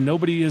 and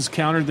nobody has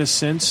countered this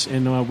since,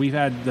 and we've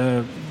had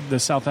the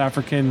South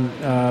African,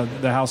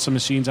 the House of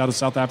Machines out of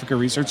South Africa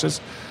researches,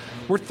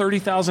 worth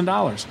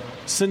 $30,000.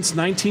 Since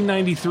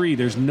 1993,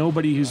 there's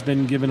nobody who's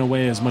been given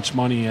away as much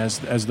money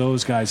as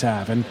those guys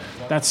have. And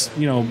that's,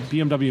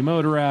 BMW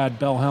Motorrad,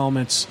 Bell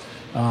Helmets,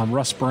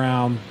 Russ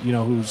Brown,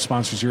 who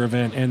sponsors your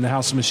event, and the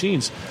House of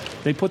Machines.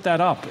 They put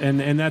that up,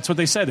 and that's what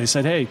they said. They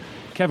said, hey,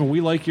 Kevin,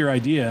 we like your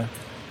idea.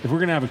 If we're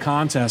going to have a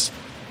contest,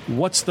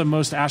 what's the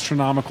most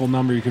astronomical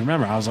number you can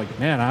remember? I was like,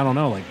 man, I don't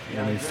know, like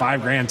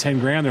 $5,000,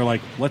 $10,000. They're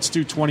like, let's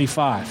do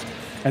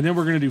 25, and then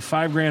we're going to do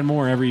 $5,000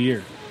 more every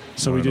year.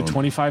 So we did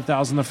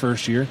 $25,000 the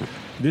first year.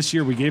 This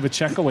year we gave a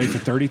check away for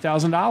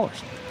 $30,000.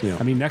 Yeah.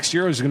 I mean, next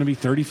year is going to be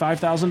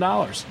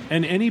 $35,000,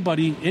 and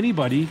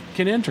anybody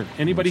can enter.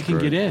 Anybody can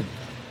get in.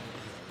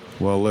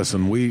 Well,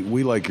 listen,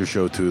 we like your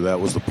show too. That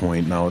was the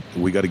point. Now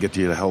we got to get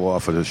you the hell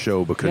off of the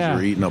show because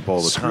you're eating up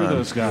all the time. Screw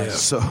those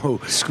guys. So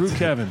screw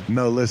Kevin.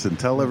 No, listen.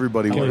 Tell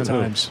everybody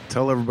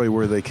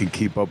where they can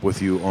keep up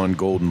with you on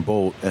Golden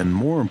Bolt, and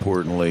more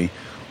importantly,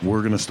 we're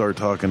going to start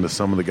talking to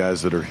some of the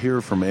guys that are here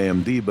from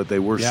AMD, but they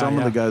were some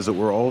of the guys that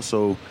were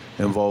also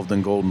involved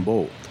in Golden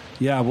Bolt.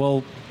 Yeah,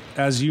 well,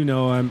 as you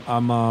know,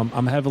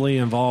 I'm heavily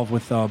involved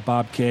with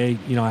Bob Kay.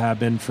 I have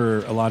been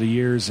for a lot of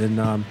years,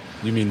 and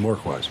you mean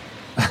work-wise?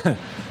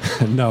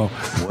 No.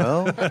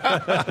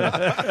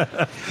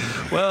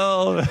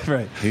 Well,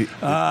 right.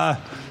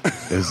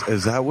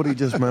 Is that what he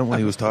just meant when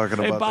he was talking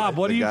about? Hey, Bob,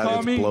 what do you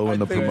call me? Blowing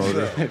the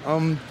promoter. So.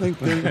 I'm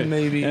thinking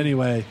maybe.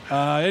 Anyway,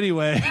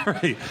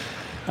 right.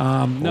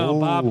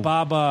 No,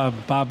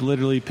 Bob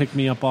literally picked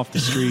me up off the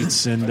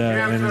streets and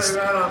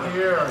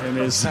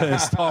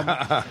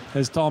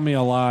has taught me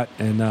a lot,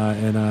 and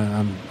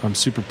I'm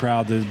super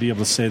proud to be able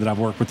to say that I've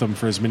worked with him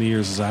for as many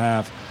years as I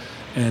have.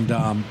 And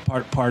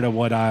part of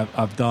what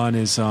I've done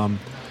is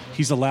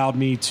he's allowed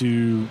me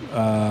to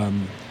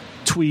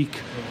tweak.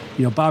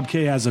 Bob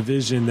Kay has a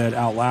vision that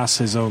outlasts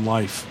his own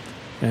life,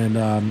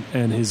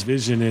 and his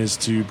vision is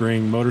to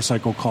bring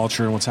motorcycle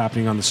culture and what's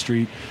happening on the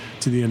street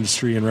to the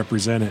industry and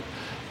represent it.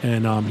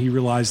 And he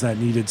realized that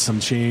needed some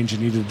change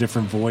and needed a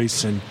different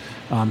voice, and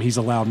he's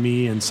allowed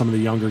me and some of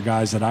the younger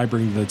guys that I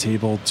bring to the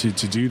table to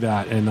do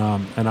that, and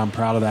I'm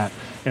proud of that.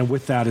 And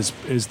with that is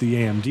the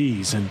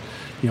AMDs, and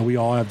we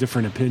all have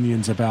different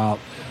opinions about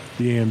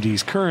the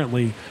AMDs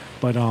currently,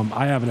 but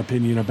I have an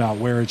opinion about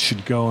where it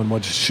should go and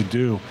what it should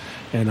do,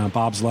 and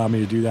Bob's allowed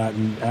me to do that.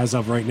 And as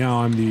of right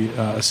now, I'm the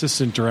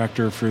assistant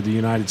director for the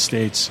United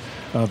States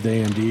of the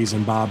AMDs,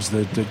 and Bob's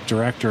the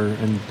director,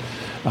 and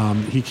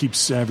he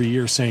keeps every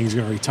year saying he's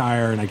going to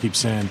retire, and I keep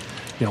saying,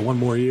 one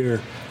more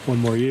year.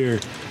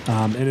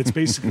 And it's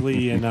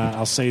basically, and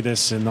I'll say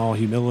this in all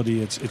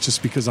humility, it's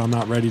just because I'm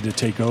not ready to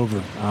take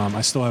over.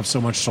 I still have so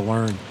much to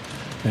learn,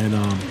 and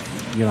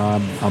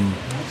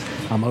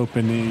I'm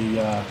hoping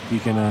he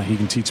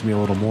can teach me a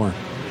little more.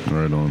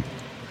 Right on.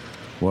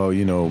 Well,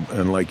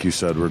 and like you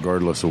said,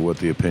 regardless of what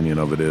the opinion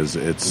of it is,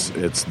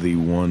 it's the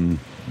one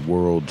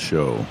world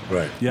show.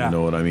 Right. Yeah. You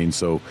know what I mean?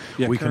 So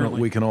we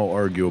can all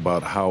argue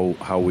about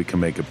how we can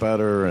make it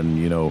better,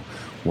 and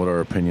what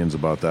our opinions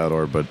about that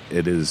are, but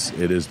it is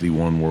the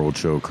one world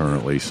show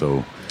currently.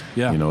 So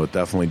it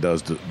definitely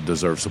does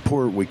deserve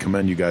support. We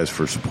commend you guys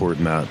for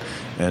supporting that.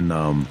 And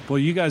well,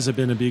 you guys have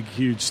been a big,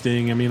 huge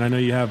thing. I mean, I know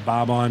you have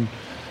Bob on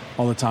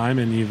all the time,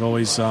 and you've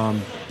always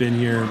been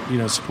here,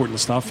 supporting the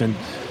stuff. And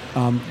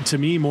to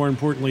me, more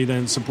importantly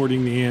than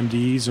supporting the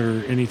AMDs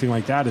or anything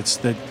like that, it's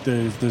that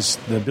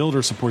the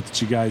builder support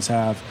that you guys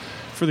have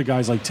for the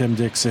guys like Tim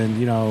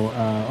Dixon,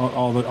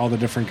 all the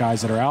different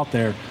guys that are out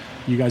there.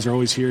 You guys are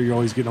always here. You're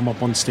always getting them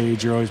up on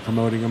stage. You're always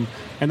promoting them,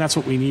 and that's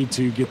what we need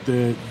to get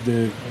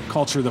the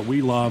culture that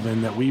we love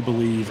and that we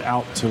believe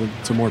out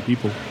to more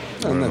people.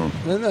 And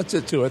that's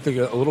it too. I think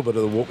a little bit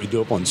of what we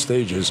do up on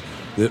stage is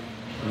that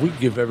we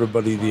give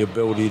everybody the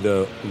ability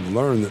to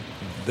learn that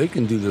they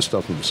can do this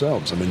stuff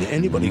themselves. I mean,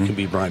 anybody can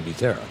be Brian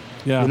Butera.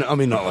 Yeah. I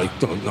mean, not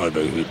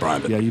everybody can be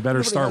Brian. But yeah, you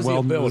better start well.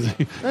 Everybody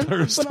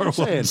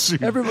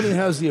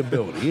has the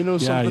ability.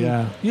 Something.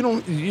 Yeah.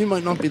 You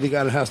might not be the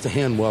guy that has to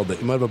hand weld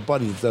it. You might have a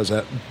buddy that does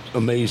that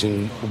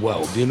amazing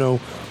weld.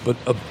 But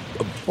a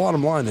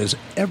bottom line is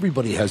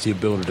everybody has the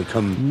ability to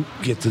come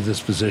get to this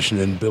position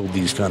and build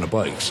these kind of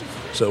bikes.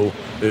 So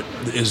it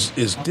is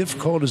as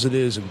difficult as it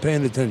is, and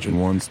paying attention.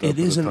 It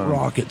isn't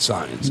rocket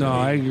science. No,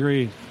 I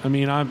agree. I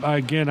mean, I'm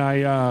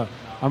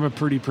a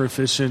pretty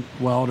proficient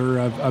welder.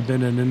 I've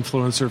been an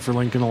influencer for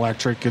Lincoln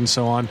Electric and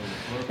so on.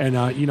 And,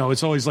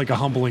 it's always like a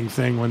humbling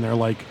thing when they're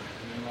like,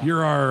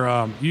 you're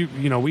our,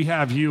 we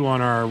have you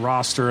on our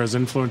roster as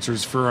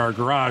influencers for our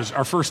garage,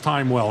 our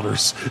first-time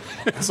welders.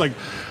 It's like,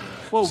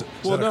 Well,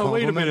 no,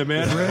 wait a minute,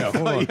 man.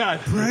 Hold on.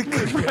 Rick?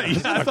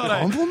 I thought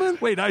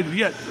compliment?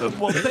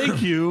 Well,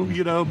 thank you.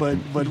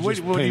 But what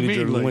do you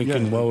mean?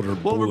 Lincoln welder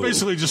Well, we're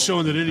basically just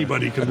showing that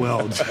anybody can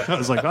weld. I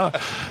was like,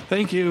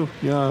 thank you.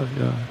 Yeah.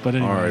 But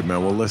anyway. All right,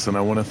 man. Well, listen,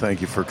 I want to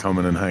thank you for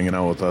coming and hanging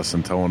out with us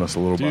and telling us a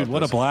little about this. Dude,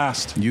 what a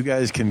blast. You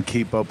guys can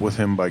keep up with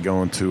him by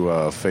going to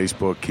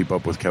Facebook, keep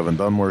up with Kevin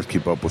Dunworth,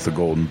 keep up with the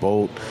Golden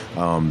Bolt,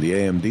 the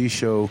AMD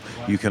show.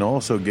 You can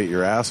also get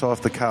your ass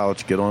off the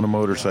couch, get on a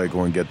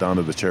motorcycle, and get down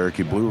to the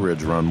Cherokee Blue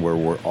Ridge Run where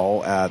we're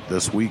all at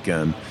this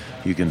weekend.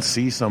 You can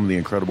see some of the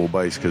incredible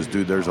bikes because,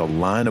 dude, there's a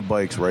line of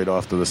bikes right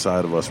off to the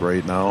side of us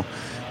right now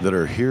that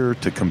are here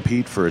to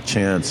compete for a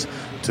chance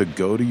to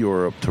go to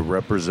Europe to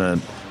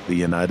represent the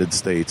United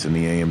States in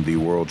the AMD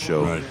World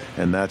Show. Right.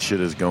 And that shit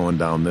is going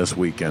down this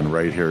weekend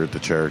right here at the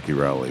Cherokee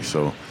Rally.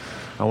 So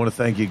I want to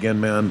thank you again,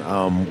 man.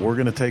 We're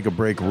going to take a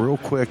break real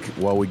quick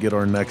while we get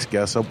our next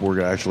guest up.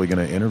 We're actually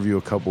going to interview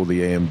a couple of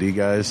the AMD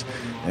guys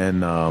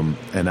and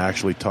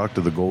actually talk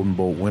to the Golden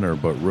Bolt winner.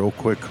 But real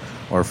quick,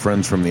 our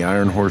friends from the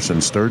Iron Horse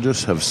in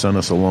Sturgis have sent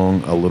us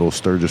along a little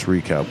Sturgis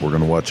recap. We're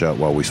going to watch out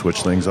while we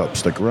switch things up.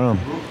 Stick around.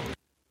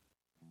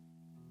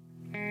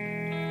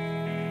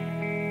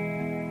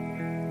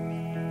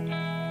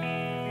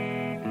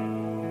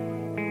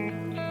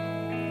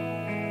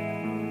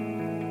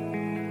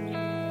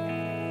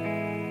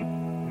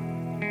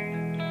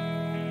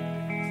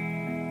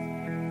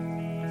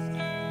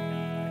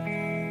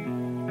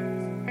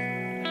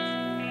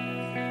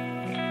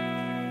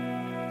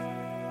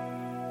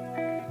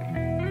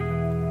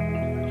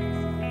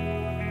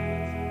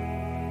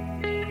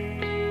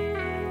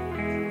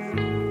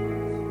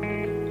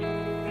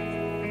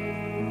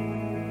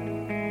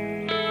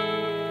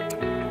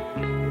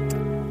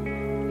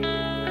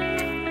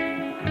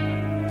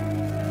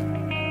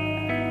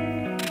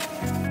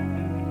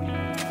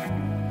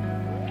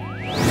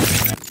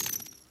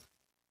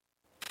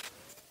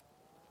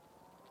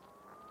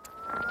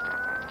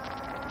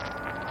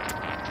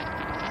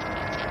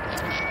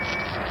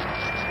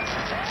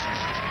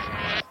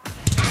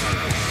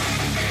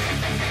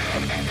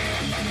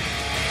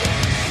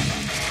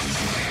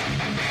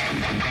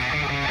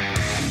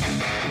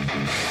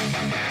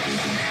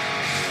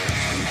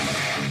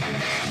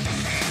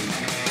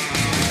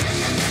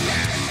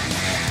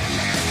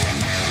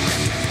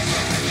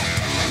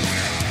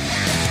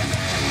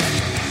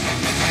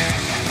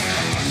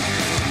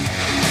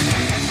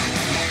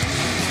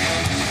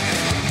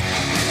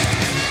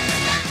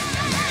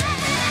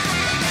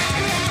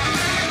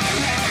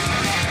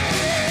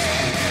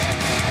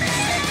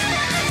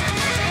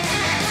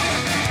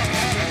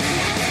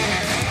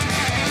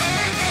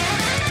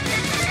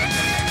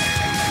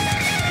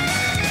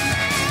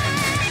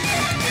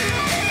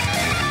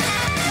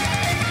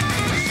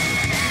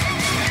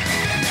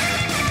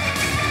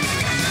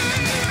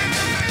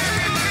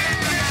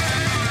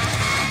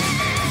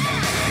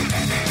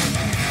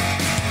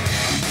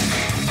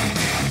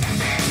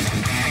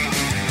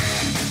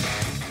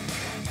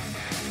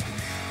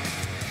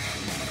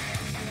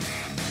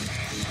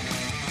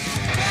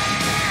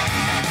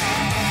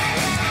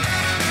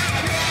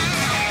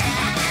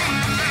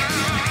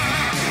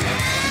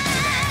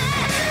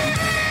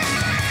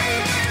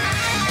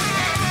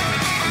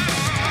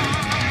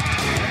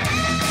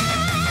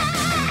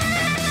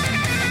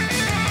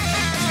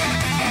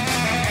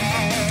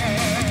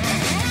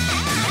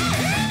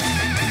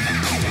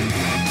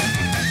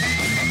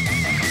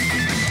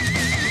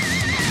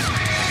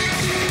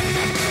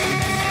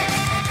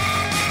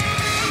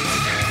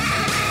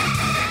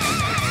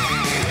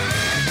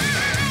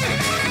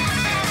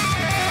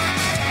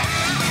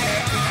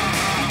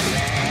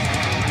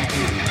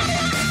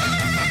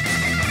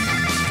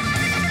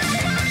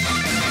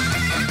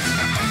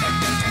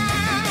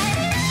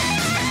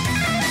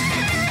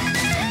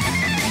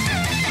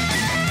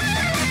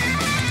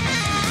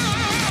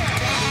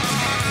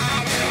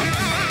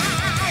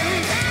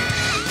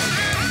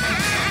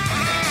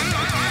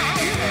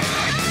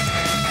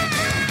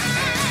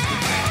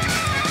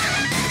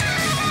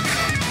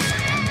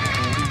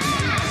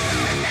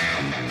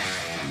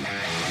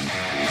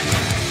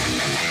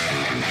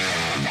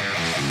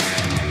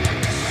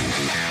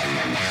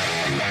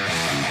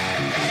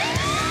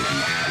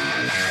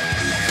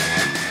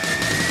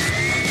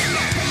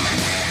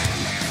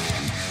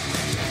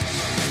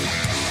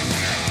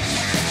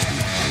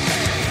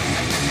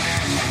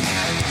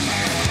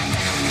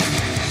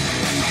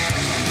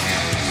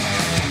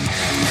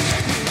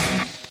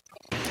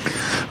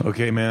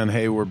 Okay, man.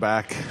 Hey, we're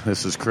back.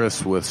 This is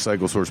Chris with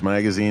Cycle Source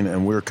Magazine,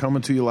 and we're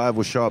coming to you live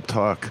with Shop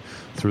Talk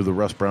through the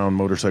Russ Brown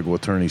Motorcycle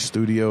Attorney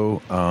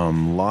Studio.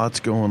 Lots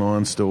going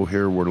on still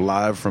here. We're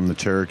live from the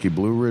Cherokee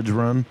Blue Ridge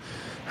Run,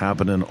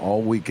 happening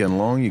all weekend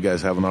long. You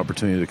guys have an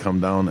opportunity to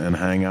come down and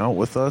hang out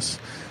with us.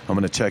 I'm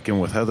going to check in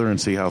with Heather and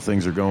see how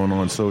things are going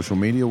on social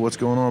media. What's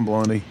going on,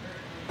 Blondie?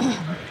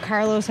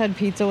 Carlos had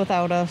pizza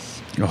without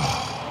us.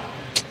 Oh.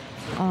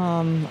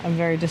 I'm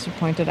very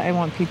disappointed. I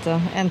want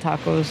pizza and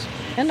tacos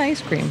and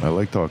ice cream. I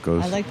like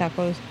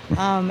tacos.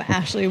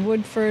 Ashley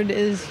Woodford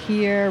is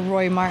here.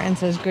 Roy Martin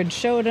says, good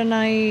show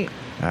tonight.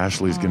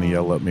 Ashley's going to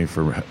yell at me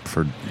for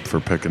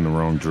picking the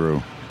wrong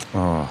Drew.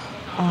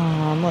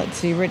 Let's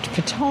see. Rich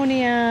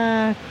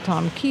Petonia,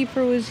 Tom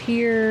Kiefer was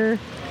here.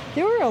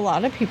 There were a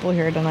lot of people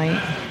here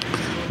tonight.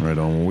 Right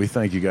on. Well, we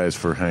thank you guys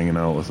for hanging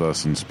out with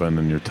us and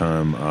spending your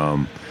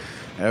time.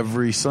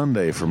 Every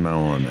Sunday from now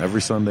on.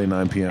 Every Sunday,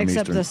 9 p.m.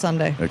 Except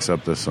Eastern.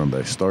 Except this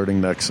Sunday.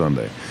 Starting next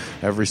Sunday.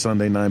 Every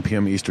Sunday, 9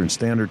 p.m. Eastern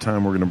Standard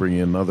Time, we're going to bring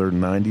you another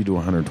 90 to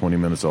 120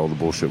 minutes of all the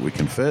bullshit we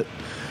can fit.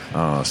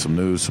 Some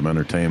news, some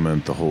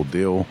entertainment, the whole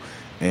deal.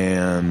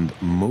 And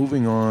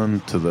moving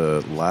on to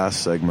the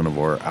last segment of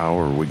our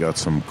hour, we got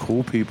some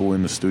cool people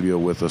in the studio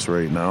with us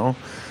right now.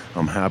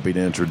 I'm happy to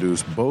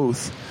introduce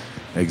both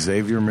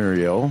Xavier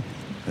Muriel,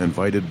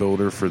 invited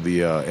builder for the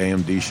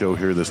AMD show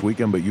here this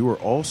weekend, but you were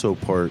also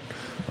part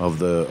of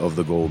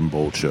the Golden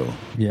Bolt show.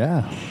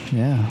 Yeah.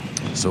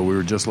 So we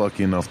were just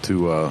lucky enough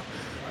to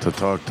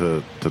talk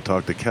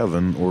to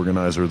Kevin,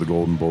 organizer of the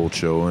Golden Bolt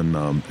show,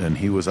 and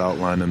he was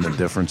outlining the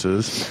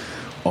differences.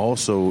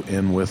 Also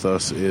in with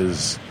us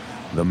is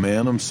the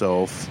man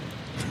himself,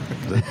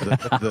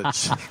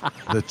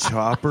 the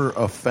chopper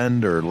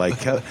offender. Like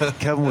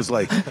Kevin was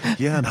like,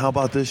 yeah, and how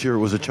about this year it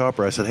was a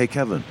chopper? I said, hey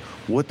Kevin,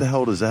 what the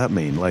hell does that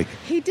mean? Like,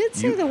 he did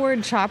say the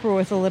word chopper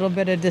with a little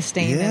bit of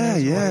disdain. Yeah, in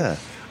his yeah.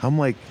 voice. I'm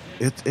like,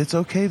 it's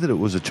okay that it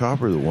was a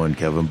chopper that won,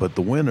 Kevin, but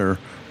the winner,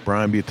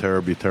 Brian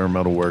Butera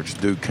Metal Works.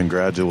 Dude,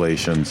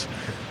 congratulations.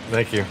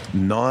 Thank you.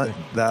 Not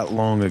that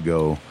long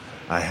ago,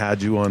 I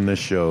had you on this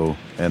show,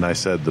 and I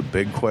said the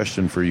big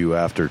question for you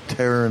after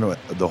tearing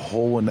the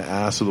hole in the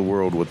ass of the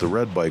world with the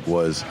red bike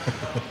was,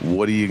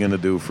 what are you going to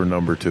do for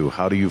number 2?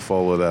 How do you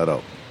follow that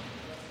up?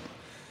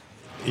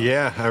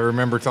 Yeah, I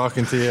remember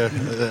talking to you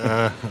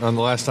on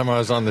the last time I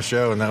was on the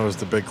show, and that was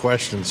the big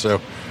question. So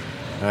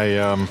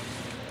that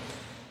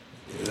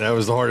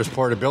was the hardest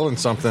part of building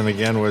something,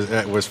 again,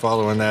 was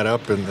following that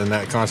up and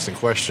that constant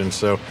question.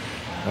 So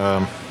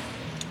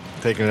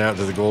taking it out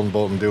to the Golden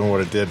Bolt and doing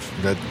what it did,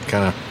 that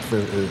kind of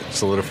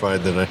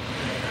solidified that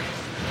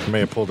I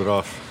may have pulled it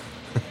off.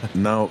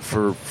 Now,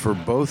 for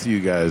both of you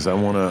guys,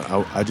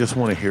 I just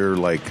want to hear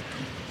like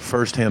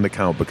firsthand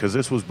account, because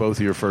this was both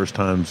of your first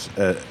times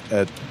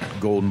at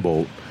Golden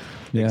Bolt.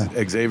 Yeah.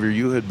 Xavier,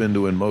 you had been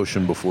to In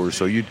Motion before,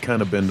 so you'd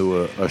kind of been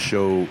to a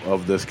show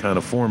of this kind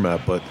of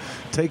format, but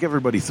take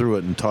everybody through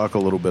it and talk a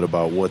little bit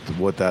about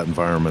what that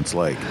environment's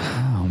like.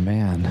 Oh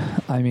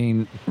man, I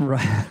mean,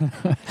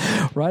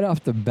 right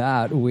off the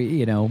bat,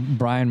 we,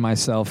 Brian,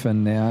 myself,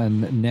 and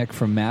Nick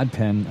from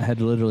MadPen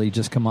had literally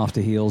just come off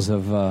the heels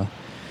of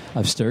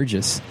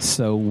Sturgis,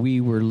 so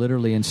we were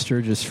literally in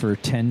Sturgis for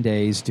 10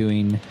 days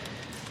doing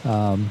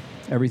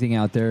everything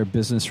out there,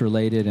 business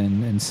related,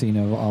 and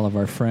seeing all of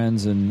our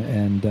friends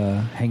and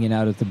hanging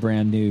out at the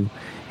brand new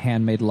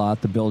handmade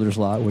lot, the builder's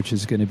lot, which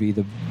is going to be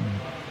the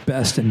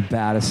best and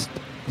baddest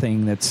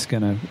thing that's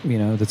going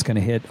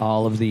to hit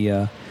all of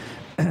the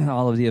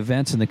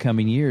events in the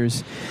coming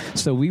years.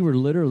 So we were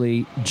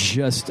literally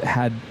just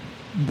had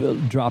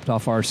dropped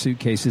off our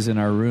suitcases in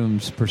our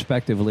rooms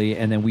prospectively,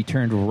 and then we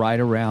turned right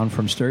around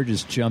from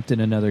Sturgis, jumped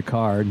in another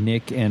car.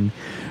 Nick and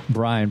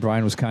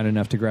Brian was kind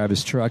enough to grab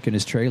his truck and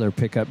his trailer,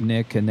 pick up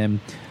Nick, and then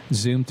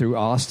zoom through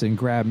Austin,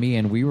 grab me,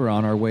 and we were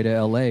on our way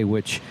to LA,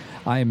 which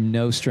I am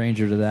no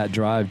stranger to that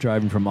drive.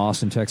 Driving from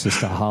Austin, Texas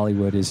to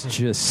Hollywood is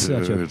just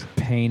such a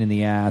pain in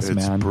the ass, man.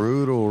 It's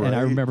brutal, right?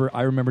 And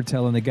I remember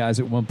telling the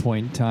guys at one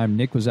point in time,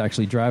 Nick was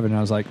actually driving, and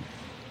I was like,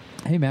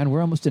 hey man, we're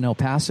almost in El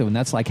Paso, and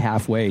that's like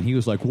halfway. And he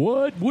was like,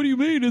 what do you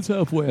mean it's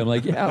halfway? I'm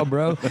like, yeah,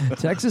 bro,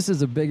 Texas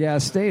is a big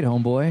ass state,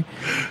 homeboy.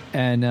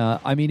 And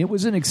I mean, it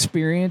was an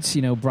experience.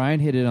 Brian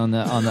hit it on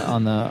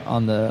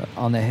the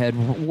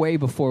head way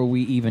before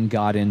we even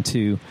got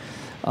into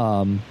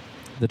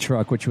the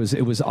truck, which was,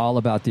 it was all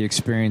about the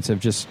experience of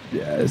just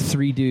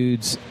 3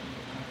 dudes,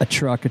 a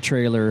truck, a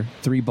trailer,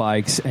 3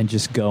 bikes, and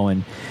just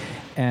going.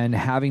 And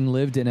having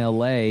lived in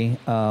LA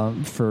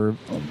for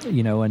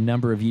a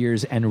number of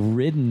years and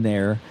ridden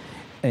there,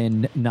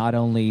 and not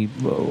only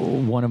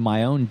one of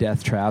my own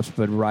death traps,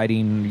 but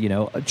riding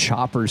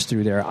choppers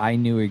through there, I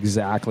knew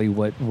exactly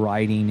what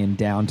riding in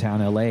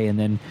downtown LA and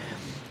then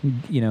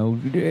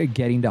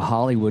getting to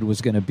Hollywood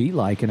was going to be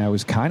like. And I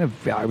was kind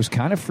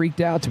of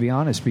freaked out, to be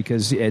honest,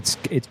 because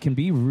it can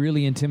be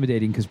really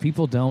intimidating because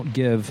people don't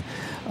give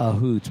a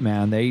hoot,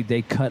 man.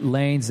 They cut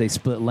lanes, they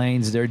split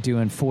lanes, they're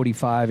doing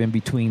 45 in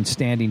between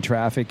standing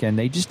traffic, and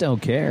they just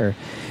don't care.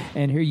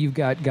 And here you've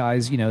got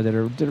guys,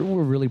 that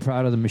we're really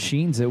proud of the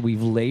machines that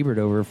we've labored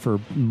over for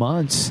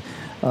months.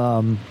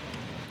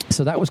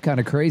 So that was kind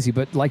of crazy,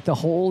 but like the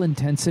whole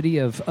intensity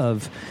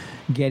of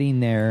getting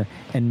there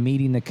and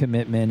meeting the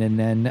commitment, and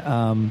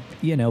then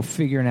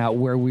figuring out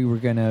where we were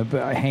going to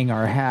hang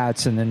our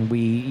hats, and then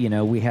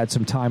we had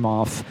some time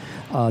off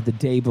the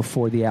day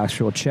before the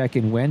actual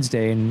check-in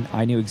Wednesday, and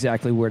I knew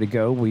exactly where to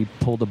go. We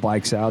pulled the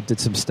bikes out, did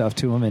some stuff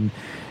to them, and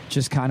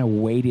just kind of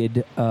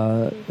waited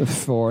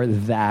for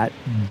that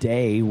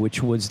day,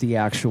 which was the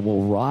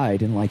actual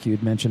ride. And like you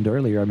had mentioned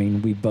earlier, I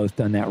mean, we've both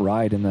done that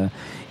ride in the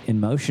In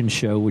Motion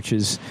show, which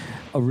is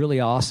a really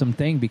awesome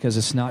thing because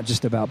it's not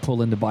just about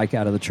pulling the bike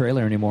out of the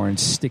trailer anymore and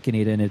sticking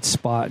it in its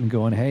spot and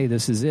going, hey,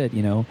 this is it.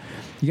 You know,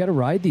 you got to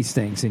ride these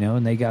things, you know,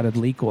 and they got to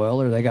leak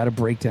oil or they got to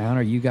break down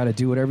or you got to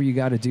do whatever you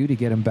got to do to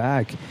get them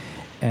back.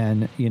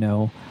 And, you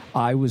know,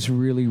 I was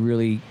really,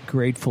 really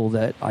grateful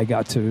that I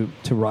got to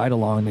ride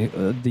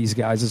along these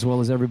guys as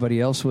well as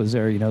everybody else was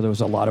there. You know, there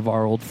was a lot of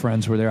our old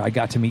friends were there. I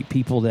got to meet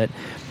people that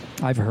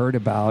I've heard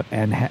about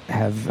and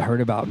have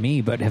heard about me,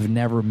 but have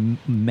never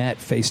met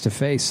face to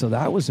face. So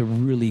that was a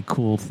really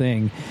cool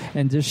thing.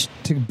 And just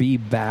to be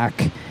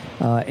back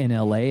in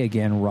LA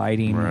again,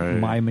 riding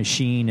my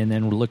machine and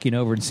then looking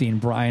over and seeing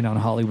Brian on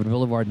Hollywood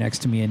Boulevard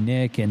next to me and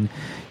Nick and,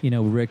 you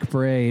know, Rick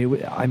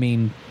Bray. I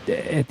mean,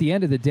 at the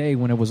end of the day,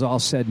 when it was all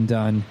said and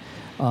done,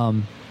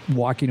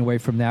 walking away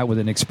from that with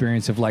an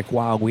experience of like,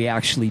 wow, we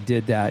actually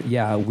did that.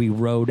 Yeah, we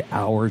rode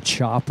our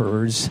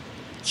choppers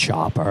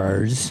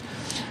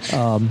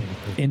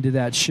into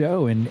that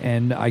show,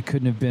 and I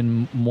couldn't have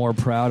been more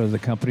proud of the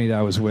company that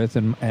I was with,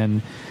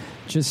 and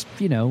just,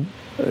 you know,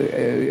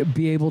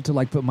 be able to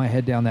like put my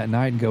head down that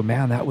night and go,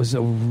 man, that was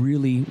a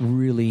really,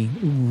 really,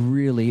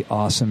 really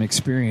awesome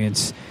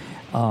experience.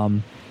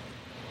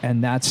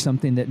 And that's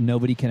something that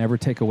nobody can ever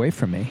take away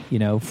from me, you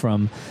know,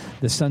 from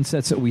the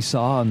sunsets that we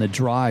saw on the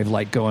drive,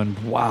 like going,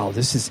 wow,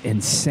 this is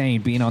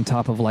insane. Being on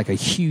top of like a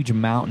huge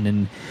mountain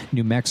in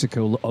New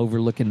Mexico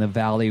overlooking the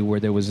valley where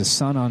there was a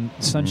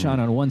sunshine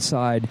on one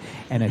side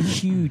and a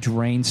huge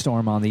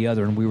rainstorm on the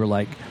other. And we were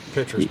like...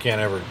 Pictures can't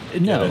ever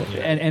get no, it.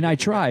 And I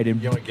tried. And,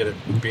 you don't get it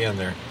being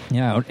there.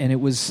 Yeah, and it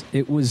was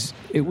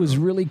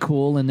really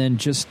cool. And then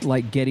just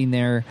like getting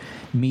there,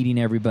 meeting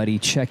everybody,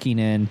 checking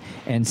in,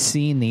 and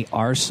seeing the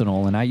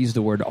arsenal, and I use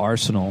the word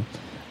arsenal,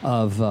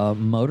 of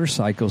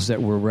motorcycles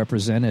that were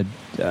represented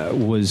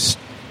was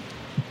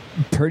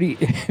pretty,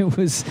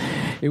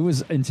 it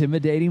was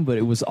intimidating, but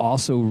it was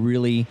also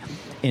really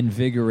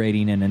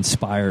invigorating and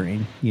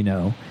inspiring, you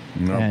know.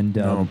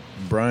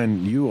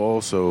 Brian, you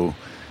also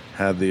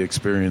had the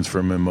experience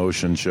from In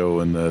Motion show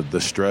and the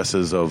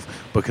stresses of,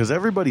 because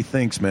everybody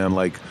thinks, man,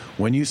 like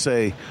when you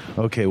say,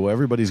 okay, well,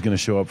 everybody's going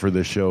to show up for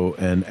this show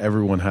and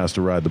everyone has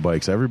to ride the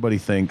bikes, everybody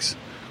thinks,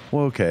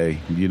 well, okay,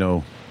 you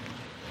know,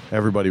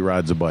 everybody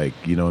rides a bike,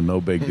 you know,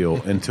 no big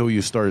deal, until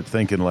you start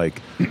thinking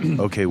like,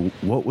 okay,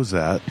 what was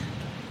that?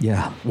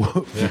 Yeah.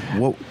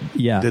 What?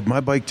 Yeah. Did my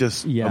bike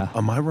just? Yeah.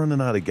 Am I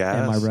running out of gas?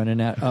 Am I running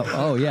out?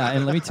 Oh, yeah.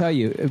 And let me tell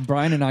you,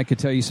 Brian and I could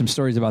tell you some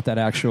stories about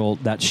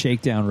that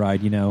shakedown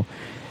ride, you know.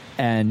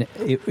 And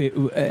you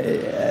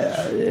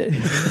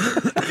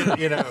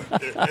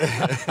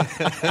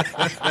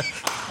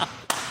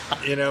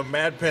know,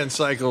 Mad Pen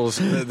Cycles,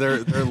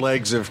 their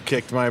legs have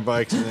kicked my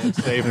bikes and it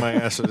saved my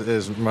ass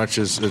as much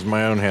as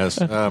my own has.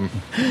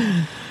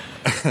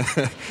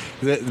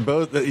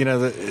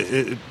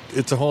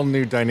 It's a whole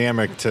new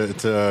dynamic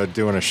to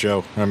doing a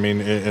show. I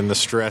mean, and the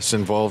stress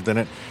involved in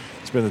it.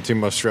 It's been the two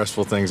most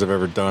stressful things I've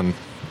ever done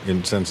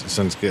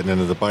since getting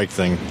into the bike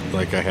thing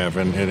like I have,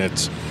 and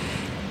it's.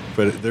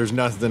 But there's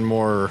nothing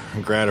more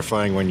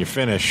gratifying when you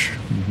finish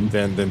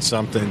than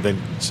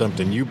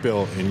something you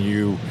built and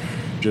you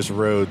just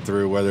rode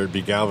through, whether it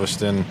be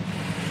Galveston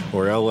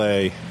or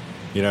LA.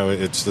 You know,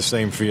 it's the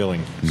same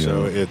feeling. Yeah.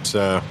 So it's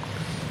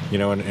you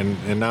know,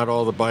 and not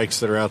all the bikes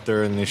that are out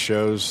there in these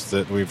shows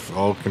that we've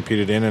all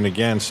competed in and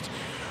against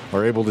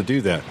are able to do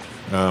that.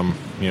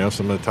 You know,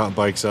 some of the top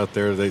bikes out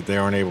there, they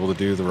aren't able to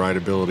do the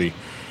rideability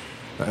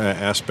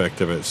aspect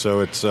of it. So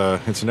it's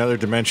another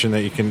dimension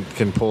that you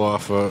can pull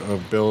off a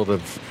build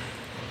of,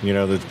 you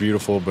know, that's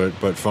beautiful but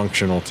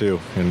functional too,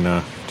 and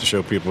to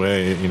show people,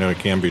 hey, you know, it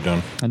can be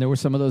done. And there were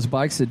some of those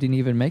bikes that didn't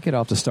even make it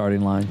off the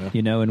starting line,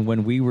 you know, and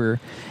when we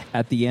were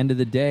at the end of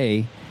the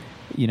day,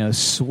 you know,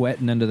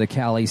 sweating under the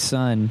Cali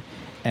sun,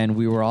 and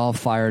we were all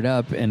fired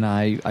up, and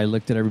I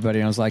looked at everybody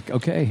and I was like,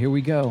 okay, here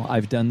we go.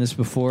 I've done this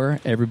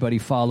before. Everybody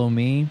follow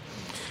me.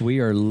 We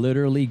are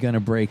literally going to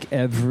break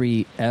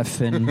every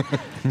effing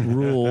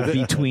rule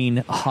between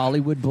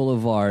Hollywood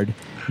Boulevard,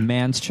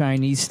 Mann's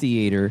Chinese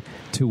Theater,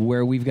 to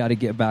where we've got to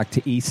get back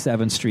to East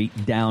 7th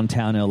Street,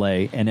 downtown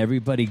L.A. And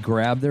everybody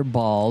grabbed their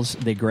balls.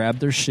 They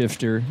grabbed their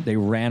shifter. They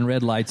ran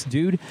red lights.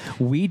 Dude,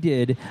 we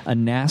did a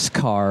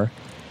NASCAR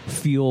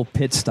fuel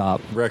pit stop.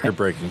 Record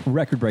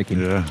breaking.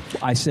 Yeah.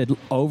 I said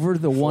over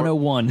the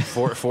 101.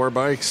 Four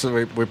bikes.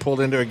 So we pulled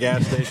into a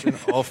gas station,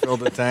 all filled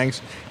the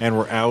tanks, and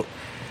we're out.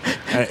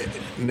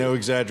 No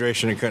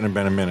exaggeration, it couldn't have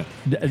been a minute.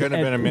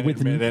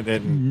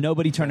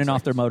 Nobody turning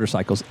off their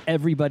motorcycles.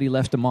 Everybody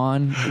left them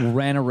on,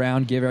 ran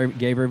around, gave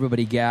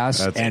everybody gas,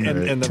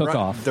 and took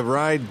off. The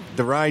ride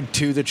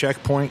to the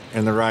checkpoint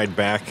and the ride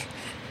back,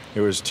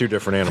 it was two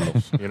different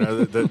animals. You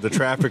know, the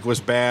traffic was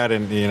bad,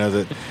 and you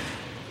know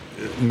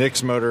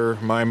Nick's motor,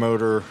 my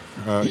motor,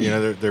 you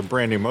know, they're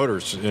brand new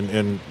motors,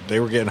 and they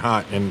were getting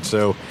hot, and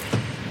so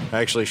I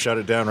actually shut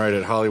it down right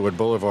at Hollywood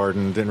Boulevard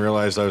and didn't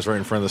realize I was right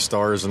in front of the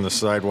stars and the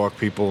sidewalk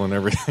people and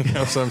everything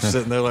else. I'm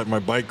sitting there letting my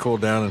bike cool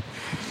down, and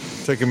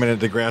took a minute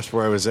to grasp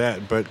where I was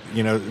at. But,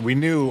 we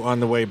knew on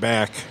the way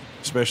back,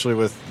 especially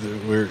with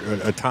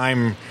a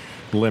time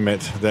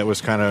limit that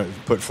was kind of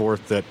put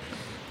forth, that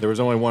there was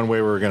only one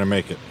way we were going to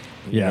make it.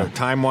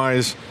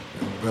 Time-wise,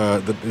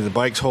 the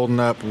bike's holding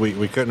up.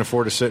 We couldn't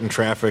afford to sit in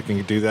traffic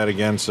and do that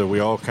again, so we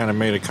all kind of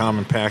made a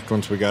common pact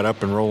once we got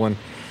up and rolling.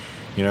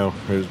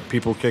 There's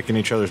people kicking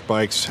each other's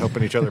bikes,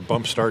 helping each other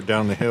bump start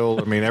down the hill.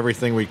 I mean,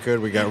 everything we could,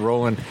 we got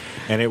rolling,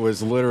 and it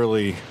was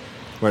literally,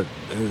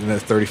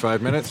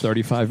 35 minutes?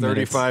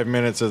 35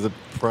 minutes of the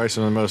price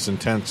of the most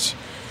intense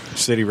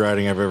city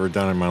riding I've ever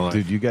done in my life.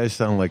 Dude, you guys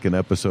sound like an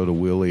episode of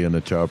Willie and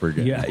the Chopper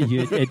Gang. Yeah,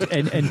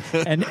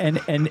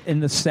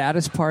 and the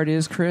saddest part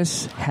is,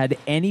 Chris, had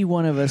any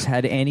one of us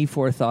had any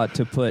forethought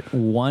to put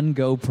one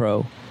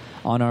GoPro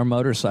on our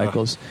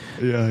motorcycles,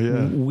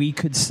 we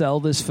could sell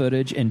this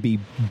footage and be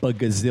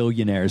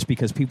bagazillionaires,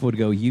 because people would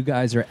go, you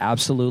guys are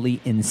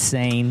absolutely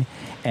insane,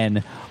 and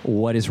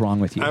what is wrong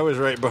with you? I was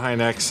right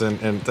behind X,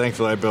 and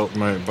thankfully I built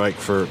my bike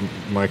for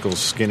Michael's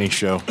skinny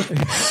show.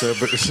 so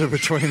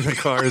between the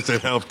cars,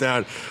 it helped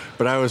out.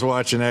 But I was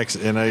watching X,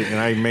 and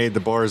I made the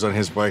bars on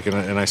his bike, and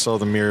I saw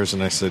the mirrors,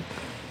 and I said,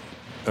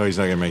 oh, he's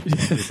not going to make it.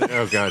 He said,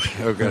 oh, God,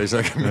 he's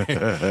not going to make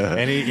it.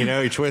 And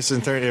he twists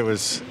and turns. It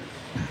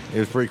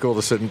was pretty cool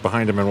to sit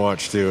behind him and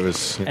watch too. It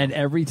was, and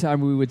every time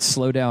we would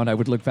slow down, I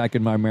would look back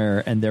in my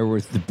mirror, and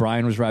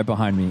Brian was right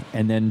behind me,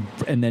 and then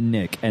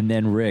Nick, and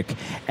then Rick,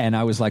 and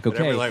I was like,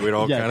 okay, every light we'd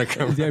all kind of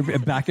come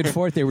back and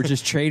forth. They were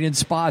just trading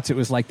spots. It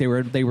was like they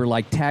were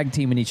like tag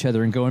teaming each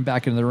other and going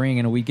back into the ring,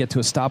 and we'd get to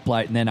a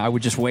stoplight, and then I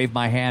would just wave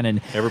my hand, and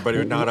everybody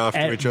would nod off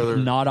to each other,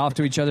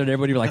 and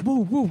everybody would be like, woo,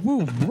 woo,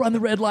 woo, run the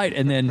red light.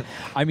 And then,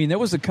 I mean, there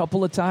was a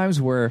couple of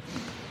times where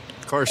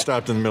car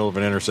stopped in the middle of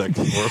an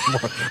intersection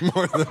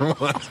more than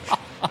once.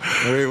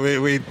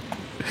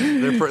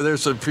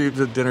 There's some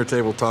people at dinner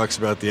table talks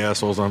about the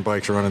assholes on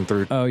bikes running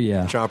through. Oh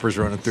yeah, choppers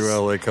running through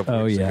LA a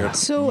couple weeks ago.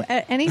 So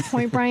at any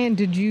point, Brian,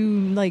 did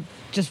you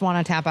just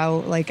want to tap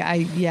out?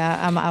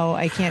 I'm out.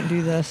 I can't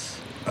do this.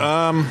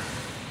 At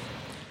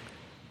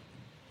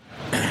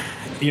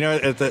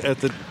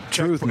the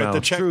checkpoint,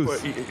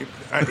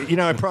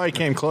 I probably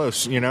came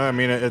close.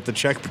 At the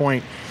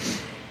checkpoint,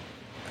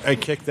 I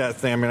kicked that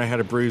thing. I mean, I had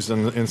a bruise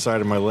on the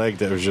inside of my leg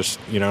that was just,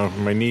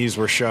 my knees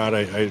were shot.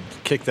 I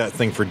kicked that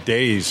thing for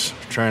days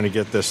trying to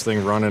get this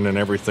thing running and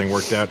everything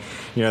worked out.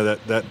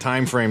 That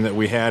time frame that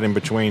we had in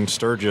between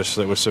Sturgis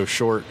that was so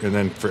short, and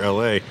then for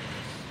LA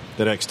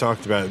that X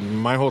talked about,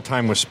 my whole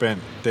time was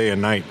spent day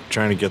and night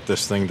trying to get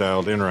this thing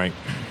dialed in right.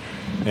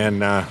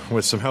 And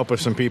with some help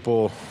of some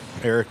people,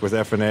 Eric with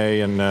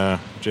F&A and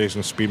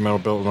Jason Speed Metal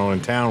built one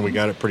in town, we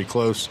got it pretty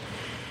close.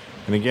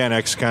 And again,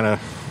 X kind of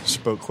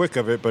spoke quick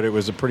of it, but it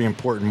was a pretty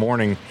important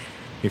morning.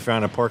 He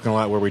found a parking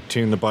lot where we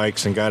tuned the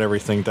bikes and got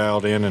everything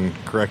dialed in and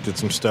corrected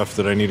some stuff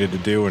that I needed to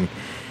do, and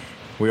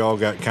we all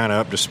got kind of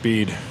up to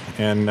speed.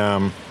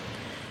 And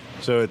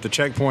so at the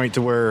checkpoint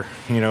to where,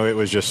 it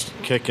was just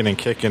kicking,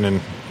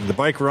 and the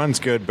bike runs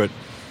good, but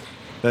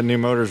that new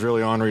motor is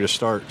really ornery to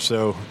start.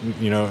 So,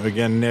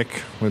 again,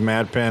 Nick with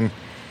Mad Pen,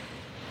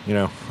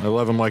 I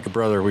love him like a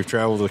brother. We've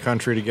traveled the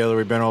country together.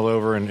 We've been all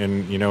over,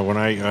 and when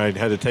I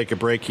had to take a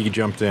break, he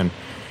jumped in.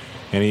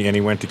 And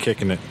he went to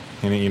kicking it,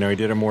 and he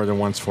did it more than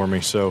once for me.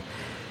 So,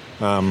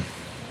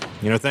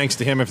 thanks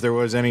to him, if there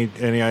was any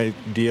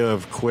idea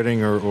of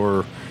quitting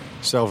or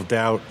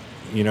self-doubt,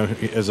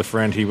 as a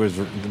friend, he was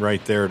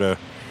right there to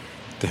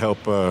help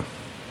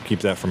keep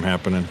that from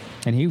happening.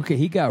 And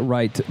he got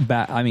right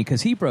back. I mean,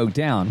 because he broke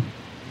down,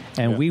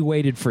 and we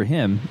waited for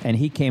him, and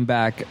he came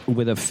back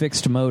with a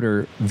fixed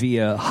motor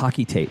via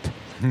hockey tape.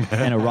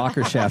 And a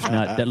rocker shaft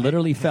nut that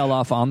literally fell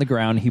off on the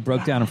ground. He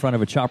broke down in front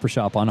of a chopper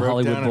shop on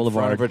Hollywood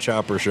Boulevard. In front of a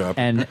chopper shop.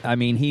 And, I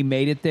mean, he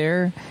made it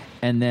there.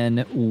 And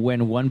then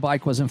when one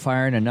bike wasn't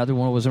firing, another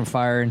one wasn't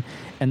firing.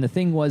 And the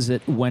thing was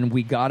that when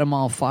we got them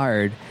all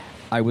fired,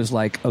 I was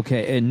like,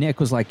 okay. And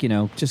Nick was like,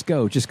 just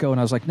go. And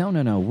I was like,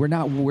 no. We're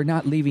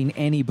not leaving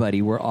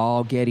anybody. We're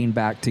all getting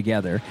back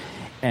together.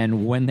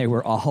 And when they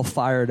were all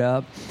fired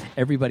up,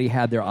 everybody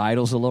had their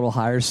idles a little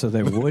higher so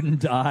they wouldn't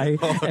die.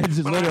 And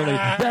just literally,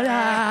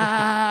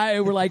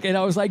 we're like, and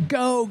I was like,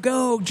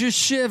 go, just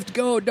shift,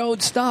 go,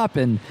 don't stop.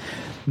 And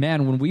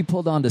man, when we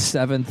pulled on to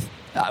 7th,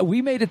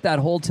 we made it that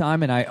whole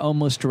time, and I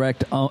almost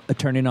wrecked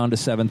turning onto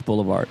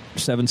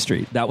 7th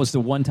Street. That was the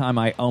one time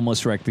I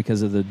almost wrecked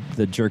because of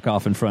the jerk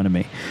off in front of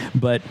me.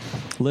 But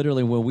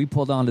literally, when we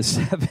pulled on to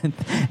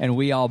 7th and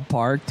we all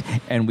parked,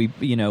 and we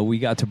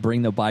got to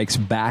bring the bikes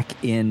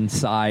back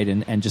inside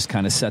and just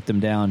kind of set them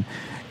down,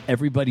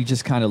 everybody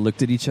just kind of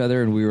looked at each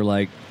other, and we were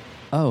like,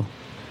 oh,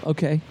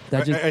 okay,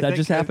 that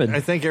just happened. I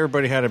think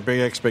everybody had a big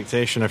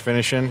expectation of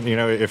finishing.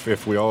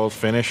 If we all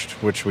finished,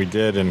 which we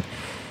did, and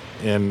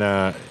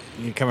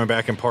coming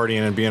back and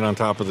partying and being on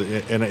top of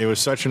and it was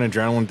such an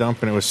adrenaline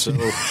dump, and it was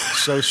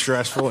so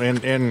stressful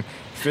and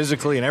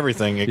physically and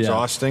everything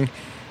exhausting. Yeah.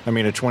 I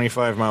mean, a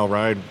 25-mile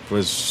ride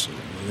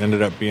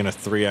ended up being a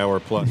 3-hour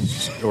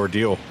plus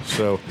ordeal.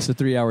 So it's a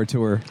 3-hour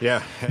tour.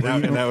 Yeah,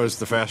 and that was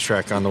the fast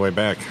track on the way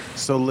back.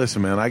 So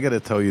listen, man, I got to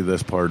tell you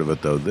this part of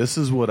it though. This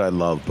is what I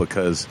love,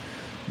 because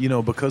you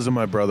know, because of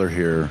my brother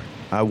here,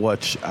 I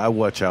watch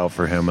out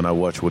for him, and I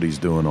watch what he's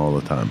doing all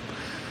the time.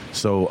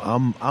 So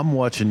I'm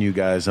watching you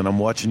guys, and I'm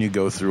watching you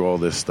go through all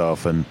this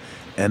stuff, and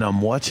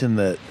I'm watching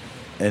that.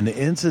 And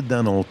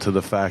incidental to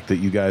the fact that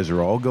you guys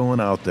are all going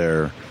out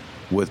there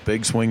with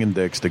big swinging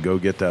dicks to go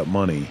get that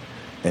money,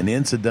 and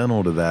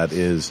incidental to that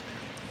is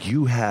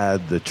you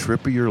had the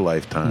trip of your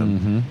lifetime.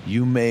 Mm-hmm.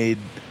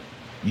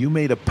 You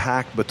made a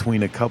pact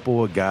between a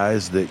couple of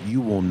guys that you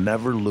will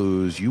never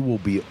lose. You will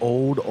be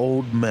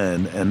old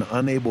men and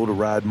unable to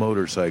ride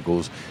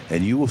motorcycles,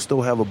 and you will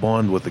still have a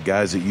bond with the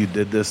guys that you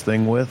did this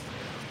thing with.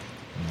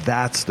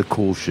 That's the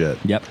cool shit.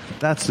 Yep.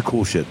 That's the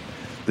cool shit.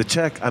 The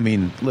check, I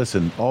mean,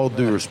 listen, all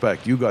due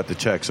respect, you got the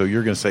check, so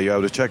you're going to say,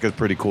 the check is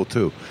pretty cool,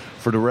 too.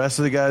 For the rest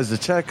of the guys, the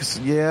checks,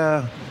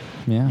 yeah.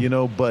 You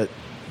know, but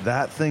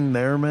that thing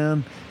there,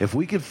 man, if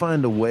we could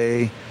find a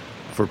way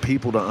for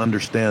people to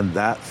understand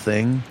that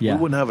thing, we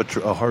wouldn't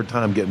have a hard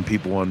time getting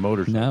people on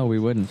motorcycles. No, we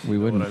wouldn't. We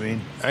wouldn't. You know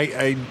what I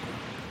mean? I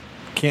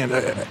can't.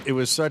 It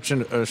was such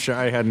a show.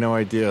 I had no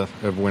idea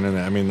of winning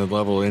that. I mean, the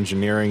level of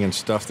engineering and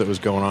stuff that was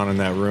going on in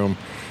that room,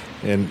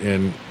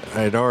 and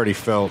I had already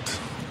felt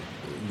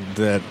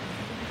that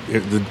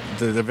the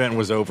event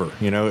was over.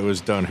 You know, it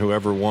was done.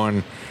 Whoever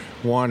won,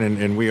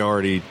 and we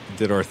already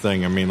did our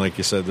thing. I mean, like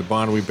you said, the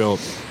bond we built.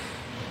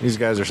 These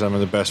guys are some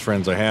of the best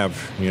friends I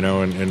have. You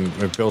know, and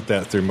I've built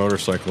that through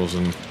motorcycles,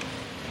 and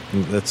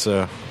that's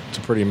it's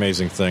a pretty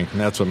amazing thing, and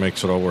that's what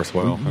makes it all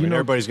worthwhile. I mean,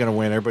 everybody's going to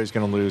win, everybody's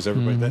going to lose,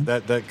 everybody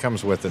that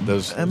comes with it.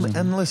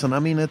 And listen, I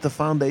mean, at the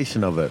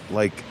foundation of it,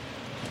 like,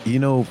 you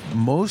know,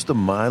 most of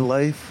my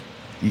life,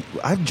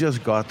 I've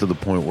just got to the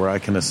point where I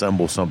can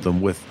assemble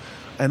something with.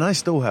 And I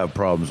still have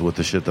problems with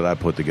the shit that I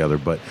put together.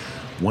 But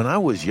when I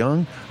was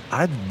young,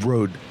 I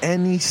rode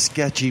any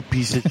sketchy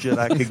piece of shit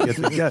I could get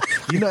together.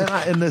 You know,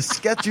 and the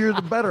sketchier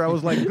the better. I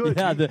was like, good.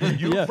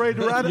 You afraid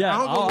to ride it?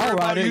 I'll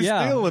ride it.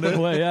 Stealing it.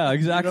 Well, yeah,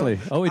 exactly. You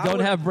know? We don't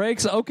have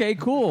brakes? Okay,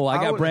 cool.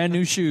 I got brand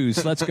new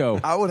shoes. Let's go.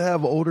 I would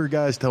have older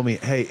guys tell me,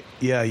 hey,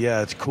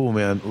 yeah, it's cool,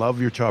 man. Love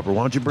your chopper.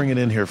 Why don't you bring it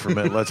in here for a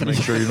minute? Let's make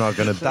sure you're not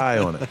going to die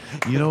on it.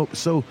 You know,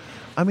 so,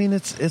 I mean,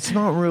 it's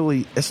not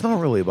really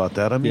about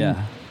that. I mean,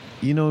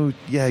 you know,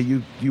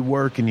 you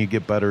work and you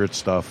get better at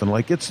stuff, and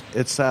like it's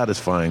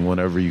satisfying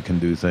whenever you can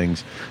do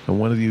things and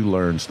whenever you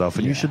learn stuff,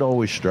 and you should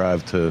always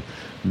strive to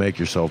make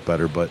yourself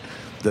better. But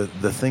the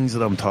things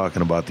that I'm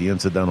talking about, the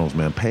incidentals,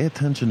 man, pay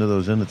attention to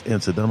those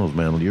incidentals,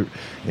 man. You're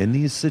in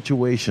these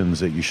situations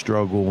that you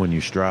struggle and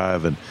you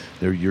strive, and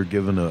you're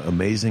given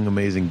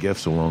amazing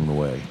gifts along the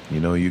way.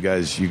 You know, you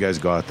guys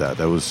got that.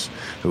 It was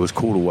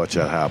cool to watch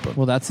that happen.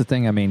 Well, that's the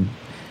thing. I mean,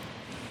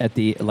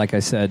 like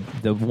I said,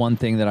 the one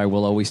thing that I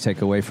will always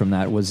take away from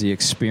that was the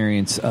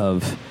experience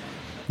of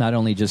not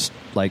only just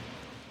like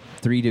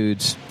 3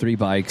 dudes, 3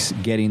 bikes,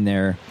 getting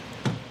there,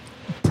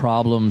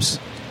 problems,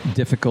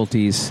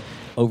 difficulties,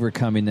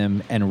 overcoming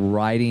them, and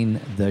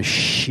riding the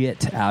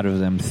shit out of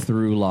them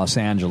through Los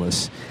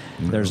Angeles.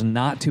 There's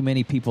not too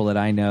many people that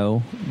I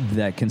know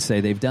that can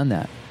say they've done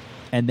that.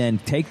 And then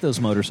take those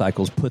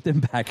motorcycles, put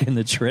them back in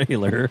the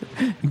trailer,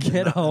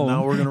 get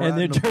home, and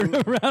then turn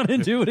around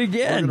and do it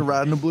again. We're going to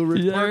ride in the Blue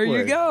Ridge Parkway. There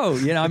you go.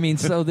 You know, I mean,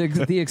 so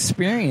the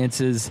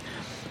experience is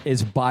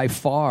by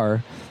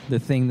far the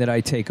thing that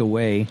I take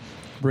away,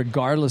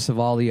 regardless of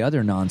all the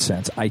other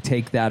nonsense. I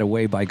take that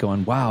away by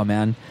going, wow,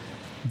 man,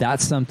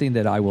 that's something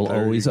that I will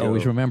always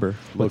remember.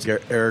 Look,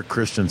 Eric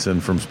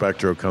Christensen from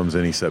Spectro comes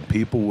in. He said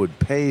people would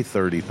pay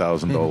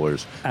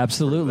 $30,000.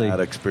 Absolutely, for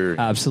that experience.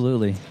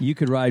 Absolutely, you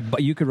could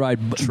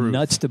ride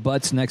nuts to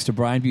butts next to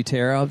Brian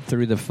Butera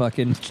through the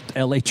fucking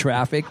LA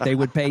traffic. They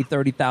would pay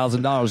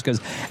 $30,000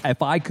 because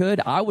if I could,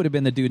 I would have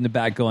been the dude in the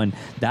back going,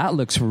 "That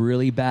looks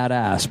really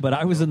badass." But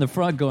I was in the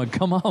front going,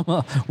 "Come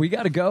on, we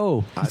got to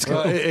go." Let's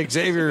go.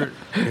 Xavier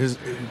has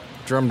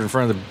drummed in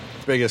front of the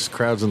biggest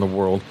crowds in the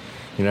world.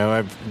 You know,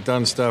 I've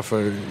done stuff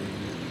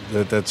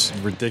that's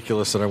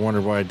ridiculous that I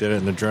wondered why I did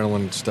it, and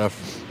adrenaline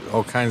stuff,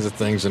 all kinds of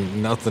things,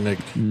 and nothing.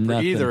 For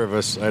either of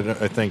us,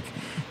 I think,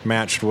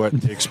 matched what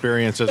the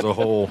experience as a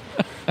whole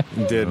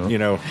did, you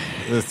know,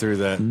 through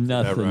that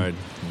ride.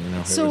 You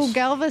know, so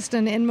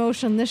Galveston in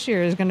motion this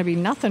year is going to be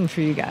nothing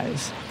for you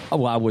guys. Oh,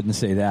 well, I wouldn't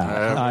say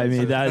that. I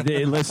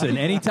mean, listen,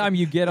 anytime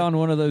you get on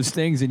one of those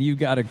things and you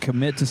got to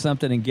commit to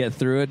something and get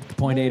through it,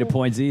 point A to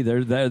point Z,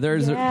 there's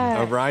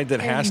a ride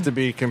that has to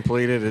be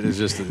completed. It is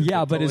just a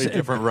totally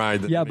different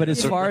ride. But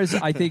as far as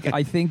I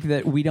think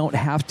that we don't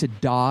have to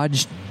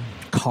dodge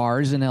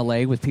cars in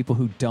LA with people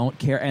who don't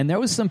care, and there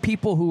was some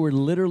people who were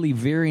literally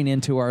veering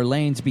into our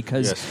lanes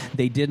because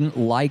they didn't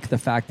like the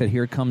fact that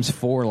here comes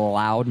 4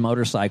 loud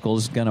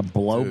motorcycles gonna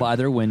blow by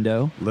their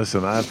window.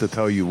 Listen, I have to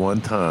tell you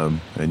one time,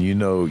 and you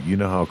know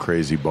how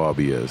crazy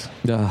Bobby is.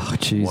 Oh,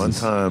 Jesus. One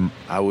time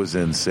I was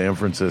in San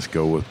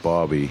Francisco with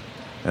Bobby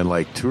and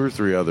like 2 or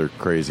 3 other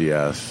crazy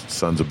ass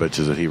sons of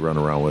bitches that he run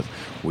around with.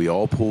 We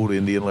all pulled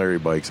Indian Larry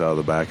bikes out of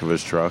the back of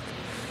his truck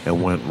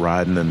and went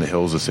riding in the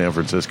hills of San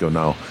Francisco.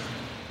 Now,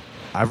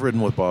 I've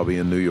ridden with Bobby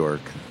in New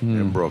York,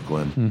 in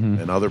Brooklyn,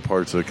 and other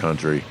parts of the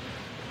country.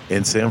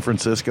 In San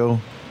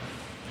Francisco,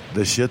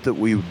 the shit that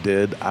we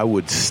did, I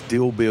would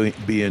still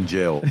be in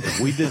jail. If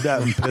we did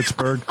that in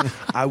Pittsburgh,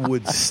 I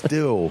would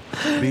still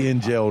be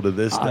in jail to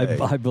this day.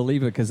 I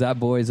believe it, because that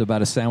boy is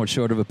about a sandwich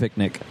short of a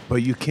picnic.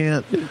 But you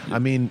can't. I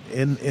mean,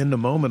 in the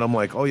moment, I'm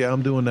like, oh yeah,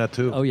 I'm doing that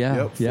too. Oh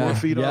yeah, yep. 4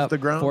 feet off the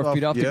ground. 4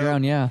 feet off the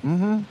ground. Yeah.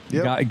 Mm-hmm.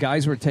 Yep.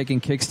 Guys were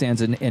taking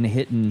kickstands and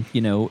hitting,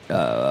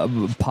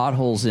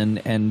 potholes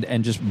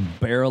and just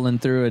barreling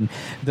through. And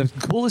the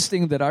coolest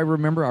thing that I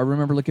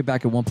remember looking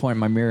back at one point in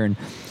my mirror, and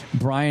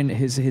Brian,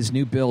 his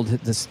new build,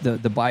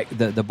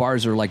 the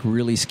bars are like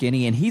really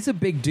skinny, and he's a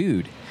big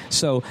dude.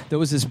 So there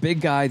was this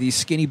big guy, these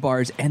skinny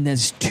bars, and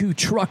there's 2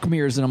 truck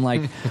mirrors, and I'm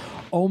like,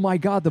 oh my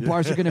God, the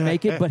bars are going to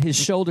make it, but his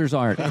shoulders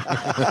aren't.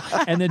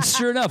 And then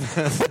sure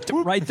enough,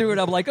 right through it,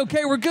 I'm like,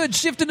 okay, we're good.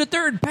 Shift into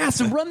third, pass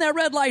him, run that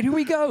red light. Here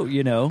we go.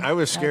 I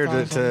was scared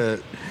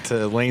awesome.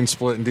 to lane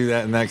split and do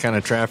that in that kind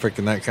of traffic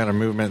and that kind of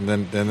movement,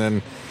 and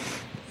then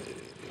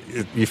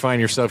you find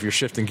yourself, you're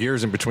shifting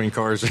gears in between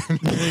cars.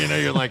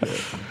 You're like,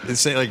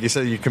 like you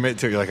said, you commit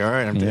to it. You're like, all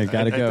right,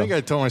 gotta go. I think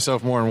I told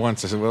myself more than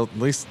once. I said, well, at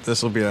least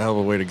this will be a hell of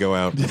a way to go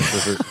out.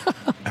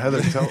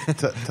 Heather,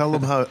 tell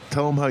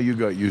them how you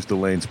got used to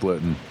lane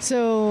splitting.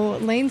 So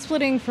lane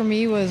splitting for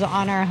me was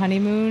on our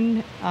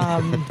honeymoon.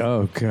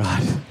 Oh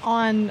God!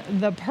 On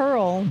the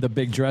Pearl, the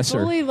big dresser,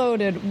 fully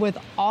loaded with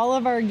all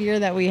of our gear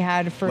that we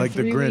had for like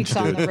 3 Grinch, weeks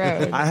on the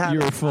road. I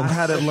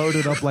had it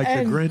loaded up like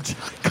the Grinch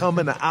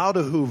coming out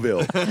of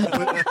Whoville.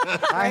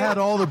 I had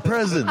all the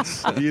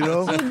presents, So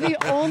the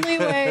only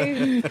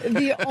way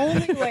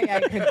I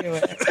could do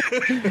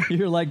it.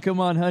 You're like, come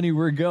on, honey,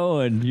 we're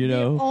going. The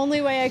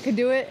only way I could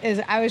do it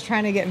is I was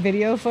trying to get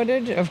video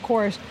footage, of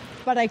course,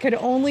 but I could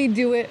only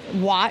do it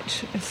watch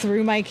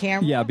through my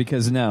camera. Yeah,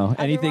 because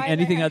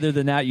anything other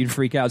than that, you'd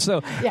freak out.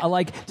 So,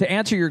 like, to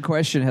answer your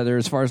question, Heather,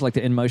 as far as like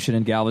the InMotion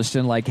in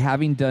Galveston, like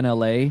having done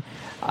LA,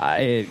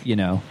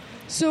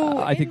 So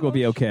I think we'll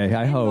be okay.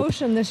 I hope.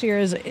 InMotion this year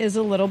is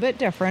a little bit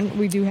different.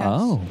 We do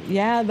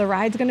have. The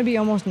ride's going to be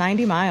almost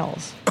 90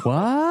 miles.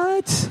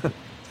 What?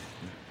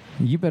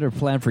 You better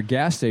plan for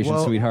gas station,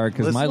 sweetheart,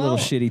 because my little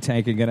shitty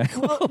tank ain't going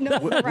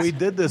to... We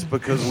did this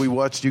because we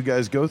watched you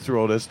guys go through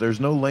all this. There's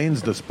no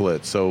lanes to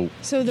split, so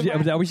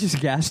that was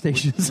just gas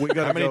stations.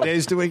 How many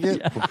days do we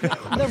get?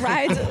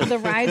 The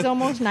ride's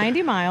almost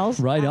 90 miles.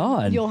 Right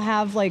on. You'll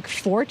have like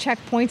 4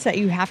 checkpoints that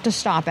you have to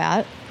stop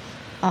at.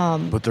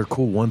 But they're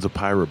cool. One's a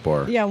pirate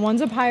bar. Yeah,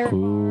 one's a pirate bar.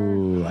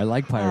 Ooh, I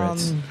like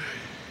pirates.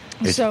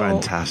 It's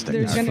fantastic.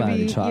 There's going to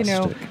be,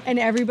 and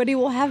everybody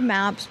will have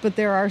maps, but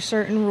there are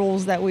certain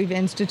rules that we've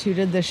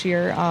instituted this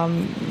year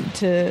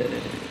to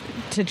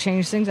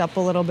change things up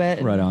a little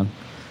bit. Right on.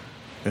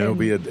 And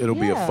it'll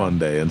be a fun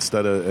day.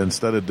 Instead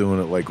of doing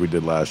it like we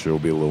did last year,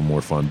 it'll be a little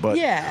more fun. But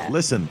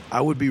listen, I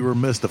would be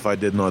remiss if I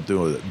did not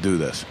do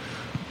this.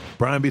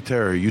 Brian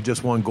Butera, you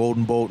just won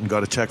Golden Bolt and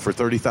got a check for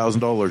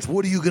 $30,000.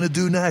 What are you going to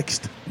do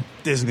next?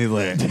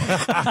 Disneyland.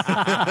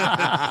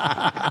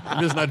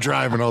 I'm just not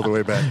driving all the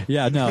way back.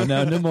 Yeah, no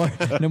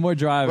more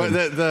driving.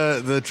 But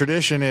the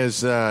tradition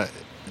is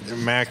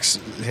Max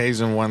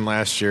Hazen won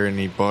last year, and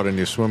he bought a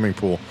new swimming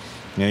pool,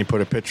 and he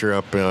put a picture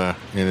up in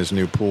his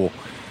new pool,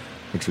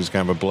 which was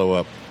kind of a blow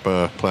up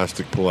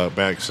plastic pool out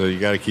back. So you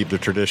got to keep the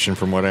tradition,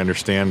 from what I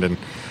understand, and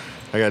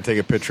I got to take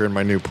a picture in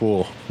my new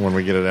pool when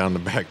we get it out in the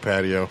back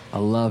patio. I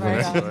love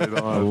it. I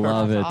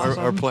love it. Awesome.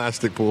 Our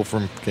plastic pool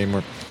from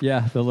Kmart.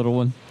 Yeah, the little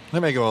one. I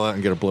may go all out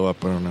and get a blow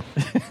up. I don't know.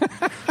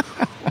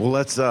 Well,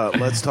 let's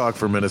talk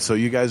for a minute. So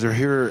you guys are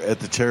here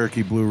at the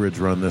Cherokee Blue Ridge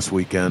Run this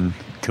weekend,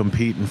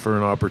 competing for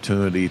an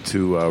opportunity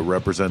to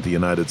represent the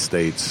United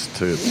States.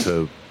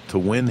 To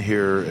win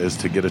here is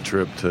to get a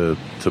trip to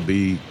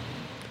be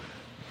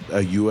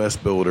a U.S.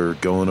 builder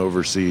going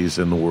overseas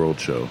in the World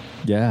Show.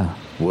 Yeah.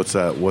 What's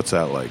that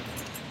like?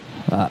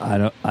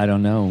 I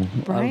don't know.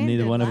 Brian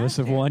neither one of us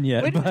have won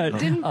yet. But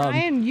didn't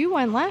Brian? You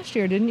won last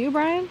year, didn't you,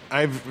 Brian?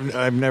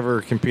 I've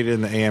never competed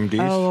in the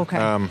AMDs. Oh, okay.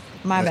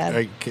 My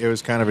bad. It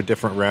was kind of a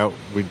different route.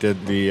 We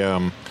did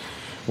the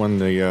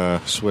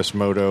Swiss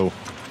Moto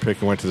pick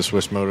and went to the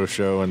Swiss Moto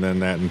show, and then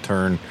that in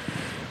turn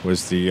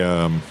was the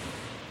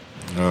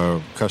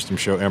custom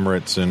show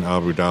Emirates in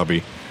Abu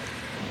Dhabi.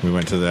 We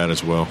went to that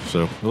as well.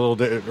 So a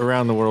little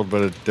around the world,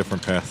 but a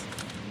different path.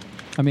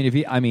 I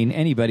mean,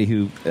 anybody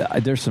who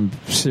there's some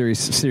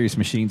serious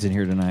machines in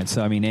here tonight.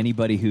 So I mean,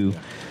 anybody who,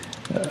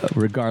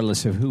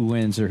 regardless of who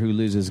wins or who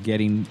loses,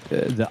 getting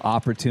the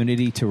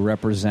opportunity to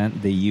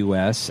represent the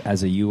U.S.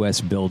 as a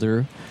U.S.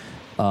 builder,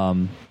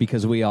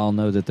 because we all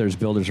know that there's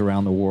builders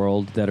around the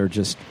world that are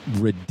just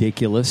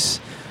ridiculous.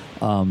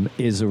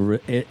 Is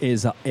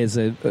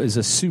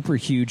a super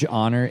huge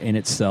honor in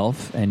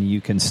itself, and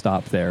you can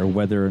stop there.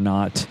 Whether or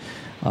not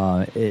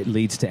it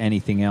leads to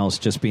anything else,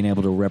 just being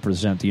able to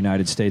represent the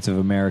United States of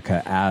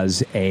America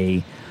as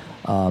a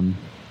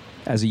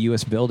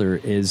U.S. builder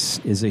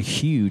is a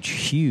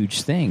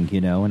huge thing,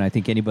 And I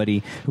think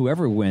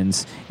whoever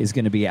wins is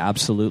going to be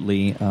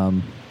absolutely,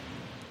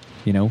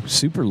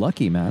 super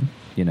lucky, man.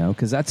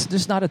 Because that's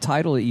just not a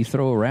title that you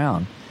throw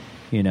around.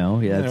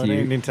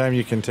 Anytime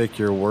you can take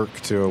your work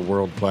to a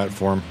world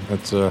platform,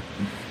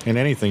 in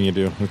anything you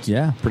do. It's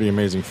a pretty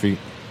amazing feat.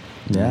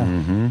 Yeah.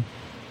 Mm-hmm.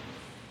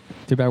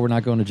 Too bad we're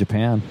not going to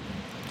Japan.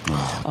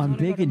 I'm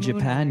big in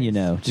Japan, you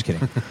know. Just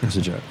kidding. It's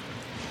a joke.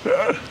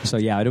 So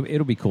yeah,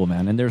 it'll be cool,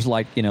 man. And there's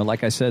like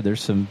I said,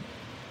 there's some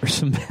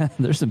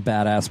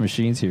badass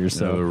machines here.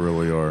 So yeah, there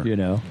really are. You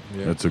know,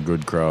 it's a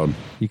good crowd.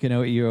 You can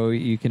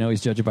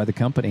always judge it by the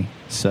company.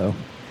 So.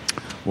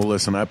 Well,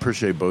 listen, I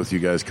appreciate both you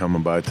guys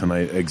coming by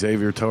tonight.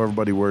 Xavier, tell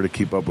everybody where to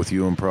keep up with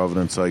you and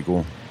Providence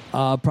Cycle.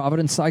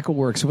 Providence Cycle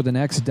Works with an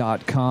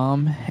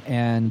X.com,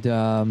 and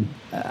a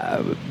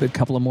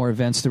couple of more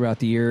events throughout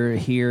the year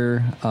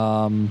here.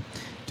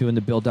 Doing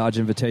the Bill Dodge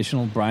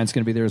Invitational. Brian's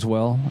going to be there as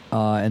well.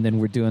 And then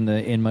we're doing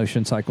the In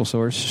Motion Cycle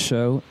Source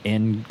show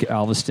in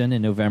Galveston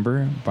in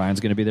November. Brian's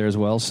going to be there as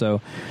well.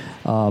 So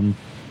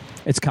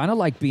it's kind of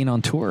like being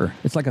on tour.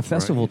 It's like a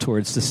festival tour.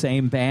 It's the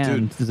same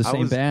band, the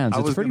same bands.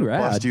 It's pretty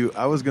rad.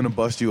 I was going to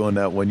bust you on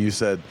that when you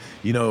said,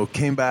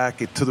 came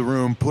back to the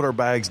room, put our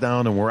bags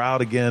down, and we're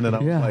out again. And I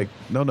was like,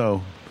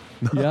 no.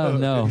 Yeah,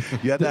 no.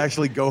 You had to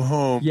actually go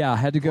home. Yeah, I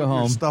had to go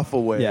home. Your stuff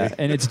away. Yeah,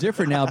 and it's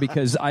different now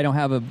because I don't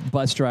have a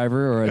bus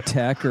driver or a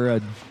tech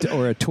or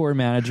a tour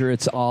manager.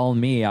 It's all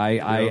me.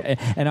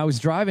 And I was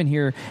driving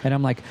here, and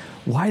I'm like,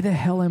 why the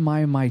hell am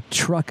I in my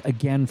truck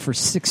again for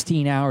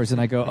 16 hours?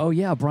 And I go, oh,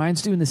 yeah,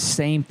 Brian's doing the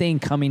same thing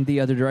coming the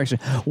other direction.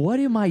 What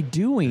am I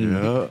doing?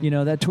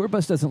 Yeah. That tour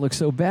bus doesn't look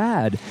so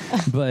bad.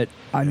 But,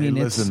 I mean,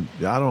 listen,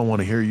 I don't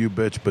want to hear you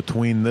bitch.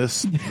 Between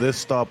this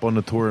stop on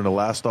the tour and the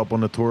last stop on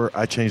the tour,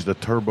 I changed the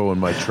turbo in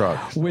my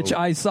truck. So. Which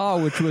I saw,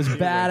 which was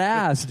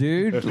badass,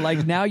 dude.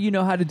 Like, now you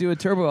know how to do a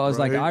turbo. I was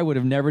like, I would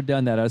have never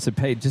done that. I said,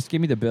 hey, just give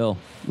me the bill.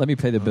 Let me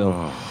pay the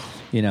bill.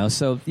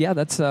 So yeah,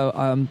 that's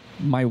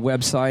my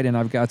website, and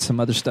I've got some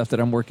other stuff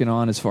that I'm working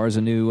on as far as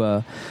a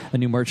new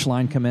merch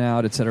line coming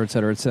out, et cetera, et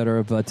cetera, et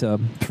cetera. But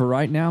for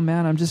right now,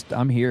 man,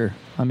 I'm here.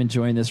 I'm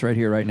enjoying this right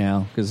here, right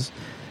now, because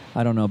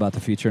I don't know about the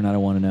future, and I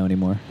don't want to know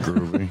anymore.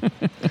 Groovy.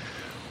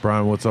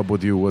 Brian, what's up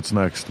with you? What's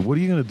next? What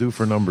are you going to do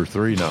for number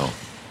 3 now?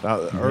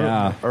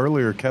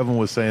 Earlier, Kevin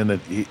was saying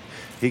that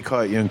he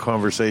caught you in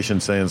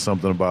conversation saying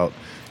something about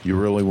you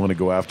really want to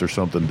go after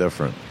something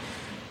different.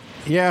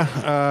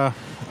 Yeah,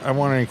 I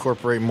want to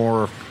incorporate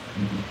more,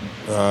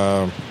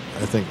 I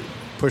think,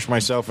 push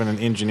myself in an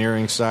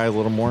engineering side a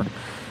little more.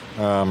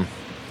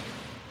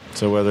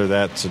 So whether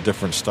that's a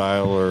different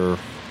style or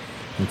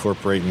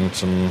incorporating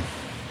something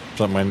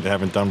I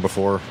haven't done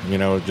before, I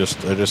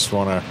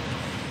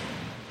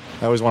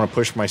always want to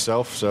push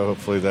myself, so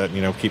hopefully that,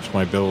 keeps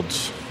my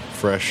builds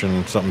fresh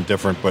and something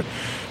different. But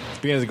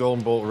being at the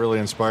Golden Bolt really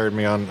inspired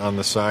me on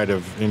the side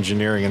of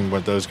engineering and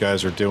what those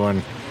guys are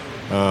doing.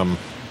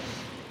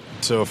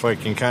 So if I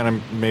can kind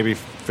of maybe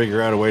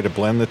figure out a way to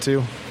blend the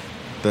two,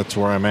 that's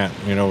where I'm at,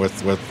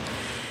 with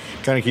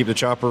kind of keep the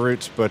chopper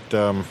roots, but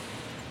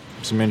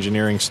some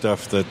engineering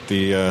stuff that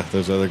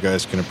those other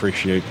guys can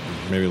appreciate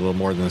maybe a little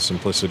more than the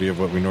simplicity of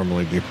what we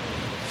normally do.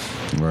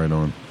 Right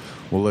on.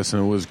 Well, listen,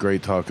 it was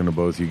great talking to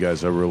both you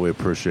guys. I really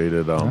appreciate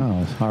it.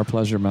 Our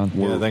pleasure, man.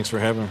 Yeah, thanks for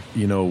having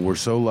me. We're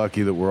so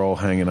lucky that we're all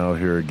hanging out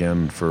here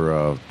again for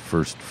a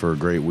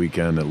great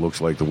weekend. It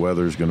looks like the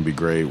weather's going to be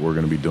great. We're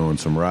going to be doing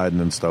some riding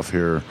and stuff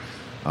here.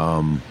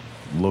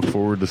 Look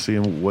forward to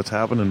seeing what's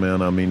happening,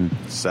 man. I mean,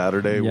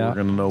 Saturday, we're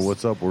going to know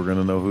what's up. We're going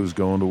to know who's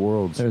going to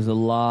Worlds. There's a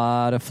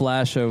lot of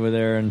flash over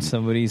there, and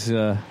somebody's,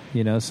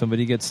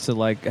 somebody gets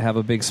to, have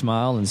a big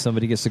smile, and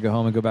somebody gets to go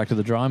home and go back to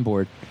the drawing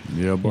board.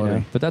 Yeah,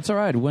 buddy. But that's all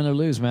right. Win or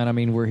lose, man. I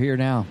mean, we're here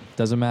now.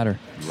 Doesn't matter.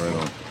 Right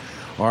on.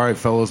 All right,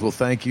 fellas. Well,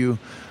 thank you.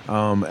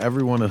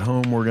 Everyone at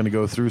home, we're going to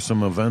go through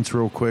some events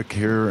real quick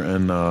here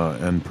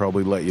and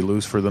probably let you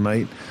loose for the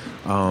night.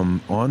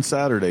 On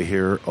Saturday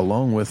here,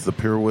 along with the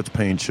Pirowitz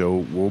Paint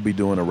Show, we'll be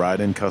doing a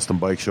ride-in custom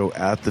bike show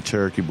at the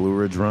Cherokee Blue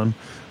Ridge Run.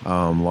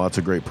 Lots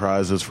of great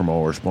prizes from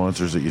all our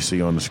sponsors that you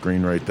see on the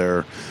screen right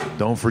there.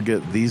 Don't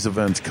forget these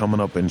events coming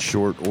up in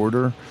short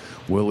order.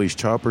 Willie's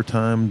Chopper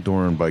Time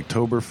during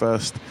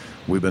Biketoberfest.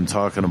 We've been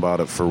talking about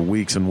it for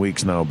weeks and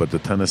weeks now, but the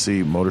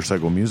Tennessee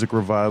Motorcycle Music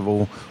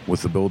Revival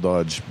with the Bill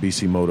Dodge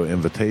BC Moto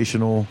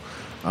Invitational.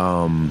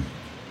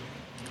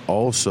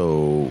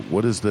 Also,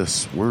 what is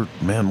this? We're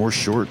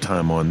short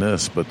time on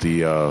this, but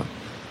the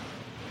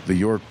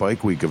York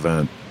Bike Week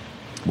event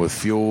with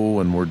Fuel,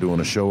 and we're doing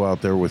a show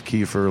out there with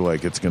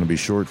Kiefer. It's going to be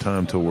short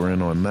time till we're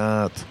in on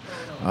that.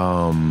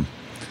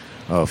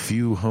 A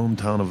few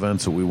hometown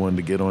events that we wanted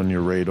to get on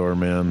your radar,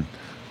 man.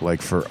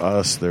 For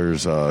us,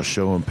 there's a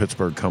show in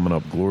Pittsburgh coming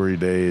up, Glory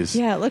Days.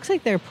 Yeah, it looks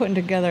like they're putting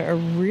together a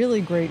really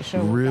great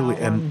show. Really,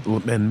 and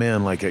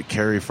man, at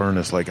Cary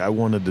Furnace, I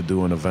wanted to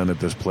do an event at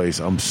this place.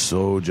 I'm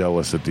so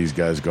jealous that these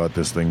guys got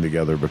this thing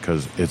together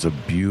because it's a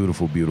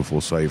beautiful,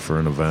 beautiful site for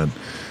an event.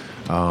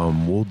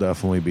 We'll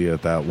definitely be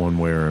at that one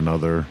way or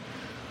another.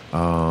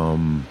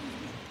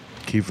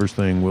 Kiefer's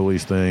thing,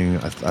 Willie's thing,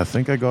 I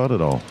think I got it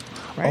all.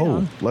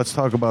 Right let's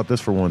talk about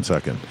this for 1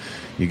 second.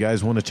 You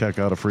guys want to check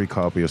out a free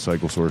copy of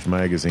Cycle Source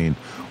magazine?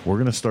 We're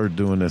going to start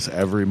doing this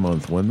every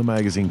month. When the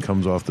magazine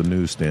comes off the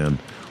newsstand,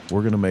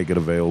 we're going to make it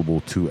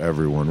available to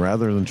everyone.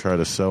 Rather than try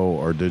to sell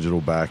our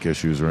digital back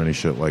issues or any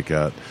shit like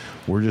that,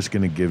 we're just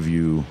going to give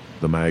you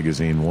the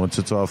magazine. Once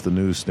it's off the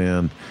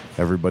newsstand,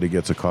 everybody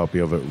gets a copy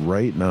of it.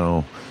 Right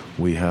now,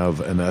 we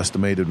have an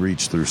estimated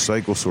reach through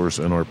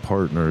CycleSource and our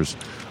partners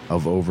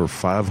of over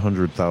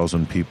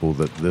 500,000 people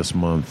that this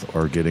month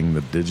are getting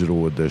the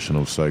digital edition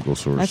of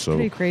CycleSource. That's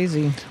pretty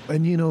crazy.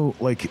 And, you know,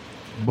 like,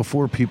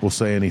 before people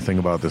say anything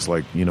about this,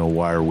 like, you know,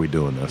 why are we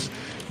doing this?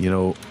 You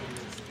know,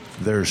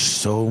 there's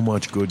so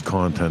much good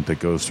content that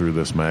goes through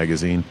this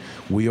magazine.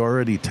 We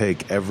already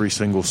take every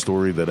single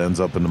story that ends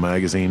up in the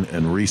magazine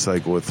and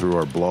recycle it through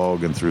our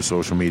blog and through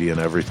social media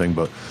and everything,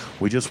 but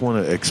we just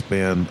want to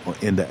expand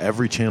into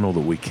every channel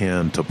that we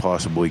can to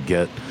possibly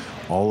get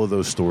all of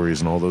those stories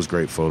and all those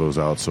great photos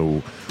out.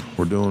 So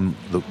we're doing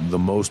the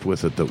most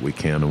with it that we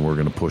can, and we're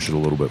going to push it a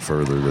little bit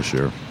further this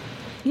year.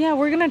 Yeah,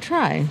 we're going to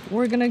try.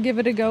 We're going to give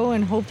it a go,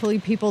 and hopefully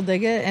people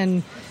dig it.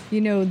 And,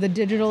 you know, the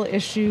digital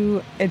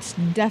issue, it's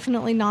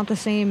definitely not the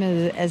same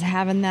as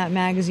having that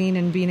magazine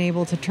and being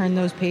able to turn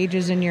those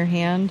pages in your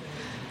hand.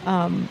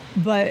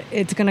 But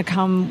it's going to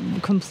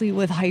come complete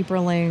with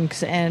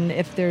hyperlinks, and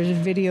if there's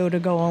video to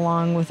go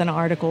along with an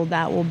article,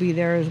 that will be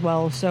there as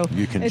well. So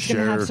you can it's share,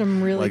 going to have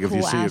some really like, cool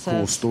if you see assets. a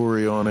cool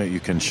story on it, you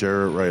can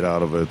share it right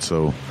out of it.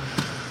 So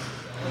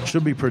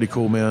should be pretty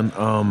cool,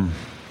 man.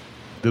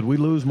 Did we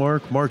lose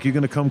Mark? Mark, you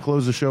going to come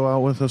close the show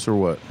out with us or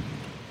what?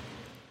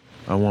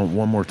 I want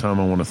one more time.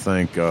 I want to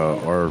thank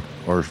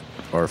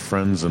our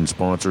friends and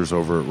sponsors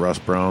over at Russ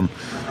Brown.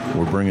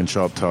 We're bringing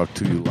Shop Talk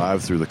to you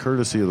live through the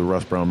courtesy of the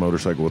Russ Brown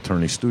Motorcycle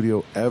Attorney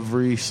Studio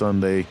every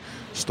Sunday,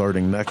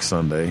 starting next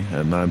Sunday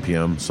at 9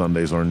 p.m.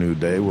 Sunday's our new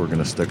day. We're going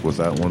to stick with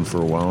that one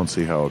for a while and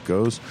see how it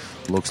goes.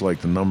 Looks like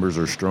the numbers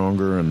are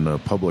stronger, and the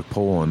public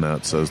poll on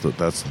that says that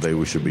that's the day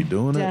we should be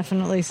doing it.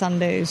 Definitely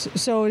Sundays.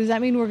 So does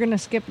that mean we're going to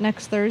skip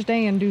next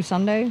Thursday and do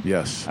Sunday?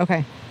 Yes.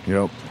 Okay.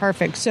 Yep.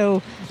 Perfect.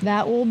 So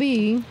that will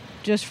be,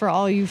 just for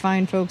all you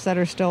fine folks that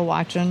are still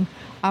watching,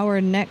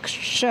 our next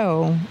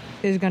show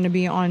is going to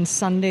be on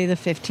Sunday the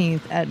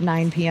 15th at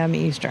 9 p.m.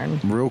 Eastern.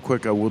 Real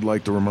quick, I would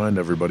like to remind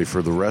everybody,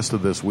 for the rest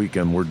of this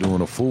weekend, we're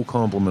doing a full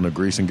complement of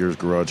Grease and Gears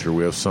Garage here.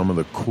 We have some of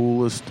the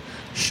coolest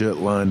shit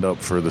lined up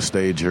for the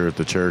stage here at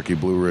the Cherokee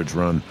Blue Ridge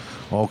Run.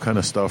 All kind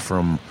of stuff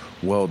from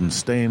Weldon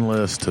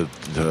stainless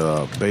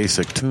to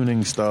basic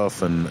tuning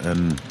stuff,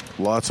 and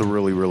lots of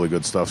really, really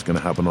good stuff's going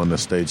to happen on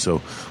this stage.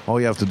 So all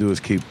you have to do is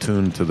keep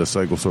tuned to the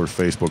CycleSource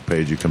Facebook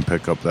page. You can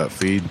pick up that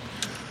feed.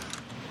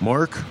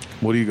 Mark,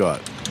 what do you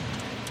got?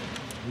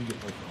 We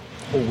get like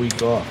a whole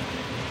week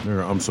off.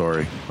 I'm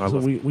sorry. So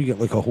we get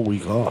like a whole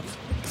week off.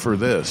 For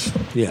this?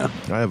 Yeah.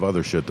 I have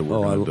other shit that we're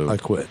going to do. I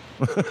quit.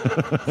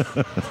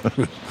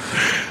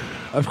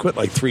 I've quit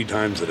like 3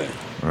 times today.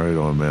 Right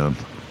on, man.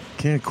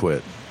 Can't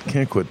quit.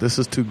 Can't quit. This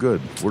is too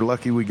good. We're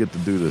lucky we get to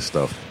do this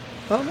stuff.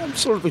 I'm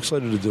sort of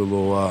excited to do a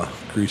little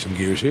Grease and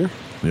Gears here.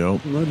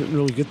 Yep. I didn't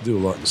really get to do a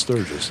lot in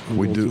Sturgis.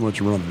 We do too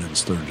much running in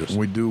Sturgis.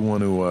 We do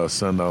want to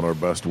send out our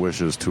best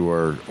wishes to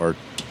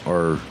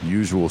our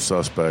usual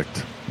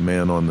suspect,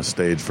 man on the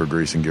stage for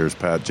Grease and Gears,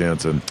 Pat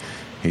Jansen.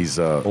 He's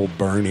old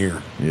burn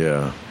ear.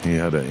 Yeah, he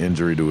had an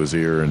injury to his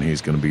ear, and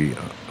he's going to be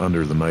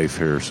under the knife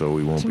here, so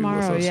he won't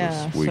tomorrow, be with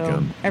us this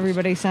weekend. So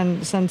everybody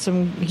send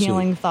some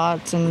healing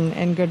thoughts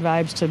and good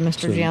vibes to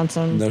Mr.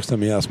 Jansen. Next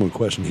time you ask him a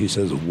question, he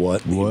says,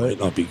 "What?" He might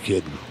not be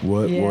kidding.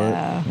 What?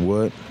 Yeah.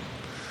 What?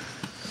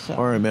 So.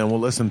 All right, man.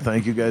 Well, listen,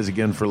 thank you guys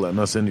again for letting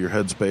us into your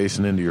headspace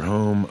and into your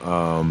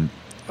home.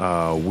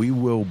 We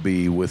will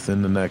be,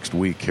 within the next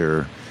week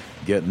here,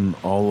 getting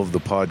all of the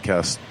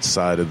podcast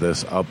side of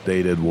this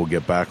updated. We'll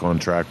get back on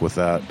track with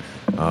that.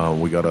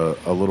 We got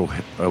a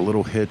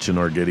little hitch in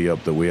our giddy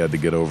up that we had to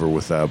get over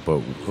with that,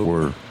 but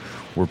we're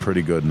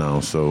pretty good now.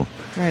 So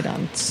right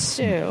on.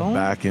 So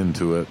back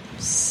into it.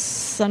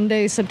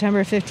 Sunday,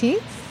 September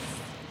 15th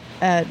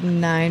at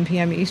 9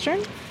 p.m.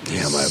 Eastern.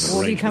 Damn,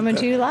 we'll be coming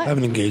to you live. I have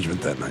an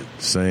engagement that night.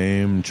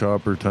 Same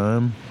chopper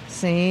time.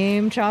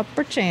 Same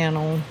chopper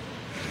channel.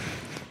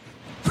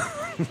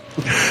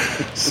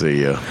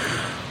 See ya.